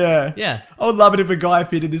 Definitely, yeah. Yeah. I would love it if a guy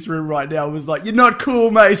appeared in this room right now and was like, you're not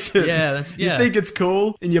cool, Mason. Yeah, You think it's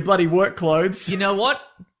cool in your bloody work clothes. You know what?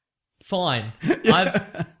 Fine.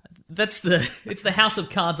 It's the house of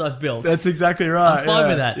cards I've built. That's exactly right. I'm fine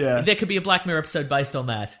with that. Yeah. There could be a Black Mirror episode based on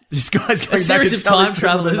that. This guy's going a series of time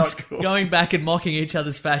travelers cool. going back and mocking each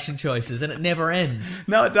other's fashion choices, and it never ends.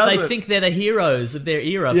 No, it doesn't. They think they're the heroes of their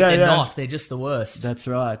era, but they're not. They're just the worst. That's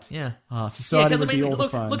right. Yeah. Oh, society would be all the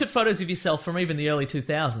look phones. at photos of yourself from even the early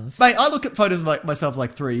 2000s. Mate, I look at photos of myself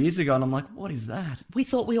 3 years ago, and I'm like, what is that? We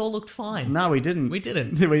thought we all looked fine. No, we didn't. We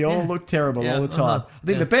didn't. We all looked terrible all the time. I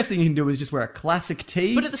think the best thing you can do is just wear a classic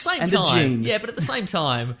tee but at the same and time, a jean. Yeah, but at the same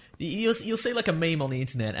time, you'll see like a meme on the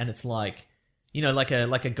internet, and it's like, like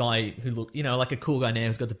a guy who like a cool guy now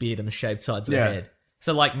who's got the beard and the shaved sides of the head.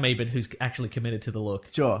 So like me, but who's actually committed to the look.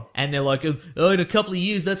 Sure. And they're like, oh, in a couple of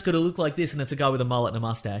years, that's going to look like this, and it's a guy with a mullet and a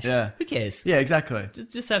mustache. Yeah. Who cares? Yeah, exactly.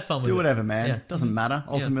 Just have fun with it. Do whatever, man. Yeah. Doesn't matter.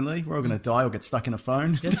 Ultimately, we're all going to die or get stuck in a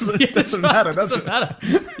phone. Doesn't matter, does Doesn't it? matter.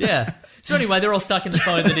 Yeah. So anyway, they're all stuck in the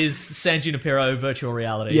phone that is San Junipero virtual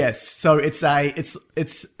reality. Yes. So it's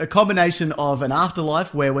a combination of an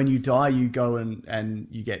afterlife where when you die, you go and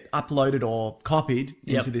you get uploaded or copied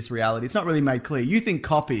into this reality. It's not really made clear. You think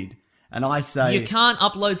copied. And I say... You can't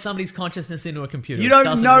upload somebody's consciousness into a computer. You don't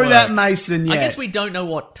know that, Mason, yet. I guess we don't know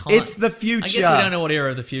what time... It's the future. I guess we don't know what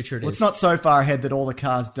era of the future it is. Well, it's not so far ahead that all the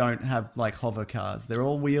cars don't have, hover cars. They're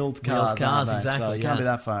all wheeled cars, Wheeled cars, aren't they? exactly, So it can't be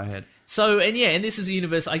that far ahead. So, and this is a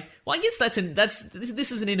universe... I guess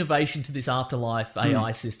this is an innovation to this afterlife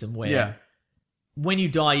AI system where when you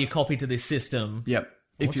die, you're copied to this system. Yep.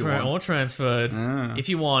 If you want. Or transferred. If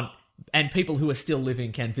you want... And people who are still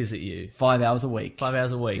living can visit you. 5 hours a week. 5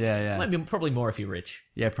 hours a week. Yeah. Maybe probably more if you're rich.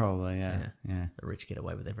 Yeah, probably, yeah. The rich get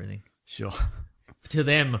away with everything. Sure. To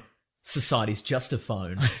them, society's just a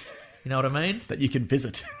phone. You know what I mean? That you can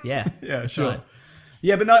visit. Yeah. Yeah, sure. Right.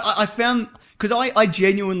 Yeah, but no, I found... Because I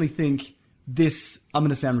genuinely think this... I'm going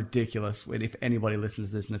to sound ridiculous if anybody listens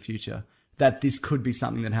to this in the future, that this could be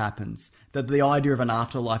something that happens. That the idea of an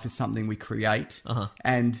afterlife is something we create.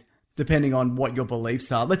 And... depending on what your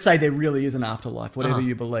beliefs are. Let's say there really is an afterlife, whatever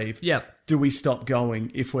you believe. Yeah. Do we stop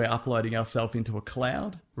going if we're uploading ourselves into a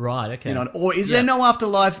cloud? Right, okay. Or is there no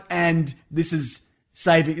afterlife and this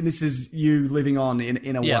is you living on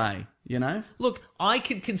in a way, Look, I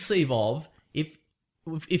can conceive of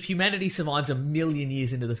if humanity survives 1 million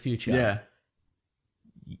years into the future,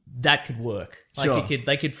 that could work. Sure.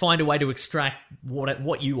 They could find a way to extract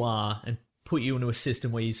what you are and put you into a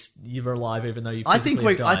system where you're alive even though you physically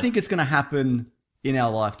have died. I think it's going to happen in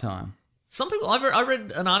our lifetime. Some people... I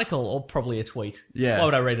read an article, or probably a tweet. Yeah. Why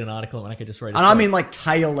would I read an article when I could just read a tweet? And I mean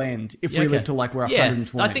tail end, if we live to we're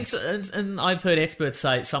 120. I think so, and I've heard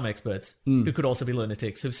some experts, who could also be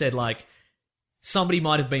lunatics, who've said somebody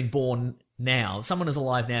might have been born now, someone is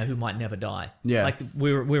alive now who might never die. Yeah. Like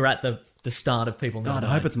we're at the start of people never God, I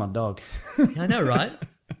dying. hope it's my dog. I know, right?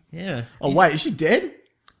 Yeah. Oh, wait, is she dead?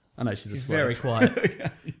 I know she's asleep. Very quiet.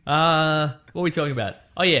 What are we talking about?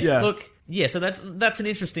 Oh yeah. Look, so that's an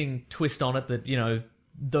interesting twist on it that,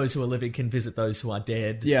 those who are living can visit those who are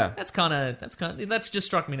dead. Yeah. That's just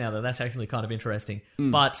struck me now that's actually kind of interesting.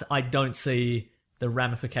 But I don't see the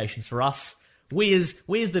ramifications for us. We as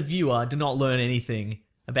the viewer do not learn anything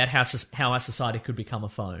about how our society could become a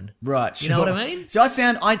phone. Right. You know what I mean? So I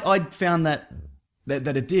found that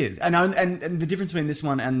it did. And the difference between this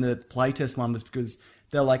one and the playtest one was because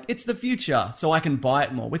they're like, it's the future, so I can buy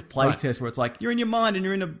it more. With playtest, where it's like, you're in your mind and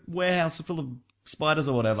you're in a warehouse full of spiders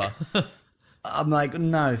or whatever. I'm like,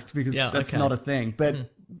 no, because that's not a thing.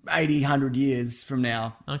 But 80, 100 years from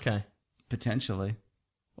now, potentially.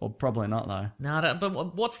 Or probably not, though. No,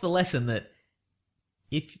 but what's the lesson that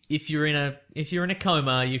if you're in a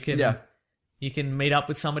coma, you can meet up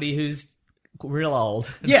with somebody who's real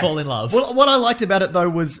old and fall in love? Well, what I liked about it, though,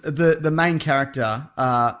 was the main character...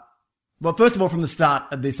 Well, first of all, from the start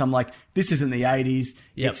of this, I'm like, this isn't the 80s.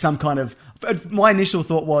 Yep. It's some kind of... My initial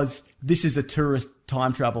thought was, this is a tourist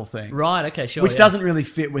time travel thing. Right, okay, sure. Which doesn't really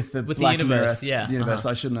fit with the With Black the universe, Mirror yeah. universe.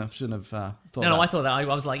 I shouldn't have thought that. No, I thought that. I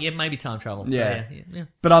was like, yeah, maybe time travel. So, Yeah. yeah.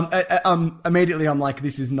 But immediately I'm like,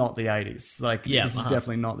 this is not the 80s. Like, Yeah, this is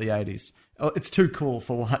definitely not the 80s. Oh, it's too cool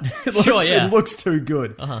for what? It looks too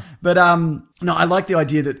good. But no, I like the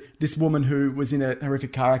idea that this woman who was in a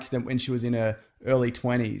horrific car accident when she was in her early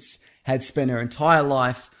 20s had spent her entire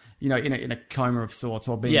life, in a coma of sorts,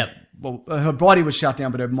 or being... Yep. Well, her body was shut down,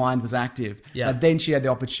 but her mind was active. Yeah. But then she had the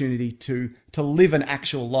opportunity to live an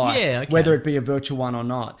actual life, Yeah, okay. whether it be a virtual one or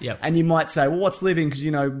not. Yep. And you might say, well, what's living? Because,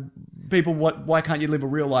 people, why can't you live a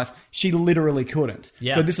real life? She literally couldn't.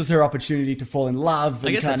 Yeah. So this was her opportunity to fall in love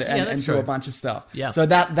and, guess that's and do true. a bunch of stuff. Yeah. So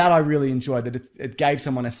that I really enjoyed, that it gave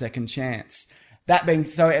someone a second chance. That being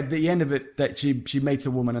so, at the end of it, that she meets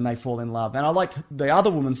a woman and they fall in love. And I liked the other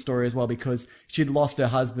woman's story as well, because she'd lost her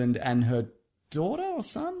husband and her daughter or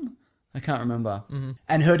son. I can't remember. Mm-hmm.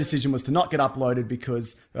 And her decision was to not get uploaded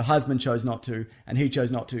because her husband chose not to, and he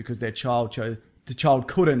chose not to because the child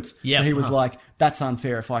couldn't. Yep. So he was like, that's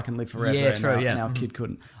unfair if I can live forever. Yeah, true, and yeah. our kid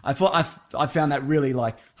couldn't. I found that really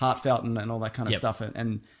like heartfelt and all that kind of Yep. stuff.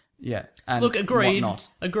 And yeah. And Look, agreed. whatnot.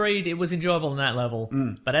 Agreed. It was enjoyable on that level.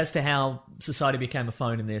 But as to how society became a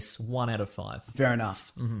phone in this, 1 out of 5. Fair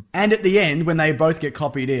enough. Mm-hmm. And at the end, when they both get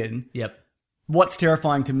copied in, Yep. what's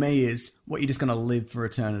terrifying to me is, what, you're just going to live for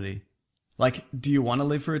eternity? Like, do you want to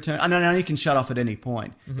live for eternity? I know you can shut off at any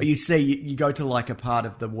point, but you see, you go to like a part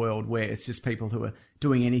of the world where it's just people who are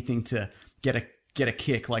doing anything to get a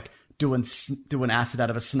kick, like doing acid out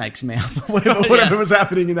of a snake's mouth, or whatever was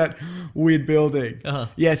happening in that weird building.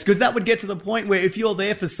 Yes, because that would get to the point where if you're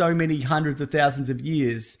there for so many hundreds of thousands of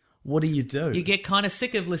years, what do? You get kind of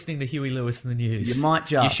sick of listening to Huey Lewis in the news. You might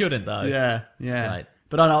just. You shouldn't, though. Yeah. Great.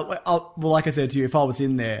 But well, like I said to you, if I was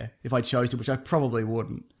in there, if I chose to, which I probably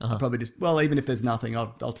wouldn't, I'd probably just, even if there's nothing,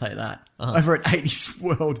 I'll take that over at 80s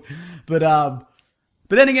World. But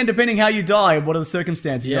then again, depending how you die and what are the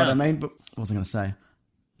circumstances, you know what I mean? But what was I going to say?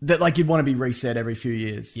 That like you'd want to be reset every few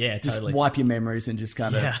years. Yeah, just totally. wipe your memories and just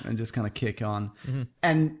kind of kick on. Mm-hmm.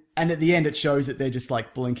 And at the end, it shows that they're just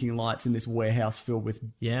like blinking lights in this warehouse filled with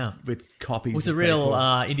copies. It was a real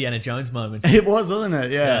Indiana Jones moment. It was, wasn't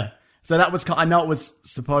it? Yeah. So that was, I know it was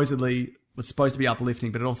supposed to be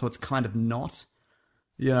uplifting, but also it's kind of not,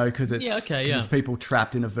 because it's people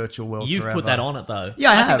trapped in a virtual world. You've forever. put that on it though. Yeah,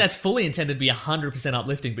 I have. think that's fully intended to be 100%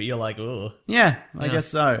 uplifting, but you're like, oh. Yeah, I guess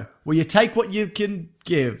so. Well, you take what you can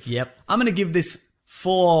give. Yep. I'm going to give this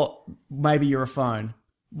 4, maybe you're a phone.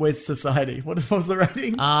 Where's society? What was the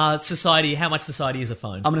rating? Society, how much society is a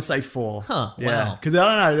phone? I'm going to say 4. Huh, yeah. wow. Because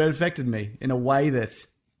I don't know, it affected me in a way that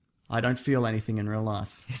I don't feel anything in real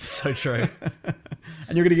life. It's so true.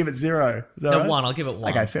 And you're going to give it 0. Is that right? 1. I'll give it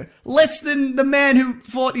 1. Okay, fair. Less than the man who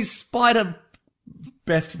fought his spider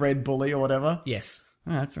best friend bully or whatever. Yes.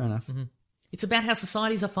 All right, fair enough. Mm-hmm. It's about how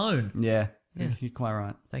society's a phone. Yeah, you're quite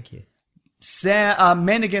right. Thank you.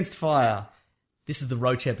 Men Against Fire. This is the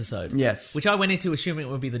Roach episode. Yes. Which I went into assuming it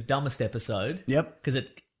would be the dumbest episode. Yep. Because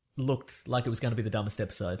it looked like it was going to be the dumbest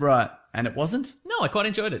episode. Right. And it wasn't? No, I quite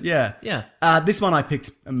enjoyed it. Yeah. Yeah. This one I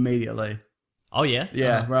picked immediately. Oh, yeah?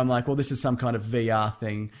 Yeah, where I'm like, well, this is some kind of VR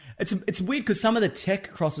thing. It's weird because some of the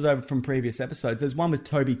tech crosses over from previous episodes. There's one with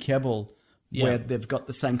Toby Kebbell where they've got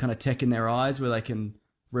the same kind of tech in their eyes where they can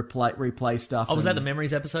replay stuff. Oh, was that the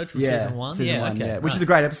Memories episode from season 1? Season 1, okay. Which is a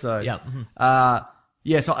great episode. Yeah.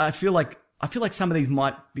 Mm-hmm. So I feel like some of these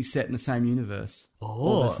might be set in the same universe. Oh,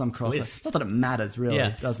 or there's some crossover. twist. Not that it matters,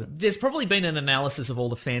 really, does it? There's probably been an analysis of all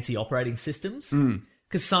the fancy operating systems.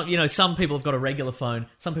 Because some people have got a regular phone,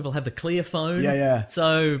 some people have the clear phone. Yeah.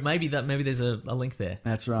 So maybe there's a link there.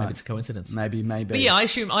 That's right. Maybe it's a coincidence. Maybe. But yeah,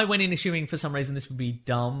 I went in assuming for some reason this would be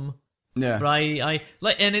dumb. Yeah. But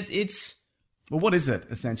it's. Well, what is it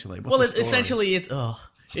essentially? What's the story? Essentially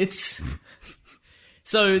it's.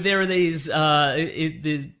 So there are these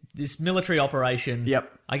this military operation.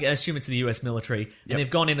 Yep. I assume it's the US military. And they've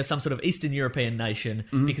gone into some sort of Eastern European nation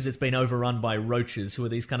because it's been overrun by roaches, who are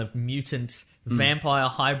these kind of mutant vampire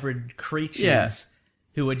hybrid creatures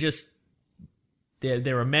who are just...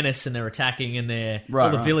 They're a menace and they're attacking and all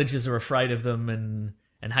the villagers are afraid of them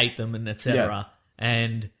and hate them and etc. Yeah.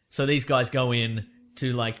 And so these guys go in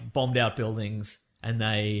to like bombed out buildings and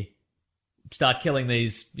they start killing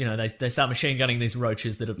these, they start machine gunning these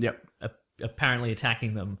roaches that are apparently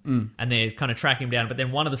attacking them, and they're kind of tracking them down. But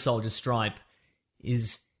then one of the soldiers, Stripe,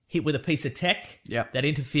 is hit with a piece of tech that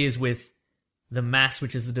interferes with the mass,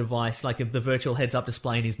 which is the device, like the virtual heads-up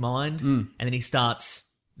display in his mind, and then he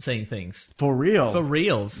starts seeing things. For real? For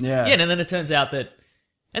reals. Yeah. Yeah, and then it turns out that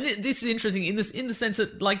And this is interesting in the sense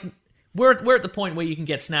that like we're at the point where you can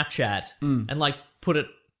get Snapchat and like put it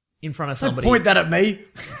in front of somebody. Don't point that at me.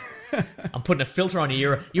 I'm putting a filter on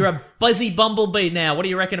you. You're a buzzy bumblebee now. What do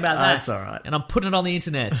you reckon about that? That's all right. And I'm putting it on the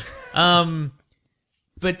internet.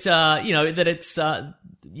 But you know that it's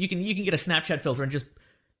you can get a Snapchat filter and just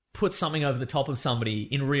put something over the top of somebody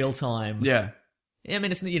in real time. Yeah. I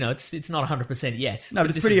mean, it's it's not 100% yet. No,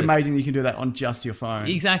 but it's pretty amazing that you can do that on just your phone.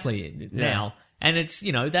 Exactly now, and it's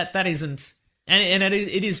that isn't, and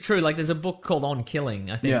it is true. Like there's a book called On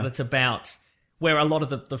Killing, I think, that's about where a lot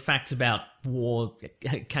of the facts about war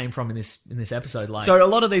came from in this episode. Like, so a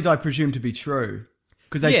lot of these I presume to be true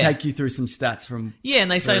because they take you through some stats from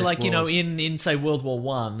and they say like wars. in say World War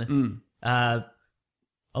One, a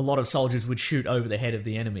lot of soldiers would shoot over the head of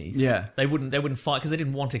the enemies. Yeah, they wouldn't fight because they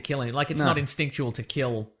didn't want to kill him. Like it's not instinctual to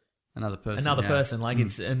kill another person. Like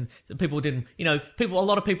it's and people didn't. A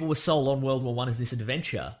lot of people were sold on World War One as this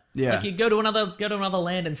adventure. Yeah, like you go to another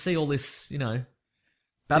land and see all this.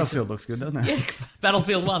 Battlefield looks good, doesn't it? Yeah,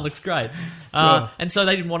 Battlefield 1 looks great. And so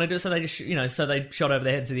they didn't want to do it, so they just, so they shot over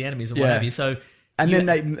the heads of the enemies or what have you. So, and then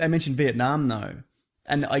they mentioned Vietnam, though.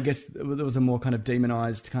 And I guess there was a more kind of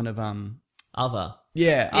demonized kind of... other.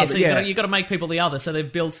 Yeah. Yeah, so you got to make people the other. So they've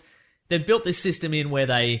built this system in where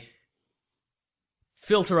they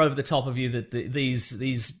filter over the top of you that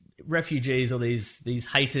these refugees or these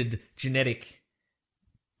hated genetic...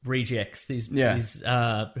 rejects, these who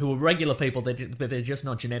are regular people, but they're just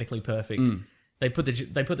not genetically perfect. They put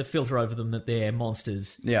the filter over them that they're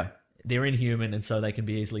monsters. Yeah, they're inhuman, and so they can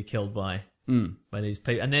be easily killed by these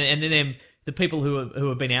people. And then the people who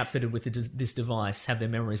have been outfitted with this device have their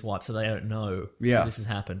memories wiped, so they don't know that this has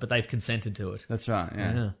happened, but they've consented to it. That's right.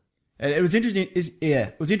 Yeah. It was interesting.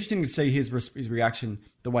 It was interesting to see his reaction,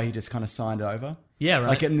 the way he just kind of signed over. Yeah, right.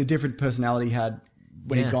 Like, and the different personality he had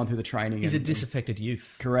when he'd gone through the training. He's a disaffected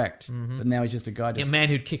youth. Correct. Mm-hmm. But now he's just a guy. A man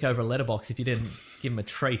who'd kick over a letterbox if you didn't give him a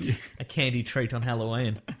treat, a candy treat on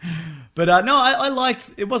Halloween. But no, I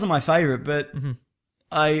liked. It wasn't my favorite, but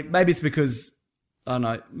maybe it's because I don't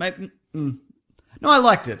know. Maybe no, I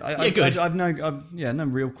liked it. Good. I've no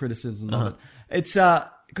real criticism of it. It's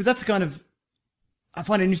because that's kind of. I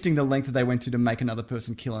find it interesting the length that they went to make another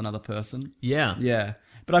person kill another person. Yeah. Yeah.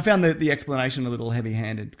 But I found the explanation a little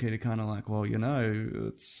heavy-handed, kind of like, well,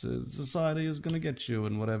 it's society is going to get you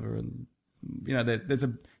and whatever. And, there's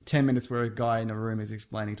 10 minutes where a guy in a room is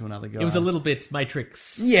explaining to another guy. It was a little bit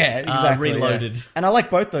Matrix reloaded. Yeah. And I like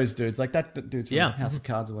both those dudes. Like that dude's from House of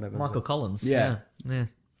Cards or whatever. Michael Collins. Yeah.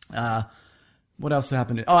 What else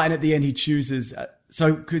happened? Oh, and at the end he chooses...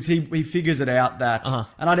 because he figures it out that...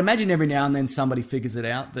 And I'd imagine every now and then somebody figures it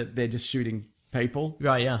out that they're just shooting people.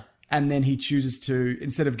 Right, yeah. And then he chooses to,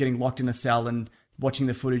 instead of getting locked in a cell and watching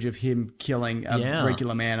the footage of him killing a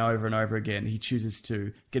regular man over and over again, he chooses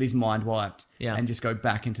to get his mind wiped and just go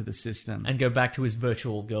back into the system. And go back to his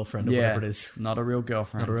virtual girlfriend or whatever it is. Not a real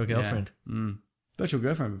girlfriend. Not a real girlfriend. Yeah. Virtual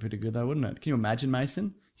girlfriend would be pretty good though, wouldn't it? Can you imagine,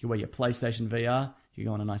 Mason? You wear your PlayStation VR, you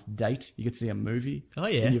go on a nice date, you could see a movie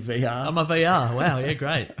in your VR. I'm a VR. Wow, yeah,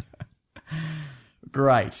 great.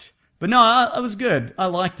 Great. But no, it was good. I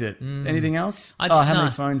liked it. Anything else? How many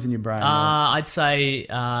phones in your brain? I'd say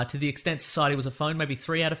to the extent society was a phone, maybe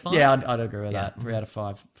 3 out of 5. Yeah, I'd agree with that. 3 out of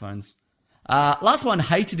 5 phones. Last one,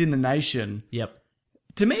 Hated in the Nation. Yep.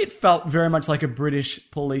 To me, it felt very much like a British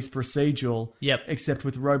police procedural. Yep. Except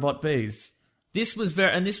with robot bees. This was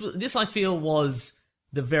this I feel was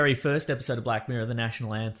the very first episode of Black Mirror, the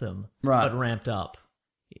national anthem, right? But ramped up.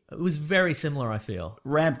 It was very similar. I feel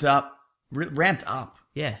ramped up.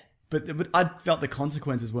 Yeah. But I felt the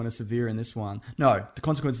consequences weren't as severe in this one. No, the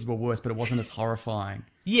consequences were worse, but it wasn't as horrifying.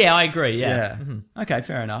 Yeah, I agree. Yeah. Mm-hmm. Okay,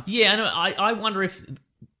 fair enough. Yeah, I wonder if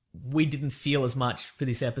we didn't feel as much for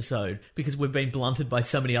this episode because we've been blunted by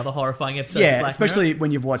so many other horrifying episodes. Yeah, of Black especially Mirror.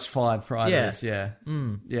 when you've watched 5 prior to this. Yeah.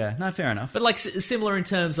 Yeah. No, fair enough. But like similar in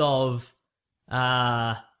terms of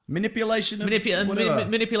manipulation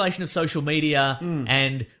of social media,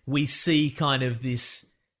 and we see kind of the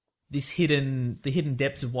hidden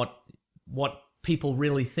depths of what people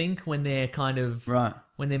really think when they're kind of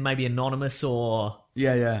when they're maybe anonymous or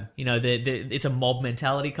it's a mob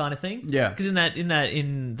mentality kind of thing. Yeah, because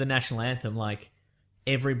in the national anthem, like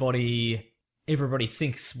everybody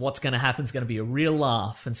thinks what's going to happen is going to be a real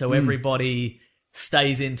laugh, and so everybody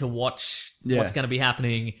stays in to watch what's going to be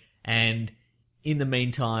happening, and in the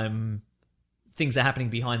meantime, things are happening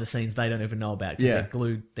behind the scenes they don't even know about. Yeah,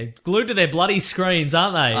 they're glued to their bloody screens,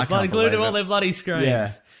 aren't they? Glued to all their bloody screens. Yeah,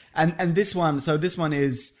 and this one. So this one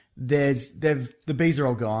is the bees are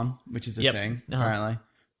all gone, which is a thing apparently.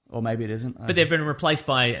 Or maybe it isn't. But they've been replaced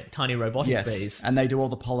by tiny robotic bees. And they do all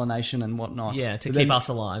the pollination and whatnot. Yeah, to keep us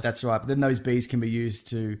alive. That's right. But then those bees can be used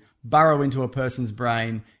to burrow into a person's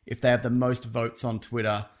brain if they have the most votes on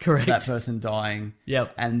Twitter. Correct. For that person dying.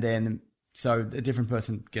 Yep. And then, so a different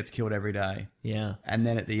person gets killed every day. Yeah. And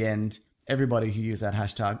then at the end, everybody who used that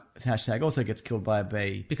hashtag also gets killed by a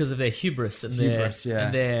bee. Because of their hubris and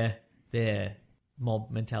their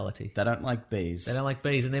mob mentality. They don't like bees. They don't like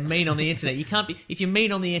bees, and they're mean on the internet. You can't be. If you're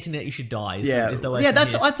mean on the internet, you should die. Is the lesson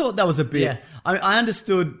that's. here. I thought that was a bit. Yeah. I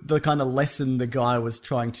understood the kind of lesson the guy was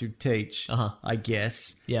trying to teach. I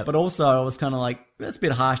guess. Yeah. But also, I was kind of like, that's a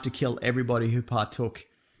bit harsh to kill everybody who partook.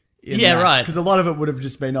 Right. Because a lot of it would have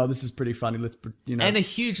just been, oh, this is pretty funny. Let's, And a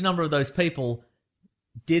huge number of those people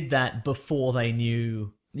did that before they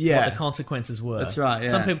knew. What the consequences were. That's right. Yeah.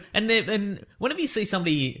 Some people, and whenever you see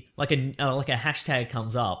somebody like a hashtag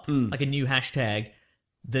comes up, like a new hashtag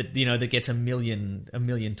that that gets a million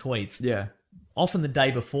tweets. Yeah. Often the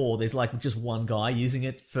day before, there's like just one guy using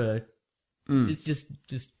it for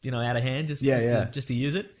just out of hand, just to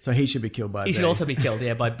use it. So he should be killed by. He should also be killed,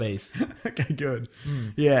 by bees. Okay, good.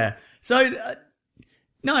 Yeah. So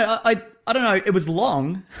no, I don't know. It was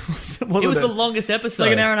long. It was the longest episode.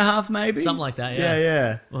 Like an hour and a half, maybe? Something like that, yeah.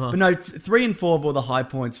 Yeah. But no, 3 and 4 were the high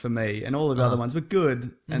points for me, and all of the other ones were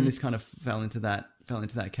good, and this kind of fell into that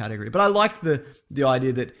category. But I liked the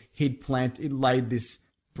idea that he'd laid this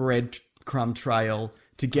breadcrumb trail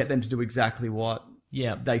to get them to do exactly what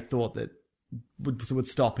they thought that would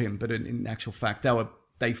stop him, but in actual fact,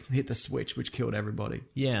 they hit the switch, which killed everybody.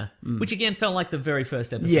 Yeah, which again felt like the very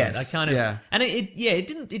first episode. Yes, and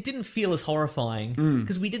it didn't feel as horrifying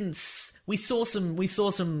because we saw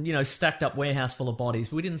some stacked up warehouse full of bodies,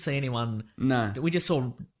 but we didn't see anyone. No, we just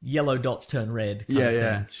saw yellow dots turn red. Kind of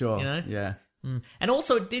thing, sure. Yeah, and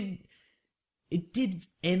also it did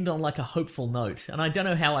end on like a hopeful note, and I don't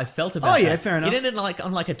know how I felt about. Oh yeah, that. fair enough. It ended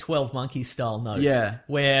on like a 12 Monkeys style note. Yeah,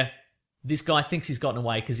 where this guy thinks he's gotten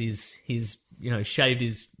away because he's shaved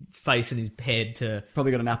his face and his head to...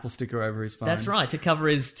 Probably got an Apple sticker over his phone. That's right, to cover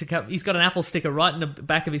he's got an Apple sticker right in the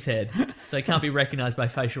back of his head, so he can't be recognised by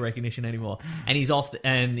facial recognition anymore. And he's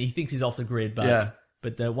and he thinks he's off the grid,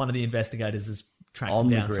 but one of the investigators is tracking him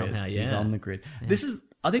down somehow. Yeah, he's on the grid. Yeah.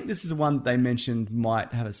 I think this is one they mentioned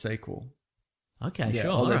might have a sequel. Okay,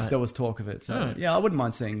 sure. There was talk of it, so I wouldn't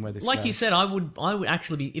mind seeing where this goes. You said, I would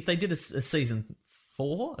actually be, if they did a season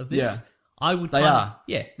 4 of this. Yeah. I would.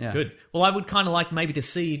 Yeah, good. Well, I would kind of like maybe to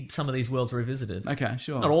see some of these worlds revisited. Okay,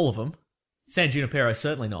 sure. Not all of them. San Junipero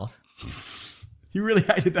certainly not. You really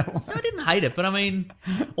hated that one. No, I didn't hate it, but I mean,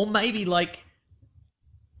 or maybe like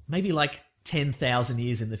 10,000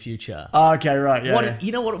 years in the future. Oh, okay, right. Yeah.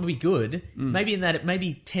 You know what would be good? Maybe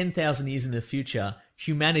 10,000 years in the future,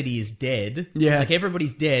 humanity is dead. Yeah. Like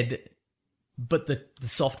everybody's dead. But the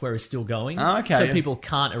software is still going. Okay. So people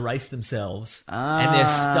can't erase themselves. And they're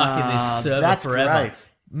stuck in this server forever. Great.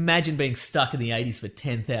 Imagine being stuck in the 80s for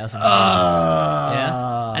 10,000 years.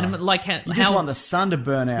 Yeah. And like you just want the sun to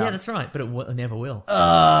burn out. Yeah, that's right. But it never will.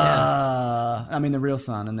 I mean, the real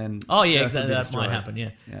sun, and then... Oh, yeah, exactly. That might happen,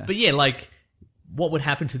 yeah. But yeah, like, what would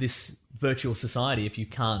happen to this virtual society if you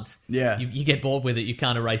can't... Yeah. You get bored with it. You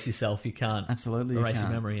can't erase yourself. You can't erase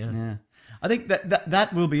your memory, Yeah. I think that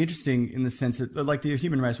will be interesting in the sense that, like, the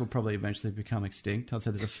human race will probably eventually become extinct. I'd say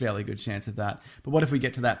there's a fairly good chance of that. But what if we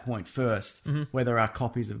get to that point first, where there are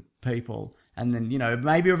copies of people, and then,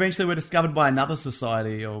 maybe eventually we're discovered by another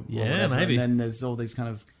society or whatever, maybe. And then there's all these kind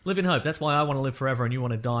of... Live in hope. That's why I want to live forever and you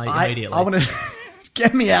want to die immediately. I want to...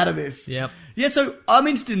 Get me out of this. Yep. Yeah, so I'm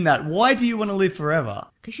interested in that. Why do you want to live forever?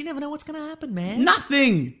 Because you never know what's going to happen, man.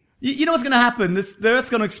 Nothing! You know what's going to happen? The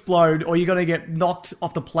Earth's going to explode, or you're going to get knocked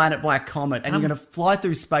off the planet by a comet, and you're going to fly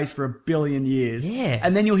through space for 1 billion years. Yeah.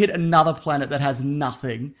 And then you'll hit another planet that has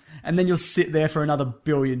nothing, and then you'll sit there for another 1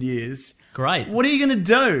 billion years. Great. What are you going to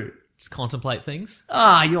do? Just contemplate things.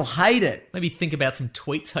 You'll hate it. Maybe think about some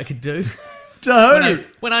tweets I could do. To who?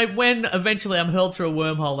 When eventually I'm hurled through a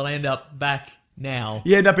wormhole and I end up back now.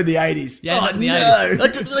 You end up in the 80s. Yeah, in the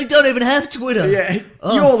 80s. They don't even have Twitter. Yeah,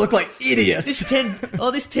 you all look like idiots.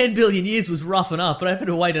 This 10 billion years was rough enough, but I have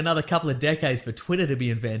to wait another couple of decades for Twitter to be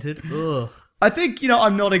invented. Ugh. I think,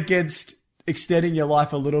 I'm not against extending your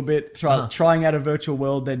life a little bit, trying out a virtual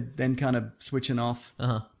world, then kind of switching off.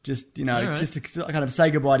 Just, right. just to kind of say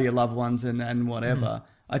goodbye to your loved ones and whatever.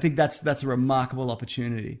 I think that's a remarkable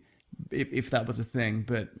opportunity if that was a thing.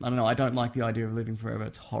 But I don't know. I don't like the idea of living forever.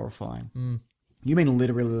 It's horrifying. You mean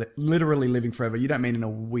literally living forever. You don't mean in a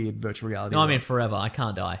weird virtual reality. No, I mean forever. I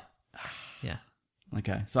can't die. Yeah.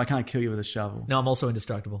 Okay, so I can't kill you with a shovel. No, I'm also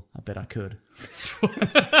indestructible. I bet I could.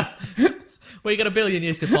 Well, you got a billion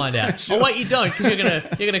years to find out. Sure. Oh wait, you don't, because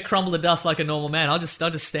you're gonna crumble to dust like a normal man. I'll just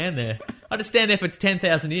stand there. I'll just stand there for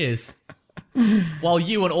 10,000 years, while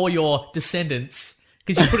you and all your descendants,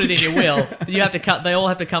 because you put it in your will, you have to cut. They all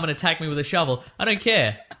have to come and attack me with a shovel. I don't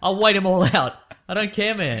care. I'll wait them all out. I don't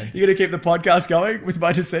care, man. You're going to keep the podcast going with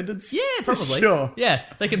my descendants? Yeah, probably. Sure. Yeah,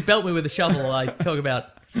 they can belt me with a shovel while I talk about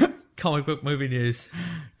comic book movie news.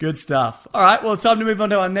 Good stuff. All right, well, it's time to move on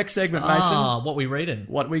to our next segment, Mason. What we reading?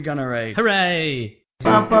 What we going to read? Hooray!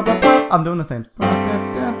 I'm doing the thing.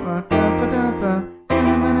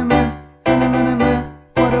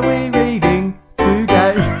 What are we reading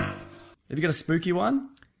today? Have you got a spooky one?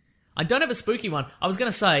 I don't have a spooky one. I was going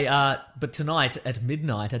to say, but tonight at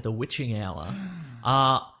midnight at the witching hour,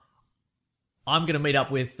 I'm going to meet up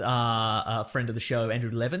with a friend of the show,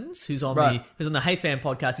 Andrew Levins, who's on the Hey Fam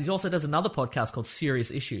podcast. He also does another podcast called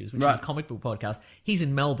Serious Issues, which is a comic book podcast. He's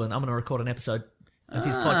in Melbourne. I'm going to record an episode of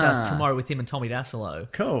his podcast tomorrow with him and Tommy Dasilo.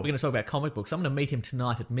 Cool. We're going to talk about comic books. I'm going to meet him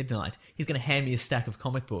tonight at midnight. He's going to hand me a stack of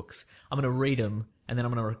comic books. I'm going to read them, and then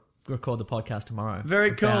I'm going to record the podcast tomorrow.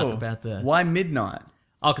 Very cool. Why midnight?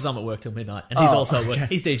 Oh, because I'm at work till midnight, and he's also at work.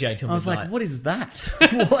 He's DJing till midnight. I was like, what is that?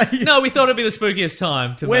 No, we thought it'd be the spookiest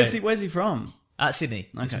time to Where's meet. he from? Sydney.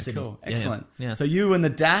 He's Okay, from Sydney. cool. Excellent. Yeah. So you and the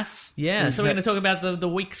DAS? Yeah, so we're going to talk about the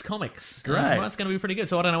week's comics. Great. Tonight's going to be pretty good.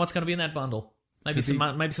 So I don't know what's going to be in that bundle. Maybe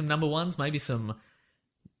some number ones, maybe some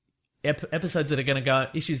episodes that are going to go,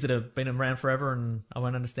 issues that have been around forever, and I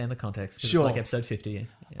won't understand the context. Sure. It's like episode 50. Yeah.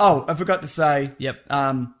 Oh, I forgot to say. Yep.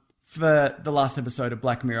 For the last episode of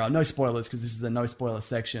Black Mirror, no spoilers because this is the no spoiler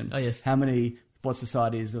section. Oh, yes. What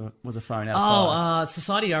Society was a phone out of 5?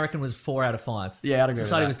 Society, I reckon, was 4 out of 5. Yeah, I'd agree with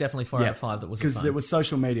Society that. was definitely 4 out of 5 that was a phone. Because it was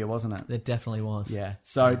social media, wasn't it? There definitely was. Yeah.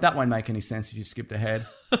 So that won't make any sense if you skipped ahead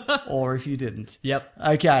or if you didn't. Yep.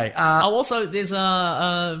 Okay. Also, there's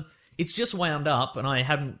it's just wound up, and I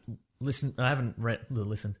haven't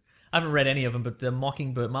read any of them, but the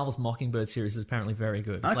Marvel's Mockingbird series is apparently very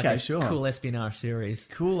good. It's Okay, like a sure. cool espionage series.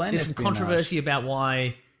 Cool and There's some espionage. controversy about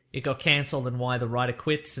why it got cancelled and why the writer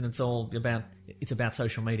quits, and it's about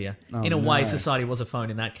social media. In a way, Society was a phone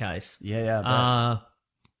in that case. Yeah.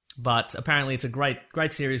 But apparently it's a great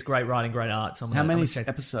series, great writing, great art. So How many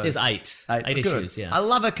episodes? There's 8 Good. issues, yeah. I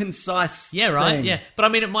love a concise Yeah, right. thing. Yeah, but I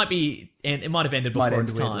mean, it might have ended before end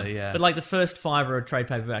its time. weirdly, yeah. But like the first 5 are a trade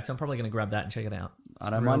paperback, so I'm probably going to grab that and check it out. I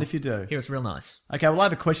don't mind if you do. Here, it's real nice. Okay, well, I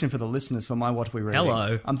have a question for the listeners for my What We Reading.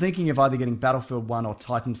 Hello. I'm thinking of either getting Battlefield 1 or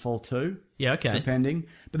Titanfall 2. Yeah, okay. Depending.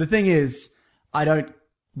 But the thing is, I don't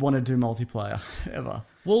want to do multiplayer ever.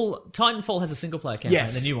 Well, Titanfall has a single player campaign,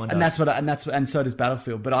 Yes, the new one does. and so does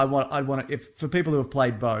Battlefield. But I want if for people who have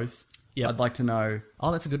played both, Yep. I'd like to know.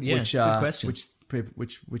 Oh, that's a good which, good question.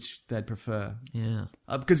 Which they'd prefer. Yeah.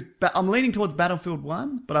 Because I'm leaning towards Battlefield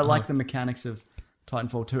 1, but I like the mechanics of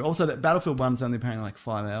Titanfall 2. Also, that Battlefield 1's only apparently like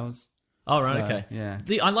 5 hours. Oh, right, So, okay. yeah.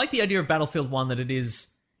 I like the idea of Battlefield 1 that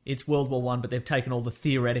it's World War One, but they've taken all the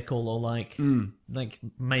theoretical or like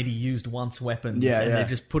maybe used once weapons and they've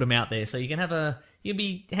just put them out there. So you can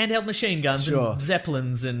be handheld machine guns Sure. and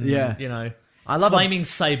zeppelins and, I love flaming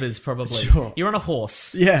sabers probably. Sure. You're on a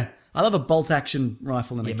horse. Yeah. I love a bolt-action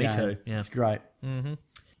rifle in a Yeah, game. me too, yeah. It's great. Mm-hmm.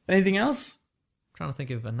 Anything else? I'm trying to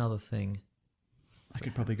think of another thing. I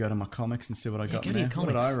could probably go to my comics and see what I got go in to there. your What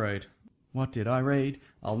did comics. I read? What did I read?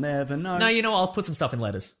 I'll never know. No, you know what? I'll put some stuff in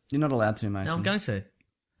letters. You're not allowed to, Mason. No, I'm going to.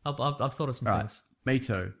 I've thought of some Right. things. Me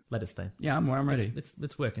too. Letters thing. Yeah, I'm ready.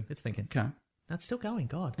 It's working. It's thinking. Okay. That's still going.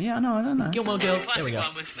 God. Yeah, I know. Gilmore Girls. There we go.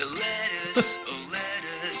 One was the letters, oh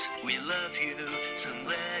letters, we love you. Some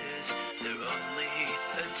letters, they're only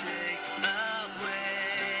a day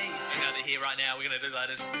away. Hang on, they're here right now. We're gonna do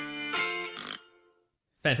letters.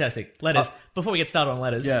 Fantastic. Letters. Before we get started on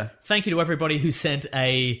letters, thank you to everybody who sent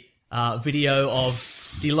a video of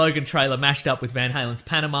the Logan trailer mashed up with Van Halen's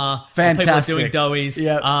Panama. Fantastic. People are doing doughies.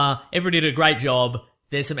 Yep. Everybody did a great job.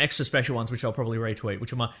 There's some extra special ones which I'll probably retweet.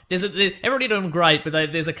 Everybody did them great, but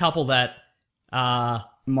there's a couple that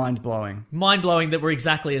mind-blowing. mind-blowing that were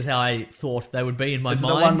exactly as how I thought they would be in my Is it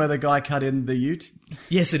mind. the one where the guy cut in the ute?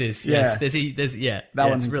 Yes, it is. Yes, there's That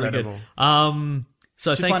one's it's really incredible. good.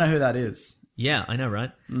 So Should thank find out who that is. Yeah, I know,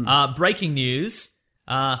 right? Breaking news.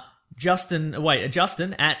 Justin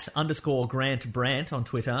at _Grant Brandt on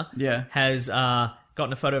Twitter has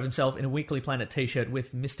gotten a photo of himself in a Weekly Planet t-shirt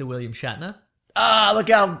with Mr. William Shatner. Ah, look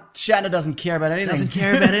how Shatner doesn't care about anything. Doesn't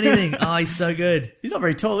care about anything. Oh, he's so good. He's not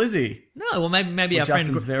very tall, is he? No, well, maybe our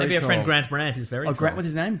Justin's friend very our friend tall. Grant Brandt is very tall. Grant, what's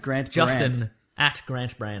his name? Grant Justin Brandt. at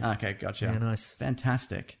Grant Brandt. Okay, gotcha. Yeah, nice.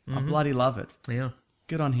 Fantastic. I bloody love it. Yeah.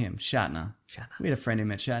 Good on him. Shatner. We had a friend who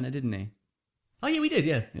met Shatner, didn't he? Oh, yeah, we did,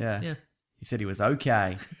 yeah. Yeah. Yeah. He said he was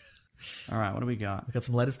okay. All right, what do we got? We got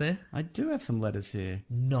some letters there. I do have some letters here.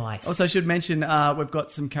 Nice. Also, I should mention we've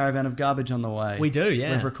got some Caravan of Garbage on the way. We do,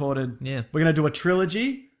 yeah. We've recorded. Yeah. We're going to do a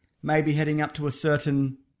trilogy, maybe heading up to a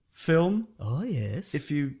certain film. Oh, yes.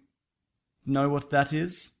 If you know what that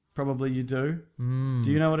is, probably you do.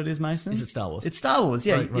 Do you know what it is, Mason? Is it Star Wars? It's Star Wars,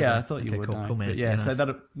 yeah. Right, yeah, right. I thought you Okay, would cool, know. cool, man. But yeah, Yeah, so nice.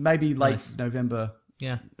 that'll maybe late Nice. November,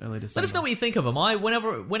 Yeah. early December. Let us know what you think of them.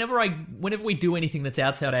 Whenever we do anything that's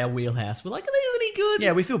outside our wheelhouse, we're like, are these any good?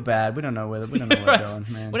 Yeah, we feel bad. We don't know where Right. we're going,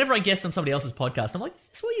 man. Whenever I guest on somebody else's podcast, I'm like, is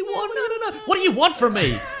this what you want? No. What do you want from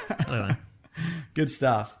me? I don't know. Good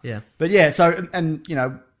stuff. Yeah. But yeah, so and you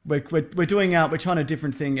know, we're doing we're trying a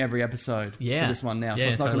different thing every episode Yeah. for this one now. So Yeah,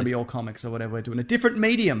 it's not going to totally. be all comics or whatever. We're doing a different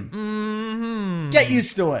medium. Mm-hmm. Get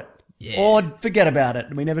used to it. Yeah. Or forget about it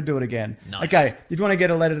and we never do it again. Nice. Okay, if you want to get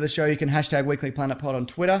a letter to the show, you can hashtag Weekly Planet Pod on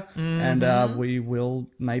Twitter and we will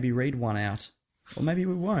maybe read one out. Or maybe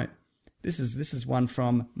we won't. This is one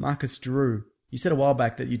from Marcus Drew. You said a while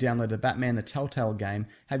back that you downloaded Batman the Telltale game.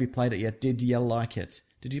 Have you played it yet? Did you like it?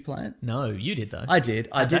 Did you play it? No, you did though. I did.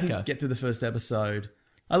 I How'd that go? didn't get through the first episode.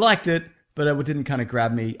 I liked it, but it didn't kind of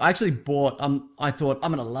grab me. I actually bought. I thought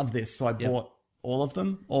I'm going to love this, so I bought all of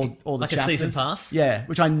them, all the Like a chapters. season pass? Yeah,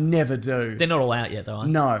 which I never do. They're not all out yet, though. Are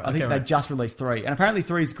they? No, I Okay, think they right. just released 3, and apparently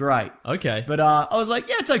 3's great. Okay. But I was like,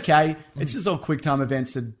 yeah, it's okay. It's just all quick time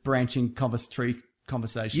events and branching conversation.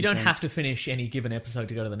 You don't things. have to finish any given episode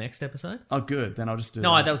to go to the next episode. Oh, good. Then I'll just do.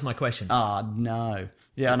 No, that. that was my question. Oh no.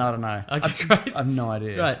 Yeah, no, I don't know. Okay, great. I have no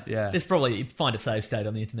idea. Right. Yeah. There's probably you find a save state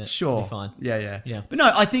on the internet. Sure. You'll be fine. Yeah. Yeah. But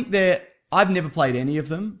no, I think I've never played any of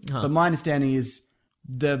them, Huh. but my understanding is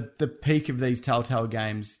the peak of these Telltale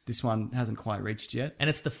games, this one hasn't quite reached yet. And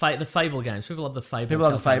it's the Fable games. People love the Fable. People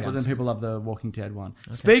love the Telltale Fables games. and people love the Walking Dead one.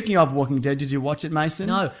 Speaking of Walking Dead, did you watch it, Mason?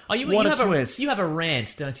 No. Oh, what you a have twist. You have a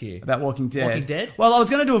rant, don't you? about Walking Dead. Walking Dead? Well, I was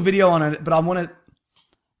going to do a video on it, but I'm going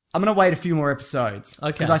to wait a few more episodes.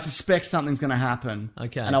 Okay. Because I suspect something's going to happen.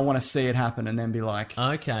 Okay. And I want to see it happen and then be like,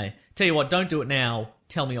 Okay. Tell you what, don't do it now.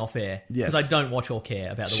 Tell me off air. Yes. Because I don't watch or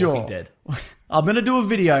care about The sure. Walking Dead. I'm going to do a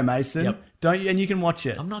video, Mason. Yep. Don't you? And you can watch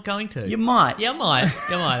it. I'm not going to. You might. Yeah, I might.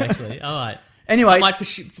 I might, actually. I might. Anyway. I might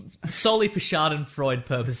solely for Schadenfreude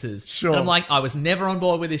purposes. Sure. And I'm like, I was never on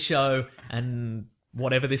board with this show, and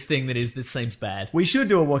whatever this thing that is, this seems bad. We should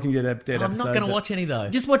do a Walking Dead episode. I'm not going to but- watch any, though.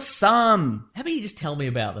 Just watch some. How about you just tell me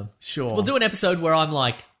about them? Sure. We'll do an episode where I'm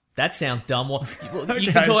like, that sounds dumb. Well, you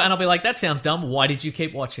Okay. can talk, and I'll be like, that sounds dumb. Why did you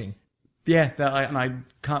keep watching? Yeah,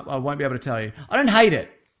 I won't be able to tell you. I don't hate it.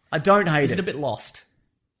 I don't hate Is it. it a bit lost?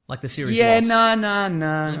 Like the series Yeah, Lost? no.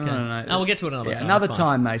 Okay. No. Oh, we'll get to it another time. Another That's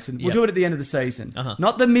fine. time, Mason. We'll Yep. do it at the end of the season. Uh-huh.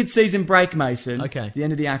 Not the mid-season break, Mason. Okay. The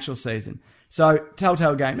end of the actual season. So,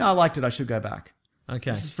 Telltale game. No, I liked it. I should go back.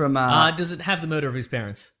 Okay. This is from... does it have the murder of his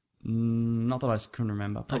parents? not that I couldn't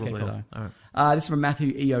remember. Probably, Okay, cool. though. All right. This is from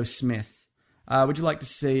Matthew E.O. Smith. What would you like to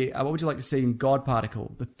see in God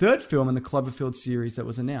Particle, the third film in the Cloverfield series that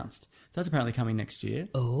was announced? So that's apparently coming next year.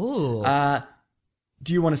 Oh.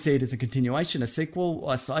 Do you want to see it as a continuation, a sequel,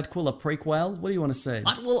 a sidequel, a prequel? What do you want to see?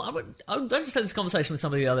 I just had this conversation with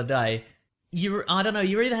somebody the other day. I don't know,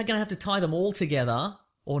 you're either going to have to tie them all together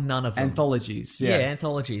or none of them. Anthologies, Yeah, yeah.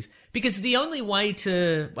 anthologies. Because the only way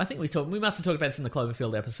to... I think we must have talked about this in the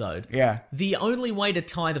Cloverfield episode. Yeah. The only way to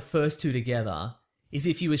tie the first two together is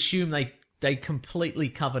if you assume they completely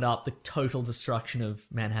covered up the total destruction of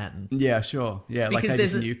Manhattan. Yeah, sure. Yeah, like Because they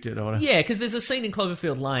just there's nuked it or whatever. Yeah, because there's a scene in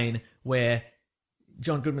Cloverfield Lane where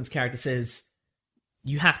John Goodman's character says,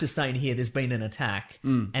 you have to stay in here, there's been an attack.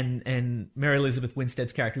 And Mary Elizabeth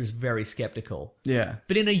Winstead's character is very skeptical. Yeah.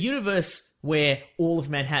 But in a universe where all of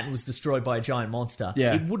Manhattan was destroyed by a giant monster,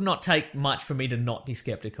 Yeah. it would not take much for me to not be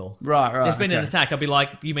skeptical. Right. There's been an okay. attack. I'd be like,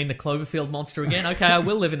 you mean the Cloverfield monster again? Okay, I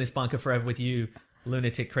will live in this bunker forever with you,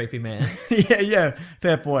 lunatic, creepy man. yeah,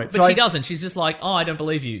 fair point. But she doesn't. She's just like, oh, I don't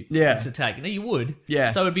believe you. Yeah. It's attack. No, you would. Yeah.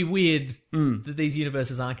 So it'd be weird that these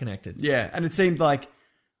universes aren't connected. Yeah, and it seemed like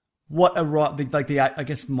I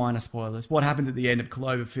guess minor spoilers. What happens at the end of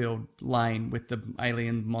Cloverfield Lane with the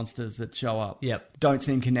alien monsters that show up? Yep. Don't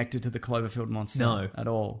seem connected to the Cloverfield monster. No. At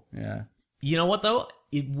all. Yeah. You know what, though?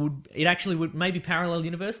 It actually would maybe parallel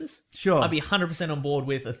universes. Sure. I'd be 100% on board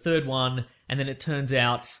with a third one, and then it turns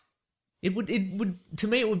out it would to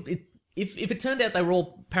me, if it turned out they were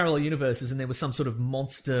all parallel universes and there was some sort of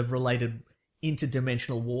monster-related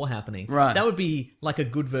interdimensional war happening, Right. that would be like a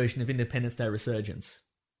good version of Independence Day Resurgence.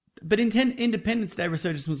 But Independence Day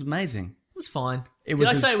Resurgence was amazing. It was fine. It Did was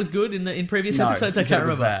I as- say it was good in previous No, episodes? I you said can't it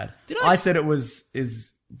was remember. bad. Did I? I said it was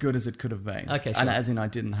as good as it could have been. Okay, And sure. as in I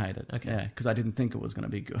didn't hate it. Okay. because I didn't think it was going to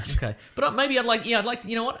be good. Okay, but maybe I'd like. You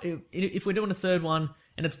know what? If we're doing a third one,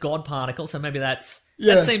 and it's God particle, so maybe that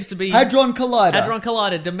Yeah. seems to be Hadron Collider. Hadron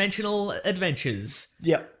Collider, Dimensional Adventures.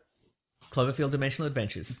 Yep. Cloverfield Dimensional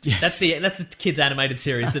Adventures. Yes. That's the kids' animated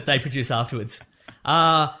series that they produce afterwards.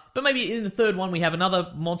 But maybe in the third one we have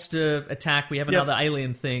another monster attack, we have another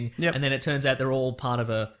alien thing, and then it turns out they're all part of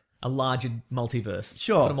a larger multiverse.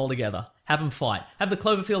 Sure. Put them all together. Have them fight. Have the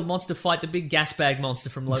Cloverfield monster fight the big gas bag monster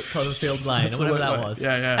from Cloverfield Lane, or whatever that was.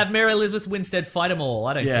 Yeah, yeah. Have Mary Elizabeth Winstead fight them all.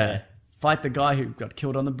 I don't care. Fight the guy who got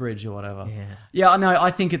killed on the bridge or whatever. Yeah. Yeah, I know.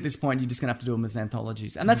 I think at this point you're just going to have to do them as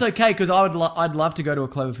anthologies. And that's okay, because I'd love to go to a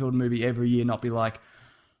Cloverfield movie every year, not be like,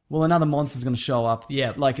 well, another monster's going to show up,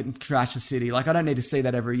 like in Crash the City. Like, I don't need to see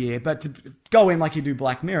that every year. But to go in like you do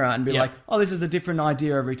Black Mirror and be like, oh, this is a different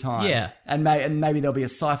idea every time. Yeah. And maybe there'll be a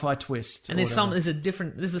sci-fi twist. And there's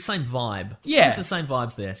the same vibe. Yeah. There's the same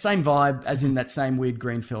vibes there. Same vibe, as in that same weird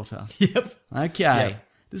green filter. Yep. Okay. Yep.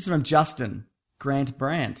 This is from Justin Grant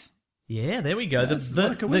Brandt. Yeah, there we go. What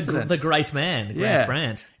a coincidence. The great man, Grant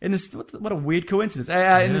Brandt. In this, what a weird coincidence.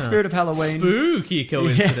 In the spirit of Halloween. Spooky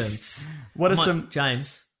coincidence. Yes. What are some...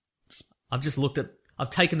 James, I've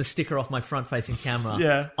taken the sticker off my front-facing camera.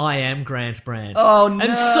 Yeah. I am Grant Brandt. Oh, no.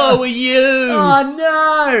 And so are you. Oh,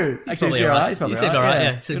 no. He's probably all right. He's probably He seemed all right,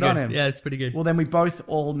 yeah. Good on him. Yeah, it's pretty good. Well, then we both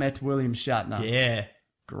all met William Shatner. Yeah.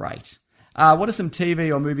 Great. What are some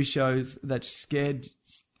TV or movie shows that scared...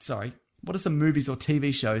 Sorry. What are some movies or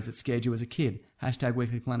TV shows that scared you as a kid? Hashtag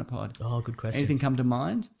Weekly Planet Pod. Oh, good question. Anything come to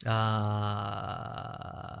mind? I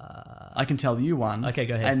can tell you one. Okay,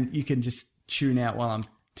 go ahead. And you can just tune out while I'm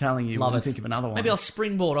telling you Love and it. think of another one. Maybe I'll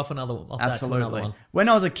springboard off that to Absolutely. another one. When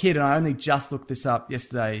I was a kid, and I only just looked this up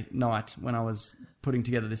yesterday night when I was putting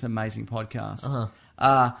together this amazing podcast,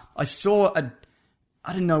 I saw I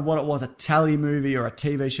didn't know what it was, a tally movie or a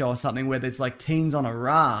TV show or something where there's like teens on a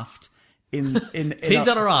raft. Teens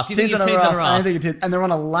on a raft. You think of Teens on a Raft? I think and they're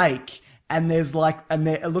on a lake, and there's like,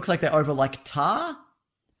 it looks like they're over like tar.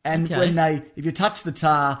 And when if you touch the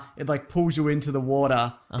tar, it like pulls you into the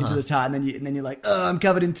water, into the tar, and then you're like, oh, I'm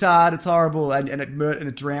covered in tar, it's horrible, and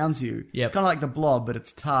it drowns you. Yep. It's kind of like the Blob, but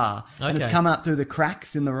it's tar, and it's coming up through the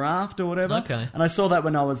cracks in the raft or whatever. Okay. And I saw that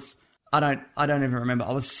when I was, I don't even remember.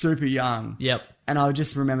 I was super young. Yep. And I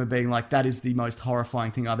just remember being like, that is the most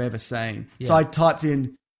horrifying thing I've ever seen. Yep. So I typed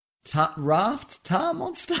in tar monster, tar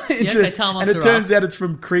monster, and it turns out it's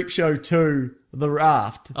from Creepshow 2. The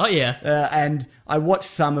Raft. Oh, yeah. And I watched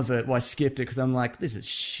some of it. Well, I skipped it because I'm like, this is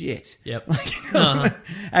shit. Yep.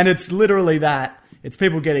 And it's literally that. It's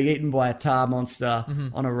people getting eaten by a tar monster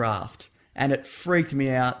on a raft. And it freaked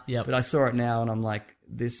me out. Yep. But I saw it now and I'm like,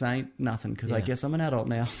 this ain't nothing because I guess I'm an adult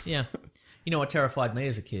now. Yeah. You know what terrified me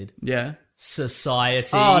as a kid? Yeah.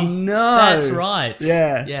 Society. Oh, no. That's right.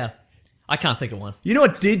 Yeah. Yeah. I can't think of one. You know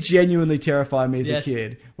what did genuinely terrify me as a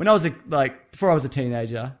kid? When I was before I was a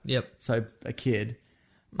teenager. Yep. So a kid.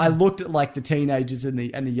 I looked at like the teenagers and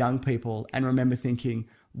the young people and remember thinking,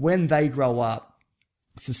 when they grow up,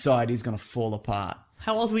 society's going to fall apart.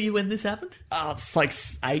 How old were you when this happened? Oh, it's like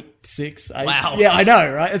 6, 8. Wow. Yeah, I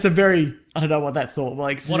know, right? It's a very, I don't know what that thought.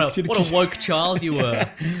 Like, what a woke child you were.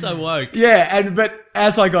 So woke. Yeah, but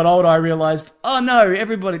as I got older, I realized, oh no,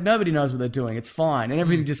 nobody knows what they're doing. It's fine. And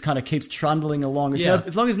everything just kind of keeps trundling along.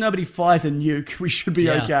 As long as nobody fires a nuke, we should be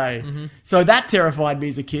okay. Mm-hmm. So that terrified me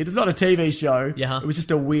as a kid. It's not a TV show. Yeah. It was just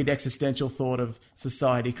a weird existential thought of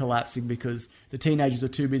society collapsing because the teenagers were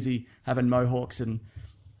too busy having mohawks and,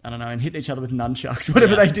 I don't know, and hitting each other with nunchucks,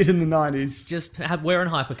 whatever they did in the 90s. Just wearing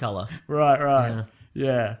hypercolor. Right.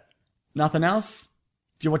 Yeah. Nothing else?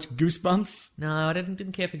 Did you watch Goosebumps? No, I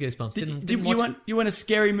didn't care for Goosebumps. You weren't a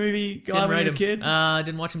scary movie guy when you were a kid?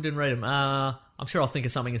 Didn't watch them, didn't read them. I'm sure I'll think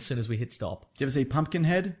of something as soon as we hit stop. Did you ever see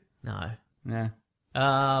Pumpkinhead? No. Yeah.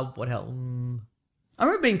 What else? I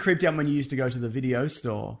remember being creeped out when you used to go to the video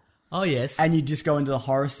store. Oh, yes. And you'd just go into the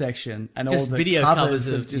horror section and just all the video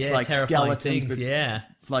covers of just like skeletons. Things, yeah.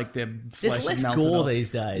 Like their flesh. There's less gore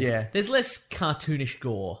these days. Yeah. There's less cartoonish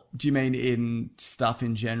gore. Do you mean in stuff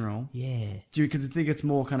in general? Yeah. Because you think it's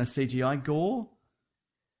more kind of CGI gore?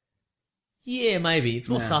 Yeah, maybe. It's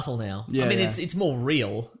more subtle now. Yeah, I mean, it's more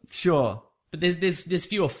real. Sure. But there's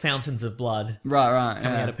fewer fountains of blood right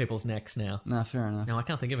coming out of people's necks now. No, fair enough. No, I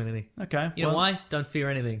can't think of anything. Okay. You know why? Don't fear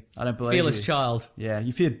anything. I don't believe Fearless you. child. Yeah,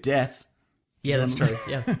 you fear death. Yeah, that's true.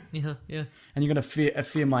 Yeah. And you're going to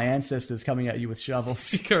fear my ancestors coming at you with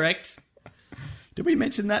shovels. Correct. Did we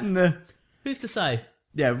mention that in the... Who's to say?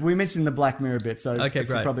 Yeah, we mentioned the Black Mirror bit, so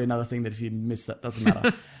it's great. probably another thing that if you missed that, doesn't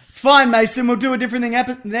matter. It's fine, Mason. We'll do a different thing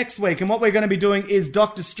next week. And what we're going to be doing is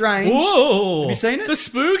Doctor Strange. Whoa! Have you seen it? The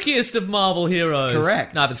spookiest of Marvel heroes.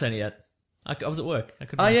 Correct. No, I haven't seen it yet. I was at work. I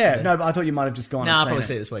couldn't. Oh, yeah. No, but I thought you might have just gone No, and I'll seen probably it.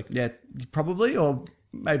 see it this week. Yeah, probably, or...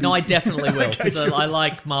 maybe. No, I definitely will, because I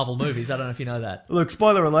like Marvel movies. I don't know if you know that. Look,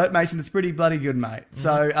 spoiler alert, Mason, it's pretty bloody good, mate.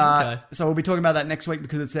 So so we'll be talking about that next week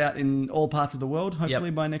because it's out in all parts of the world,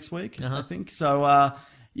 hopefully by next week, I think. So,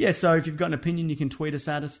 so if you've got an opinion, you can tweet us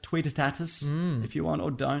at us if you want,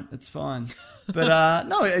 or don't. It's fine. But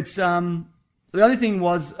no, it's... the only thing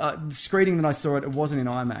was, the screening that I saw it wasn't in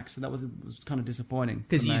IMAX, so that was kind of disappointing.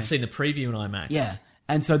 Because you'd seen the preview in IMAX. Yeah.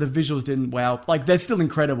 And so the visuals didn't wow. Like, they're still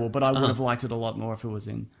incredible, but I would have liked it a lot more if it was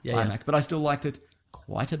in IMAX. Yeah. But I still liked it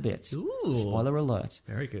quite a bit. Ooh. Spoiler alert.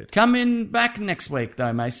 Very good. Come in back next week,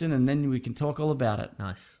 though, Mason, and then we can talk all about it.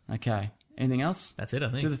 Nice. Okay. Anything else? That's it, I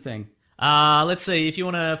think. Do the thing. Let's see. If you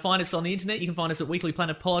want to find us on the internet, you can find us at Weekly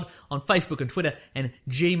Planet Pod on Facebook and Twitter and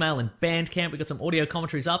Gmail and Bandcamp. We've got some audio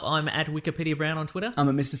commentaries up. I'm at Wikipedia Brown on Twitter. I'm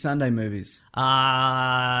at Mr. Sunday Movies.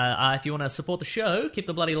 If you want to support the show, keep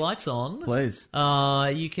the bloody lights on. Please.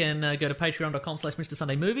 You can go to patreon.com/Mr.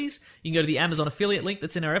 Sunday Movies. You can go to the Amazon affiliate link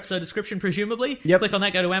that's in our episode description, presumably. Yep. Click on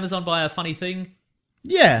that, go to Amazon, buy a funny thing.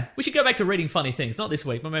 Yeah. We should go back to reading funny things. Not this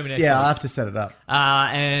week, but maybe next week. Yeah, I have to set it up.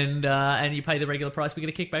 And you pay the regular price. We get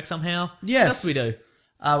a kickback somehow. Yes. What else do we do?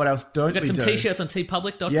 What else don't we do? We've got some t-shirts on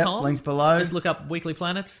tpublic.com. Yep, links below. Just look up Weekly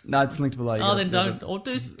Planet. No, it's linked below. Then don't. Or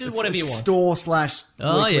do whatever you want.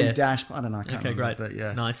 Store/weekly dash. I don't know. I can't remember, great. But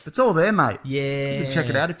yeah. Nice. It's all there, mate. Yeah. You can check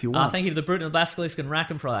it out if you want. Thank you to the Brute and the Basilisk and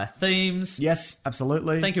Rackham for our themes. Yes,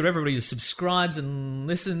 absolutely. Thank you to everybody who subscribes and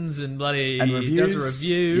listens and bloody and reviews. Does a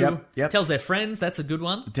review. Yep. Tells their friends. That's a good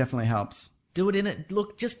one. It definitely helps. Do it in it.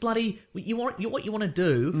 Look, just bloody. What you want to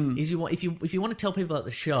do is if you want to tell people about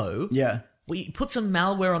the show. Yeah. Well, you put some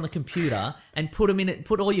malware on the computer and put them in it.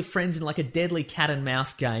 Put all your friends in like a deadly cat and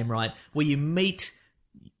mouse game, right? Where you meet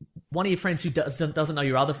one of your friends who doesn't know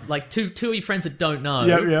your other, like two of your friends that don't know.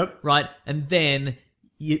 Yep. Right, and then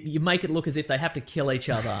you make it look as if they have to kill each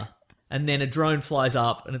other, and then a drone flies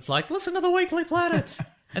up, and it's like, listen to the Weekly Planet.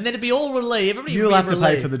 And then it'd be all relieved. You'll have to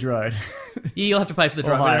pay for the drone. You'll have to pay for the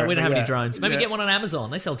drone. We don't have any drones. Maybe get one on Amazon.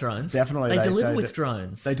 They sell drones. Definitely. They deliver with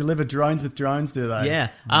drones. They deliver drones with drones, do they? Yeah.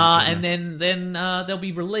 And then they'll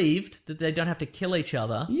be relieved that they don't have to kill each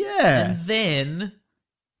other. Yeah. And then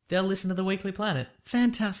they'll listen to the Weekly Planet.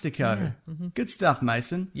 Fantastico. Yeah. Mm-hmm. Good stuff,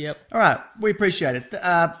 Mason. Yep. All right. We appreciate it.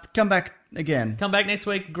 Come back again. Come back next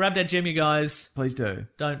week. Grab that gem, you guys. Please do.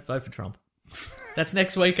 Don't vote for Trump. That's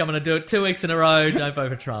next week. I'm going to do it 2 weeks in a row. Don't vote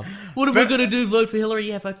for Trump. What are we going to do? Vote for Hillary?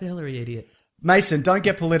 Yeah, vote for Hillary, idiot. Mason, don't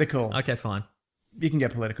get political. Okay, fine. You can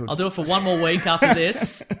get political. I'll do it for one more week after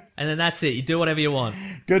this, and then that's it. You do whatever you want.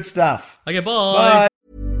 Good stuff. Okay, bye.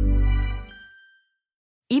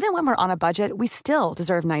 Even when we're on a budget, we still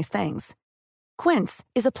deserve nice things. Quince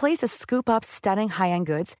is a place to scoop up stunning high-end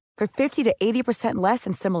goods for 50 to 80% less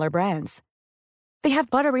than similar brands. They have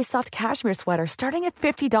buttery soft cashmere sweaters starting at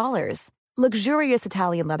 $50, luxurious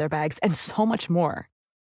Italian leather bags, and so much more.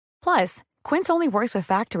 Plus, Quince only works with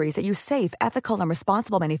factories that use safe, ethical, and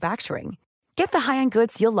responsible manufacturing. Get the high-end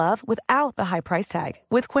goods you'll love without the high price tag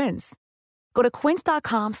with Quince. Go to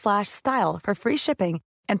quince.com/style for free shipping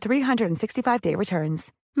and 365-day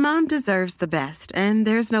returns. Mom deserves the best, and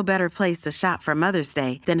there's no better place to shop for Mother's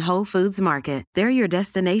Day than Whole Foods Market. They're your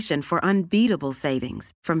destination for unbeatable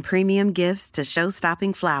savings, from premium gifts to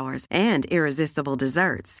show-stopping flowers and irresistible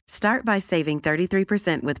desserts. Start by saving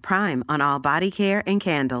 33% with Prime on all body care and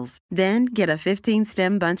candles. Then get a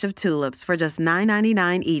 15-stem bunch of tulips for just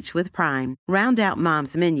 $9.99 each with Prime. Round out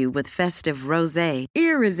Mom's menu with festive rosé,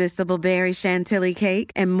 irresistible berry chantilly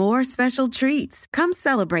cake, and more special treats. Come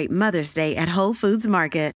celebrate Mother's Day at Whole Foods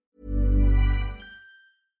Market.